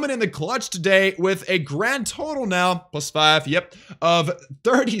 Coming in the clutch today with a grand total now, +5, yep, of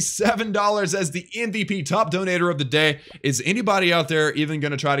 $37 as the MVP top donator of the day. Is anybody out there even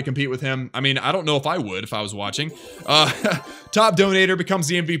going to try to compete with him? I mean, I don't know if I would if I was watching. Top donator becomes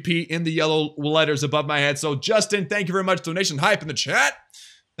the MVP in the yellow letters above my head. So Justin, thank you very much. Donation hype in the chat.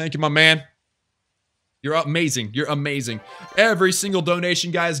 Thank you, my man. You're amazing. You're amazing. Every single donation,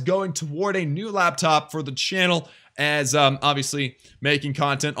 guys, going toward a new laptop for the channel. As obviously making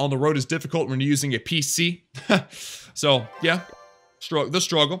content on the road is difficult when you're using a PC. So yeah, the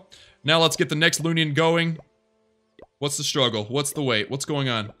struggle. Now let's get the next Lunian going. What's the struggle? What's the wait? What's going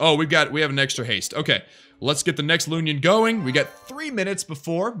on? Oh, we have an extra haste. Okay, let's get the next Lunian going. We got 3 minutes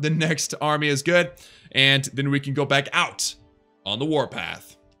before the next army is good, and then we can go back out on the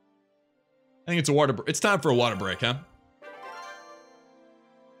warpath. I think it's time for a water break, huh?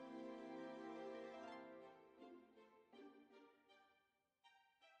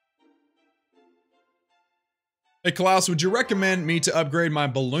 Hey Klaus, would you recommend me to upgrade my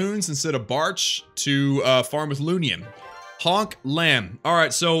balloons instead of Barch to farm with Lunian? Honk Lamb.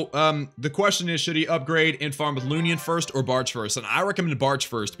 Alright, so the question is, should he upgrade and farm with Lunian first or Barch first? And I recommend Barch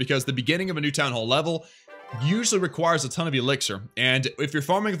first because the beginning of a new Town Hall level usually requires a ton of elixir. And if you're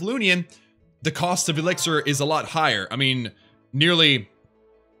farming with Lunian, the cost of elixir is a lot higher. I mean, nearly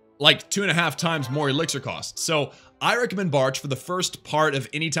like 2.5 times more elixir cost. So I recommend Barch for the first part of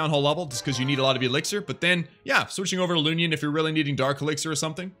any Town Hall level, just because you need a lot of elixir. But then, yeah, switching over to Lunian if you're really needing dark elixir or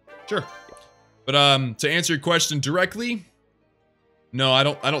something, sure. But to answer your question directly, no, I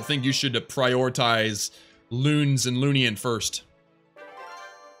don't think you should prioritize Loons and Lunian first.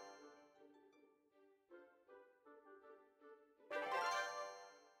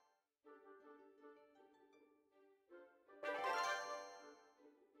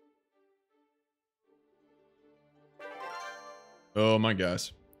 Oh my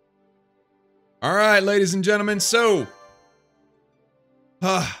gosh. All right, ladies and gentlemen, so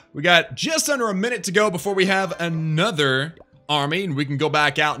we got just under a minute to go before we have another army, and we can go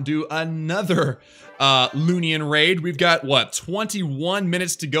back out and do another Lunian raid. We've got, what, 21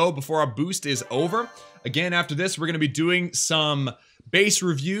 minutes to go before our boost is over. Again, after this, we're going to be doing some base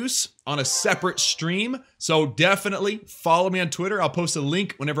reviews on a separate stream. So definitely follow me on Twitter. I'll post a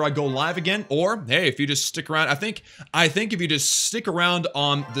link whenever I go live again. Or, hey, if you just stick around, I think if you just stick around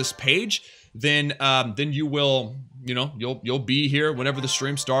on this page, then you will, you know, you'll be here whenever the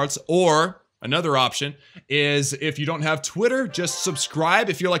stream starts. Or another option is, if you don't have Twitter, just subscribe.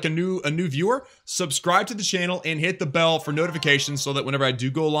 If you're like a new viewer, subscribe to the channel and hit the bell for notifications, so that whenever I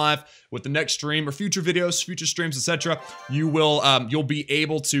do go live with the next stream or future videos, future streams, etc., you will you'll be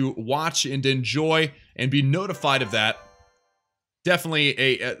able to watch and enjoy and be notified of that.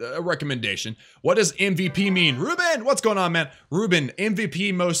 Definitely a recommendation. What does MVP mean? Ruben, what's going on, man? Ruben,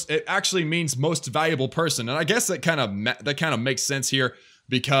 MVP it actually means most valuable person, and I guess that kind of makes sense here.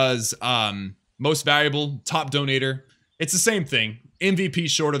 Because most valuable, top donator, it's the same thing. MVP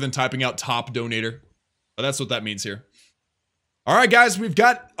shorter than typing out top donator. But that's what that means here. Alright guys, we've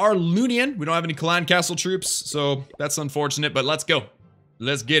got our Lunian. We don't have any Clan Castle troops, so that's unfortunate, but let's go.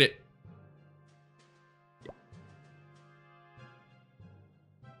 Let's get it.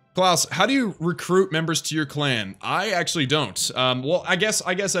 Klaus, how do you recruit members to your clan? I actually don't. Well, I guess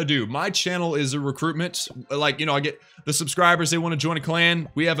I do. My channel is a recruitment. Like, you know, I get the subscribers, they want to join a clan.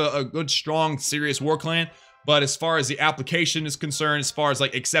 We have a good, strong, serious war clan. But as far as the application is concerned, as far as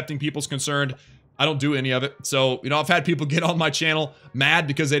like accepting people's concerned, I don't do any of it. So, you know, I've had people get on my channel mad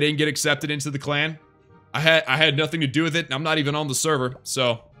because they didn't get accepted into the clan. I had nothing to do with it, and I'm not even on the server.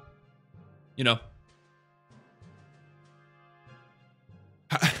 So, you know.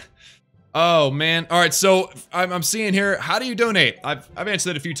 Oh man. All right, so I'm seeing here, how do you donate? I've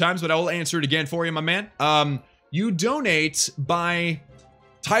answered that a few times, but I will answer it again for you, my man. You donate by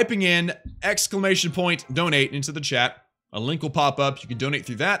typing in !donate into the chat. A link will pop up. You can donate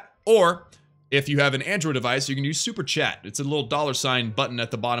through that, or if you have an Android device, you can use Super Chat. It's a little $ button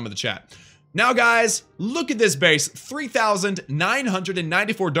at the bottom of the chat. Now guys, look at this base,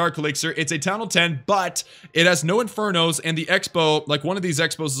 3,994 Dark Elixir. It's a Town Hall 10, but it has no Infernos, and the Expo, like one of these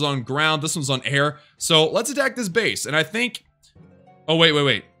Expos is on ground, this one's on air. So let's attack this base, and I think, oh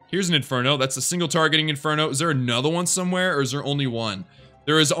wait. Here's an Inferno, that's a single targeting Inferno. Is there another one somewhere, or is there only one?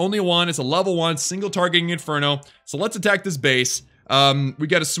 There is only one, it's a level 1, single targeting Inferno. So let's attack this base. We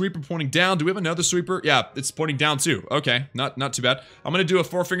got a sweeper pointing down. Do we have another sweeper? Yeah, it's pointing down too. Okay, not too bad. I'm gonna do a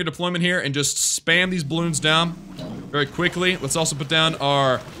 4-finger deployment here and just spam these balloons down very quickly. Let's also put down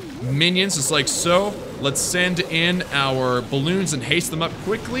our minions, just like so. Let's send in our balloons and haste them up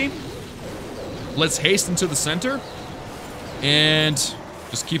quickly. Let's haste into the center. And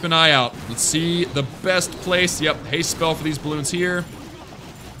just keep an eye out. Let's see the best place. Yep, haste spell for these balloons here.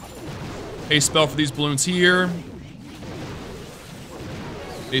 Haste spell for these balloons here.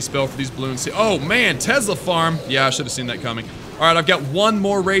 A spell for these balloons. Oh man, Tesla farm. Yeah, I should have seen that coming. All right, I've got one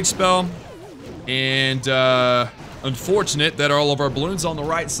more rage spell, and unfortunate that all of our balloons on the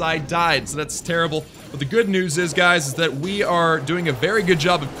right side died, so that's terrible. But the good news is, guys, is that we are doing a very good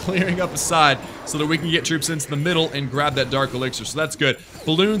job of clearing up a side so that we can get troops into the middle and grab that Dark Elixir, so that's good.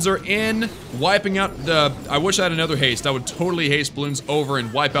 Balloons are in, wiping out the... I wish I had another haste. I would totally haste balloons over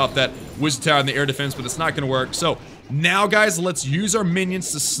and wipe out that Wizard Tower in the air defense, but it's not going to work. So now, guys, let's use our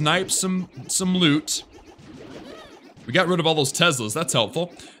minions to snipe some loot. We got rid of all those Teslas, that's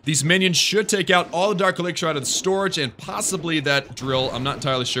helpful. These minions should take out all the Dark Elixir out of the storage and possibly that drill, I'm not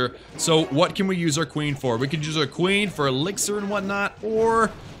entirely sure. So what can we use our queen for? We could use our queen for elixir and whatnot, or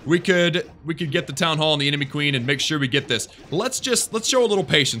we could get the town hall and the enemy queen and make sure we get this. Let's show a little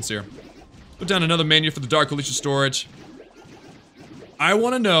patience here. Put down another menu for the Dark Elixir storage. I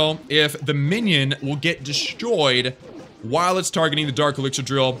want to know if the minion will get destroyed while it's targeting the Dark Elixir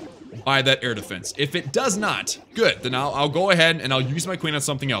drill by that air defense. If it does not, good, then I'll go ahead and I'll use my queen on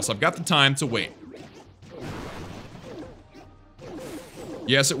something else. I've got the time to wait.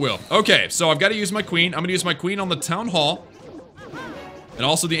 Yes, it will. Okay, so I've got to use my queen. I'm gonna use my queen on the town hall and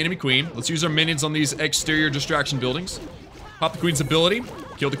also the enemy queen. Let's use our minions on these exterior distraction buildings. Pop the queen's ability,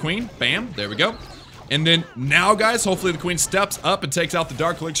 kill the queen, bam, there we go. And then now, guys, hopefully the queen steps up and takes out the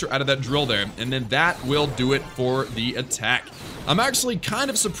Dark Elixir out of that drill there. And then that will do it for the attack. I'm actually kind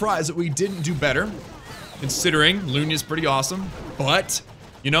of surprised that we didn't do better, considering Lunian is pretty awesome. But,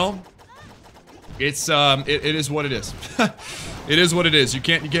 you know, it's it is what it is. It is what it is. You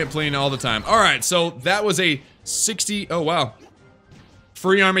can't play it all the time. All right, so that was a 60. Oh wow,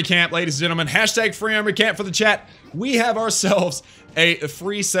 free army camp, ladies and gentlemen. Hashtag free army camp for the chat. We have ourselves a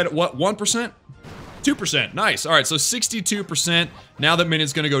free set at what, 1%? 2%, nice. All right, so 62%. Now that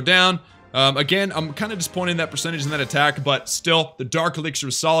minion's gonna go down. Again, I'm kind of disappointed in that percentage in that attack, but still, the Dark Elixir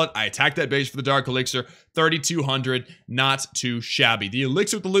was solid. I attacked that base for the Dark Elixir, 3,200, not too shabby. The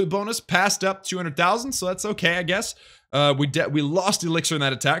Elixir with the loot bonus passed up 200,000, so that's okay, I guess. We lost the Elixir in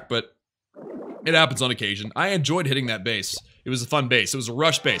that attack, but it happens on occasion. I enjoyed hitting that base. It was a fun base. It was a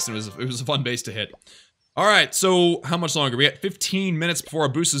rush base, and it was a fun base to hit. All right, so how much longer? We got 15 minutes before our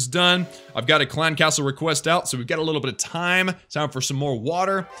boost is done. I've got a clan castle request out, so we've got a little bit of time. Time for some more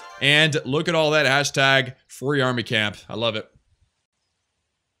water. And look at all that hashtag free army camp. I love it.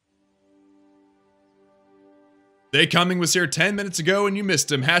 They Coming was here 10 minutes ago and you missed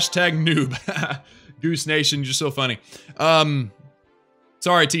him. Hashtag noob. Goose Nation, you're so funny.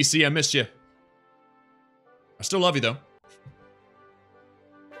 Sorry, TC, I missed you. I still love you, though.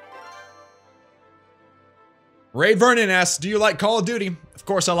 Ray Vernon asks, do you like Call of Duty? Of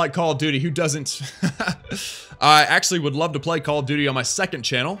course I like Call of Duty. Who doesn't? I actually would love to play Call of Duty on my second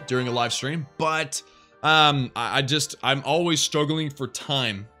channel during a live stream, but I'm always struggling for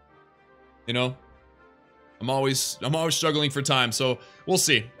time. You know? I'm always struggling for time, so we'll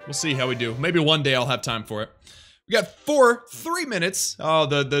see. We'll see how we do. Maybe one day I'll have time for it. We got 3 minutes. Oh,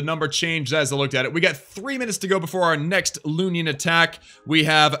 the number changed as I looked at it. We got 3 minutes to go before our next Lunian attack. We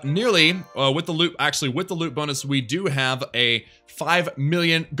have nearly, with the loot bonus, we do have a 5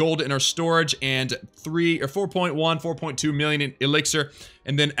 million gold in our storage and 4.1, 4.2 million in elixir.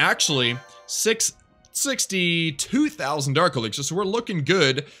 And then actually 62,000 Dark Elixir, so we're looking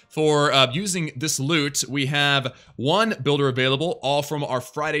good for using this loot. We have one builder available, all from our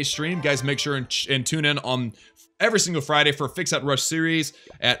Friday stream. Guys, make sure and tune in on every single Friday for Fix Out Rush series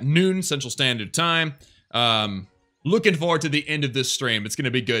at noon Central Standard Time. Looking forward to the end of this stream. It's going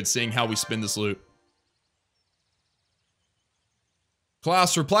to be good seeing how we spin this loot.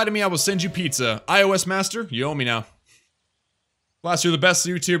 Klaus, reply to me, I will send you pizza. iOS Master, you owe me now. Klaus, you're the best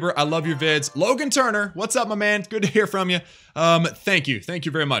YouTuber. I love your vids. Logan Turner, what's up, my man? Good to hear from you. Thank you. Thank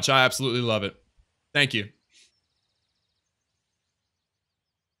you very much. I absolutely love it. Thank you.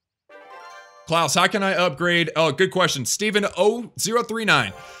 Klaus, how can I upgrade? Oh, good question.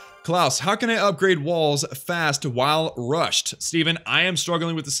 Steven0039. Klaus, how can I upgrade walls fast while rushed? Steven, I am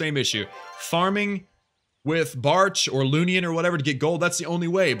struggling with the same issue. Farming with Barch or Lunian or whatever to get gold, that's the only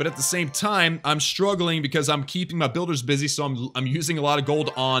way. But at the same time, I'm struggling because I'm keeping my builders busy, so I'm using a lot of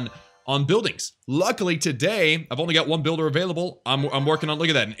gold on buildings. Luckily today, I've only got one builder available. I'm working on, look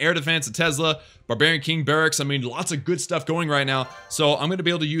at that, an air defense, a Tesla, Barbarian King barracks. I mean, lots of good stuff going right now. So I'm going to be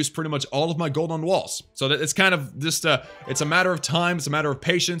able to use pretty much all of my gold on walls. So that it's kind of just it's a matter of time. It's a matter of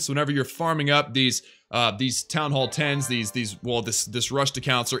patience. Whenever you're farming up these Town Hall 10s, this rushed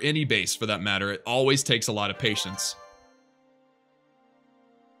accounts, or any base for that matter, it always takes a lot of patience.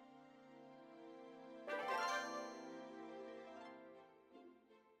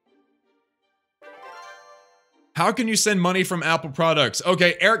 How can you send money from Apple products?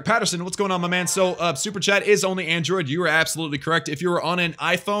 Okay, Eric Patterson, what's going on, my man? So, Super Chat is only Android. You are absolutely correct. If you are on an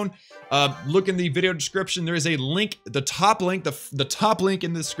iPhone, look in the video description. There is a link. The top link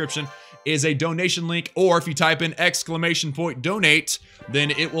in the description is a donation link. Or if you type in !donate,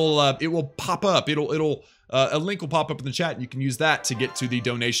 then it will pop up. A link will pop up in the chat, and you can use that to get to the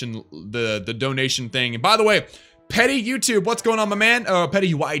donation, the donation thing. And by the way, Petty YouTube, what's going on, my man?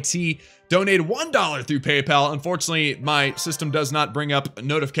 Petty YT donated $1 through PayPal. Unfortunately, my system does not bring up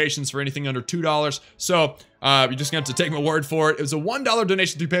notifications for anything under $2. So you're just going to have to take my word for it. It was a $1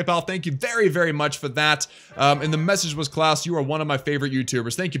 donation through PayPal. Thank you very, very much for that. And the message was, Klaus, you are one of my favorite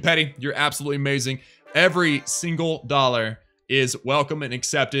YouTubers. Thank you, Petty. You're absolutely amazing. Every single dollar is welcome and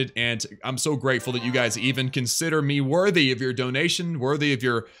accepted, and I'm so grateful that you guys even consider me worthy of your donation, worthy of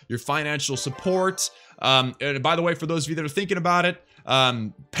your financial support. And by the way, for those of you that are thinking about it,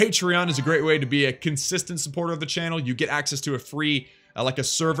 Patreon is a great way to be a consistent supporter of the channel. You get access to a free, like a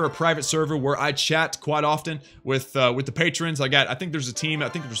server, a private server where I chat quite often with the patrons. I think there's a team. I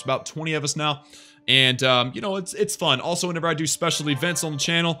think there's about 20 of us now. And, you know, it's fun. Also, whenever I do special events on the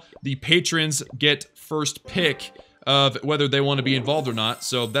channel, the patrons get first pick of whether they want to be involved or not.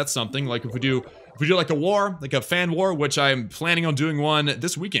 So that's something. Like if we do like a war, like a fan war, which I'm planning on doing one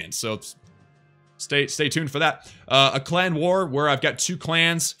this weekend. So stay tuned for that. A clan war where I've got 2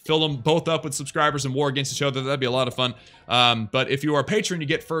 clans, fill them both up with subscribers and war against each other. That'd be a lot of fun. But if you are a patron, you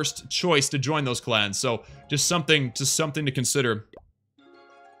get first choice to join those clans. So just something to consider.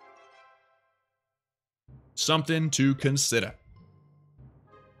 Something to consider.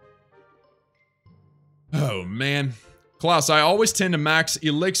 Oh man. Klaus, I always tend to max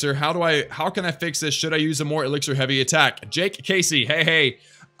elixir. How can I fix this? Should I use a more elixir heavy attack? Jake Casey, hey.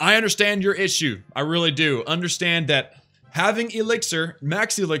 I understand your issue. I really do. Understand that having elixir,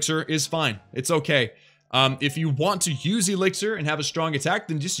 max elixir is fine. It's okay. If you want to use elixir and have a strong attack,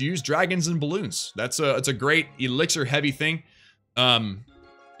 then just use dragons and balloons. It's a great elixir heavy thing.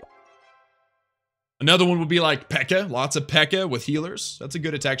 Another one would be like P.E.K.K.A. Lots of P.E.K.K.A. with healers. That's a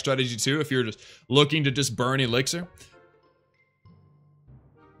good attack strategy too if you're just looking to just burn elixir.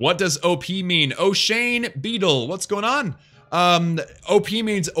 What does OP mean? O'Shane Beetle, what's going on? OP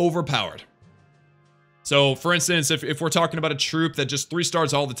means overpowered. So for instance, if we're talking about a troop that just 3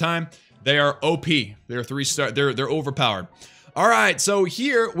 stars all the time, they are OP. They're 3-star, they're overpowered. All right, so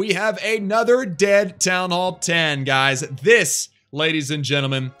here we have another dead Town Hall 10, guys. This, ladies and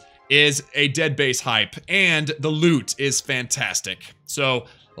gentlemen, is a dead base hype, and the loot is fantastic. So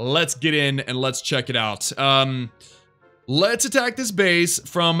let's get in and let's check it out. Let's attack this base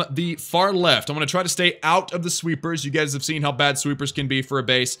from the far left. I'm going to try to stay out of the sweepers. You guys have seen how bad sweepers can be for a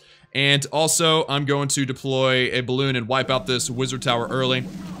base. And also, I'm going to deploy a balloon and wipe out this wizard tower early.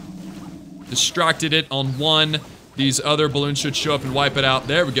 Distracted it on 1. These other balloons should show up and wipe it out.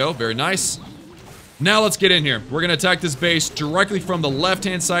 There we go. Very nice. Now let's get in here. We're going to attack this base directly from the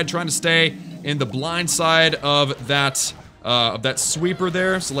left-hand side, trying to stay in the blind side of that sweeper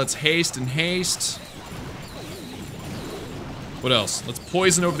there. So let's haste and haste. What else? Let's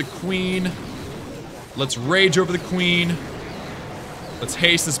poison over the queen. Let's rage over the queen. Let's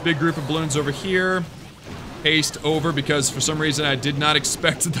haste this big group of balloons over here. Haste over because for some reason I did not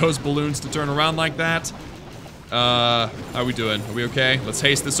expect those balloons to turn around like that. How are we doing? Are we okay? Let's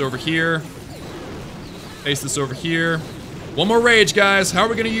haste this over here. Haste this over here. One more rage, guys. How are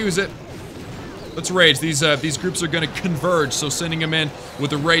we gonna use it? Let's rage. These groups are gonna converge, so sending them in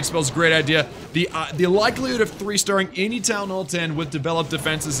with a rage spell is a great idea. The likelihood of 3-starring any Town Hall 10 with developed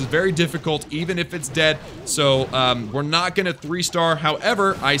defenses is very difficult, even if it's dead. So we're not gonna 3-star.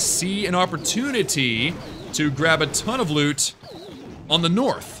 However, I see an opportunity to grab a ton of loot on the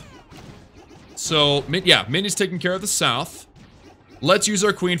north. So yeah, Minnie's taking care of the south. Let's use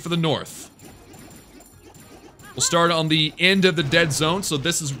our queen for the north. We'll start on the end of the dead zone. So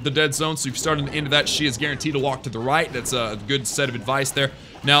this is the dead zone. So if you start on the end of that, she is guaranteed to walk to the right. That's a good set of advice there.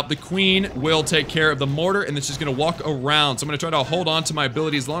 Now, the queen will take care of the mortar, and then she's going to walk around. So I'm going to try to hold on to my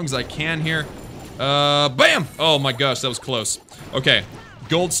ability as long as I can here. Bam! Oh my gosh, that was close. Okay,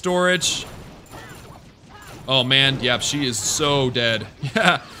 gold storage. Oh man, yeah, she is so dead.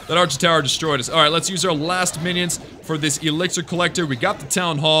 Yeah, that archer tower destroyed us. All right, let's use our last minions for this elixir collector. We got the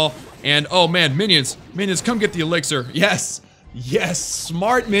town hall. And, oh man, minions, come get the elixir. Yes, yes,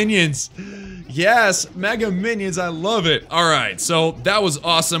 smart minions. Yes, mega minions, I love it. All right, so that was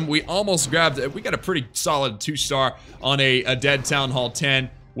awesome. We almost grabbed it. We got a pretty solid 2-star on a dead Town Hall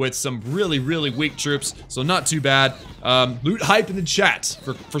 10 with some really, really weak troops, so not too bad. Loot hype in the chat,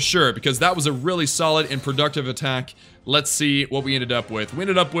 for sure, because that was a really solid and productive attack. Let's see what we ended up with. We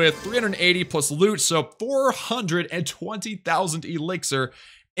ended up with 380 plus loot, so 420,000 elixir,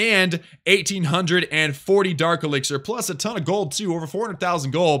 and 1,840 dark elixir, plus a ton of gold too, over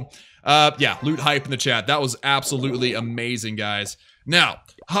 400,000 gold. Yeah, loot hype in the chat. That was absolutely amazing, guys. Now,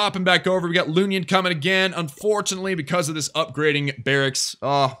 hopping back over, we got Lunian coming again. Unfortunately, because of this upgrading barracks,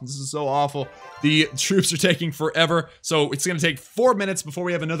 oh, this is so awful. The troops are taking forever, so it's gonna take 4 minutes before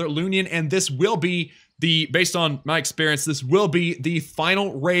we have another Lunian, and this will be based on my experience, this will be the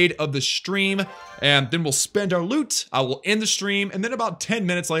final raid of the stream, and then we'll spend our loot. I will end the stream, and then about 10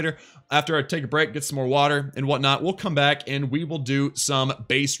 minutes later, after I take a break, get some more water and whatnot, we'll come back and we will do some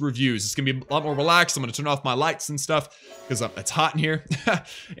base reviews. It's gonna be a lot more relaxed. I'm gonna turn off my lights and stuff because it's hot in here,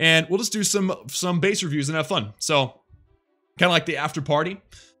 and we'll just do some base reviews and have fun. So, kind of like the after party,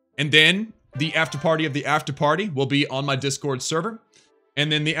 and then the after party of the after party will be on my Discord server. And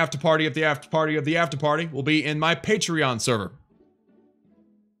then the after party of the after party of the after party will be in my Patreon server.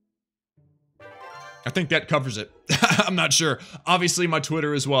 I think that covers it. I'm not sure. Obviously, my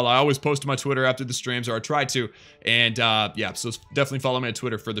Twitter as well. I always post to my Twitter after the streams, or I try to. And yeah, so definitely follow me on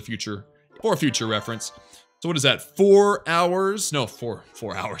Twitter for the future, for future reference. So what is that? 4 hours? No, 4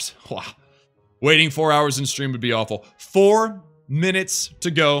 hours. Wow. Waiting 4 hours in stream would be awful. 4 minutes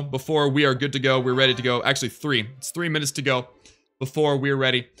to go before we are good to go. We're ready to go. Actually, 3. It's 3 minutes to go before we're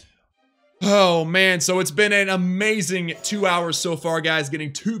ready. Oh man, so it's been an amazing 2 hours so far, guys,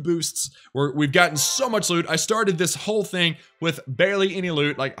 getting 2 boosts. We've gotten so much loot. I started this whole thing with barely any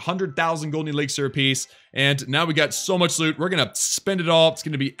loot, like 100,000 golden elixir apiece, and now we got so much loot. We're gonna spend it all. It's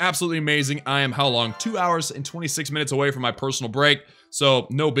gonna be absolutely amazing. I am how long? 2 hours and 26 minutes away from my personal break, so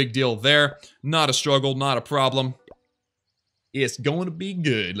no big deal there. Not a struggle, not a problem. It's going to be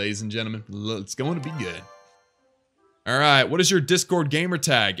good, ladies and gentlemen. It's going to be good. All right, what is your Discord gamer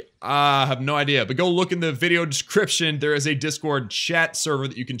tag? I have no idea, but go look in the video description. There is a Discord chat server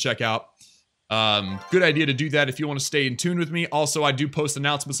that you can check out. Good idea to do that if you want to stay in tune with me. Also, I do post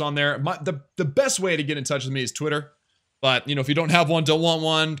announcements on there. The best way to get in touch with me is Twitter. But, you know, if you don't have one, don't want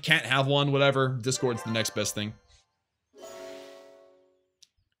one, can't have one, whatever, Discord's the next best thing.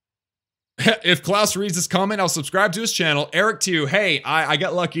 If Klaus reads this comment, I'll subscribe to his channel. Eric too. Hey, I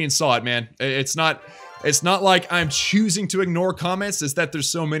got lucky and saw it, man. It's not like I'm choosing to ignore comments. It's that there's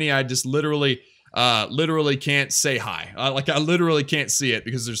so many I just literally can't say hi. Like I literally can't see it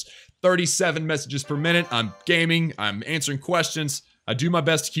because there's 37 messages per minute. I'm gaming. I'm answering questions. I do my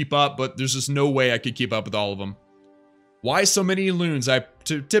best to keep up, but there's just no way I could keep up with all of them. Why so many loons? I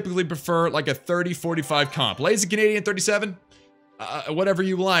typically prefer like a 30-45 comp. Lazy Canadian 37? Whatever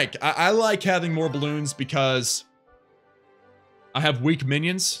you like. I like having more balloons because I have weak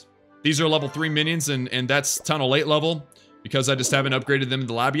minions. These are level 3 minions and that's Tunnel 8 level because I just haven't upgraded them in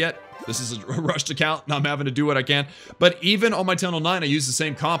the lab yet. This is a rushed account and I'm having to do what I can. But even on my Tunnel 9, I use the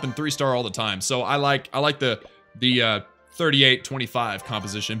same comp and 3-star all the time. So I like the 38-25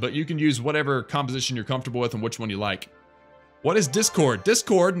 composition, but you can use whatever composition you're comfortable with and which one you like. What is Discord?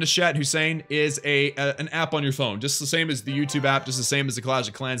 Discord, Nishat Hussein, is an app on your phone. Just the same as the YouTube app, just the same as the Clash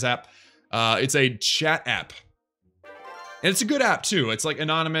of Clans app. It's a chat app. And it's a good app too. It's like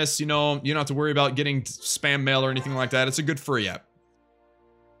anonymous, you know, you don't have to worry about getting spam mail or anything like that. It's a good free app.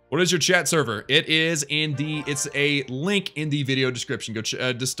 What is your chat server? It's a link in the video description. Go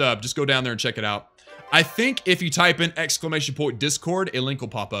just go down there and check it out. I think if you type in !Discord, a link will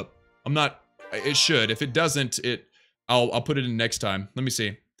pop up. It should. If it doesn't, I'll put it in next time. Let me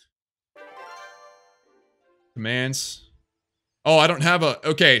see. Commands. Oh, I don't have a...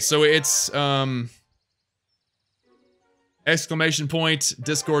 Okay, so it's...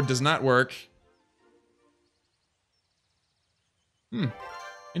 Discord does not work.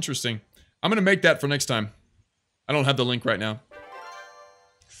 Interesting. I'm gonna make that for next time. I don't have the link right now.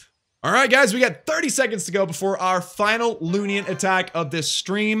 Alright guys, we got 30 seconds to go before our final Loonian attack of this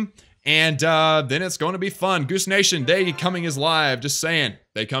stream. And then it's going to be fun. Goose Nation, Day Coming is live. Just saying.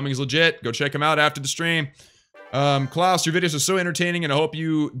 Day Coming is legit. Go check them out after the stream. Klaus, your videos are so entertaining and I hope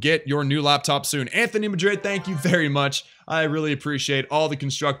you get your new laptop soon. Anthony Madrid, thank you very much. I really appreciate all the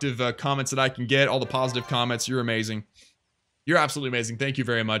constructive comments that I can get. All the positive comments. You're amazing. You're absolutely amazing. Thank you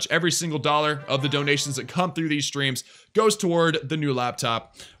very much. Every single dollar of the donations that come through these streams goes toward the new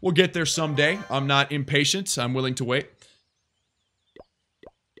laptop. We'll get there someday. I'm not impatient. I'm willing to wait.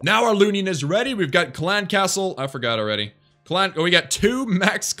 Now our Loonian is ready. We've got Clan Castle. I forgot already. We got 2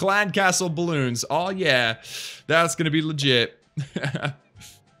 max Clan Castle balloons. Oh yeah, that's gonna be legit.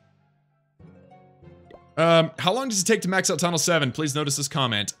 How long does it take to max out Tunnel 7? Please notice this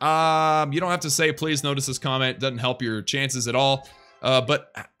comment. You don't have to say please notice this comment. It doesn't help your chances at all.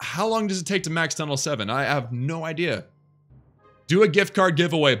 But how long does it take to max Tunnel 7? I have no idea. Do a gift card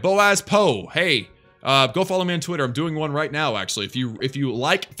giveaway. Boaz Poe. Hey. Go follow me on Twitter. I'm doing one right now, actually. If you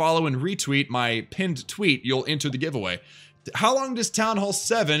like, follow, and retweet my pinned tweet, you'll enter the giveaway. How long does Town Hall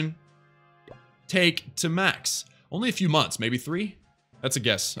 7 take to max? Only a few months, maybe 3? That's a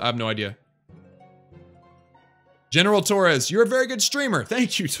guess. I have no idea. General Torres, you're a very good streamer.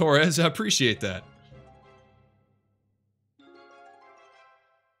 Thank you, Torres. I appreciate that.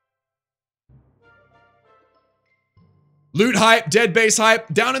 Loot hype, dead base hype,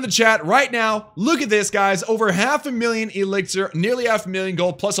 down in the chat right now. Look at this, guys. Over 500,000 elixir, nearly 500,000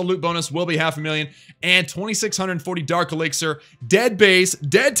 gold, plus a loot bonus will be 500,000, and 2,640 dark elixir. Dead base,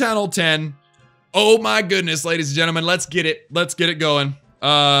 dead Town Hall 10. Oh my goodness, ladies and gentlemen, let's get it. Let's get it going.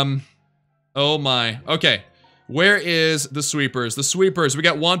 Oh my. Okay. Where is the sweepers? The sweepers. We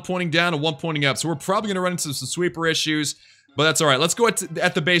got one pointing down and one pointing up, so we're probably gonna run into some sweeper issues, but that's all right. Let's go at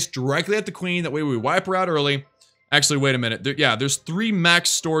the base directly at the queen. That way we wipe her out early. Actually, wait a minute. There's 3 max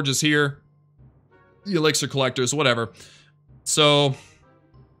storages here. The elixir collectors, whatever. So,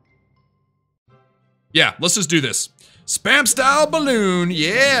 yeah, let's just do this. Spam style balloon,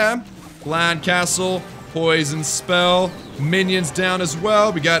 yeah. Blind castle, poison spell, minions down as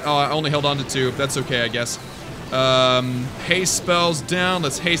well. We got, oh, I only held on to 2. That's okay, I guess. Haste spells down.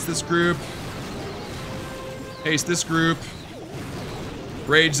 Let's haste this group. Haste this group.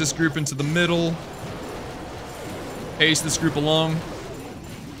 Rage this group into the middle. Haste this group along.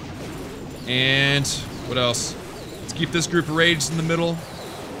 And what else? Let's keep this group raged in the middle.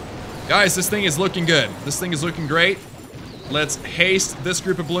 Guys, this thing is looking good. This thing is looking great. Let's haste this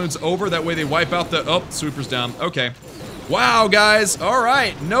group of balloons over. That way they wipe out the... Oh, sweeper's down. Okay. Wow, guys. All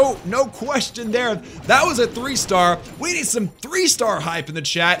right. No question there. That was a 3-star. We need some 3-star hype in the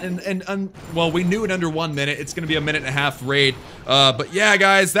chat. And well, we knew it under 1 minute. It's going to be a 1.5-minute raid. But yeah,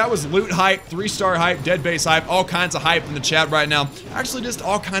 guys, that was loot hype, 3-star hype, dead base hype, all kinds of hype in the chat right now. Actually, just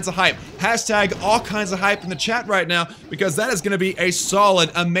all kinds of hype. Hashtag all kinds of hype in the chat right now, because that is going to be a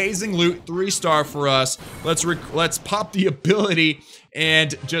solid, amazing loot 3-star for us. Let's pop the ability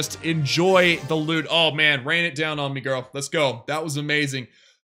and just enjoy the loot. Oh man, rain it down on me, girl. Let's go. That was amazing.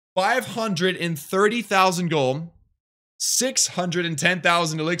 530,000 gold,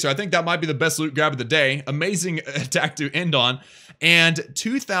 610,000 elixir. I think that might be the best loot grab of the day. Amazing attack to end on. And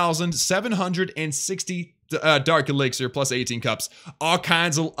 2,760 dark elixir plus 18 cups. All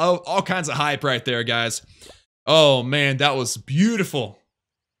kinds of hype right there, guys. Oh man, that was beautiful.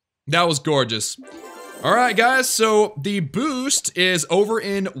 That was gorgeous. All right, guys, so the boost is over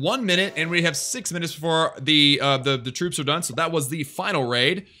in 1 minute, and we have 6 minutes before the troops are done. So that was the final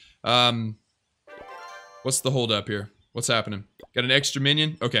raid. What's the hold up here? What's happening? Got an extra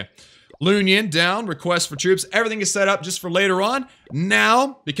minion? Okay. Lunyan down, request for troops. Everything is set up just for later on.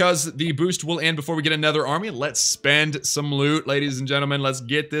 Now, because the boost will end before we get another army, let's spend some loot, ladies and gentlemen. Let's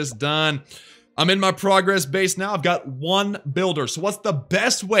get this done. I'm in my progress base now. I've got 1 builder. So what's the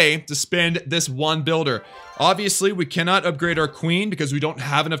best way to spend this 1 builder? Obviously, we cannot upgrade our queen because we don't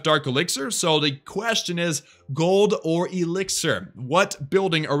have enough dark elixir. So the question is gold or elixir. What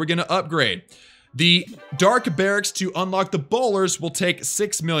building are we going to upgrade? The dark barracks to unlock the bowlers will take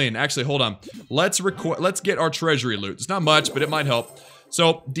 6 million. Actually, hold on. Let's get our treasury loot. It's not much, but it might help.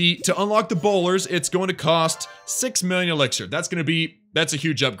 So to unlock the bowlers, it's going to cost 6 million elixir. That's a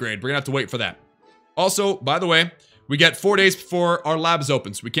huge upgrade. We're gonna have to wait for that. Also, by the way, we get 4 days before our labs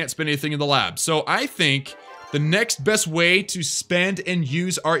open, so we can't spend anything in the lab. So I think the next best way to spend and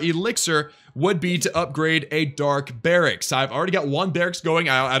use our elixir would be to upgrade a dark barracks. I've already got 1 barracks going.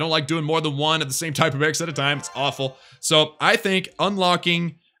 I don't like doing more than 1 of the same type of barracks at a time. It's awful. So I think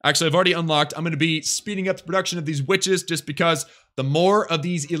unlocking, actually I've already unlocked, I'm going to be speeding up the production of these witches just because the more of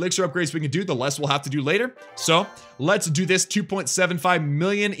these elixir upgrades we can do, the less we'll have to do later. So let's do this 2.75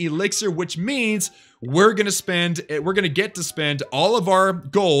 million elixir, which means we're going to get to spend all of our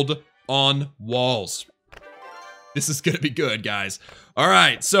gold on walls. This is going to be good, guys. All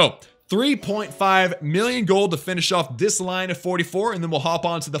right, so 3.5 million gold to finish off this line of 44, and then we'll hop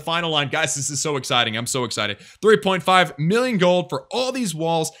on to the final line. Guys, this is so exciting. I'm so excited. 3.5 million gold for all these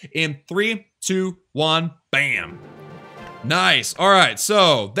walls in 3, 2, 1, bam. Nice. All right,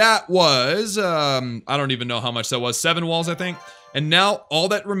 so that was, I don't even know how much that was. 7 walls, I think. And now all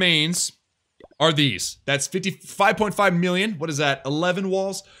that remains are these. That's 5.5 million. What is that? 11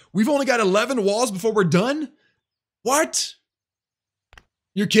 walls? We've only got 11 walls before we're done? What?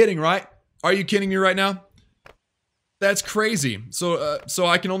 You're kidding, right? Are you kidding me right now? That's crazy. So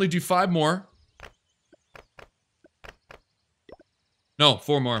I can only do 5 more. No,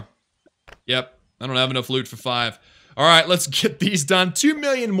 4 more. Yep. I don't have enough loot for 5. All right, let's get these done. 2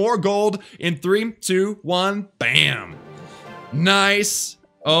 million more gold in 3, 2, 1, bam. Nice.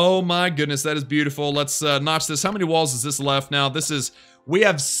 Oh my goodness, that is beautiful. Let's notch this. How many walls is this left now? We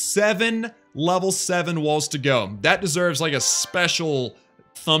have 7 level 7 walls to go. That deserves like a special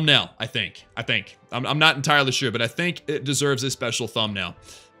thumbnail, I think. I'm not entirely sure, but I think it deserves a special thumbnail.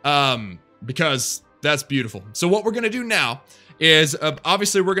 Because that's beautiful. So what we're gonna do now is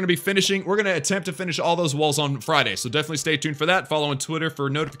obviously we're going to attempt to finish all those walls on Friday. So definitely stay tuned for that. Follow on Twitter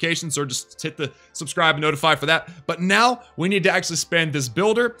for notifications, or just hit the subscribe and notify for that. But now we need to actually spend this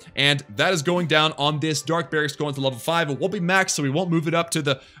builder, and that is going down on this dark barracks going to level 5. It will be maxed, so we won't move it up to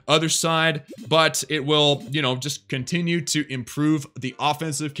the other side, but it will, you know, just continue to improve the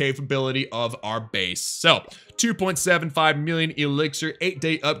offensive capability of our base. So 2.75 million elixir,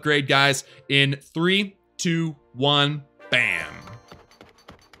 8-day upgrade, guys, in 3, 2, 1, bam.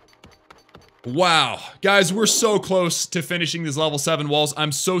 Wow. Guys, we're so close to finishing these level 7 walls.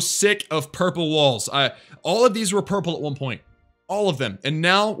 I'm so sick of purple walls. All of these were purple at one point. All of them. And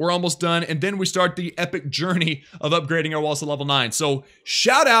now we're almost done. And then we start the epic journey of upgrading our walls to level 9. So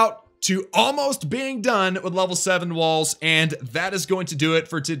shout out to almost being done with level 7 walls, and that is going to do it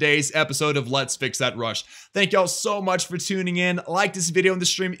for today's episode of Let's Fix That Rush. Thank y'all so much for tuning in. Like this video and the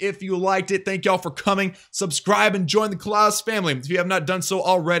stream if you liked it. Thank y'all for coming. Subscribe and join the Klaus family if you have not done so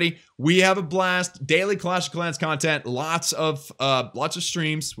already. We have a blast. Daily Clash of Clans content. Lots of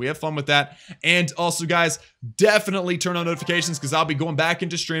streams. We have fun with that. And also, guys, definitely turn on notifications because I'll be going back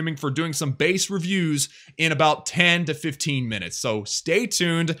into streaming for doing some base reviews in about 10 to 15 minutes. So stay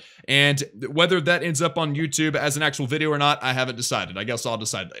tuned. And whether that ends up on YouTube as an actual video or not, I haven't decided. I guess I'll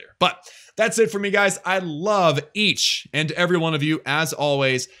decide later. But that's it for me, guys. I love each and every one of you, as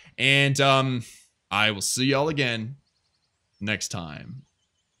always. And I will see y'all again next time.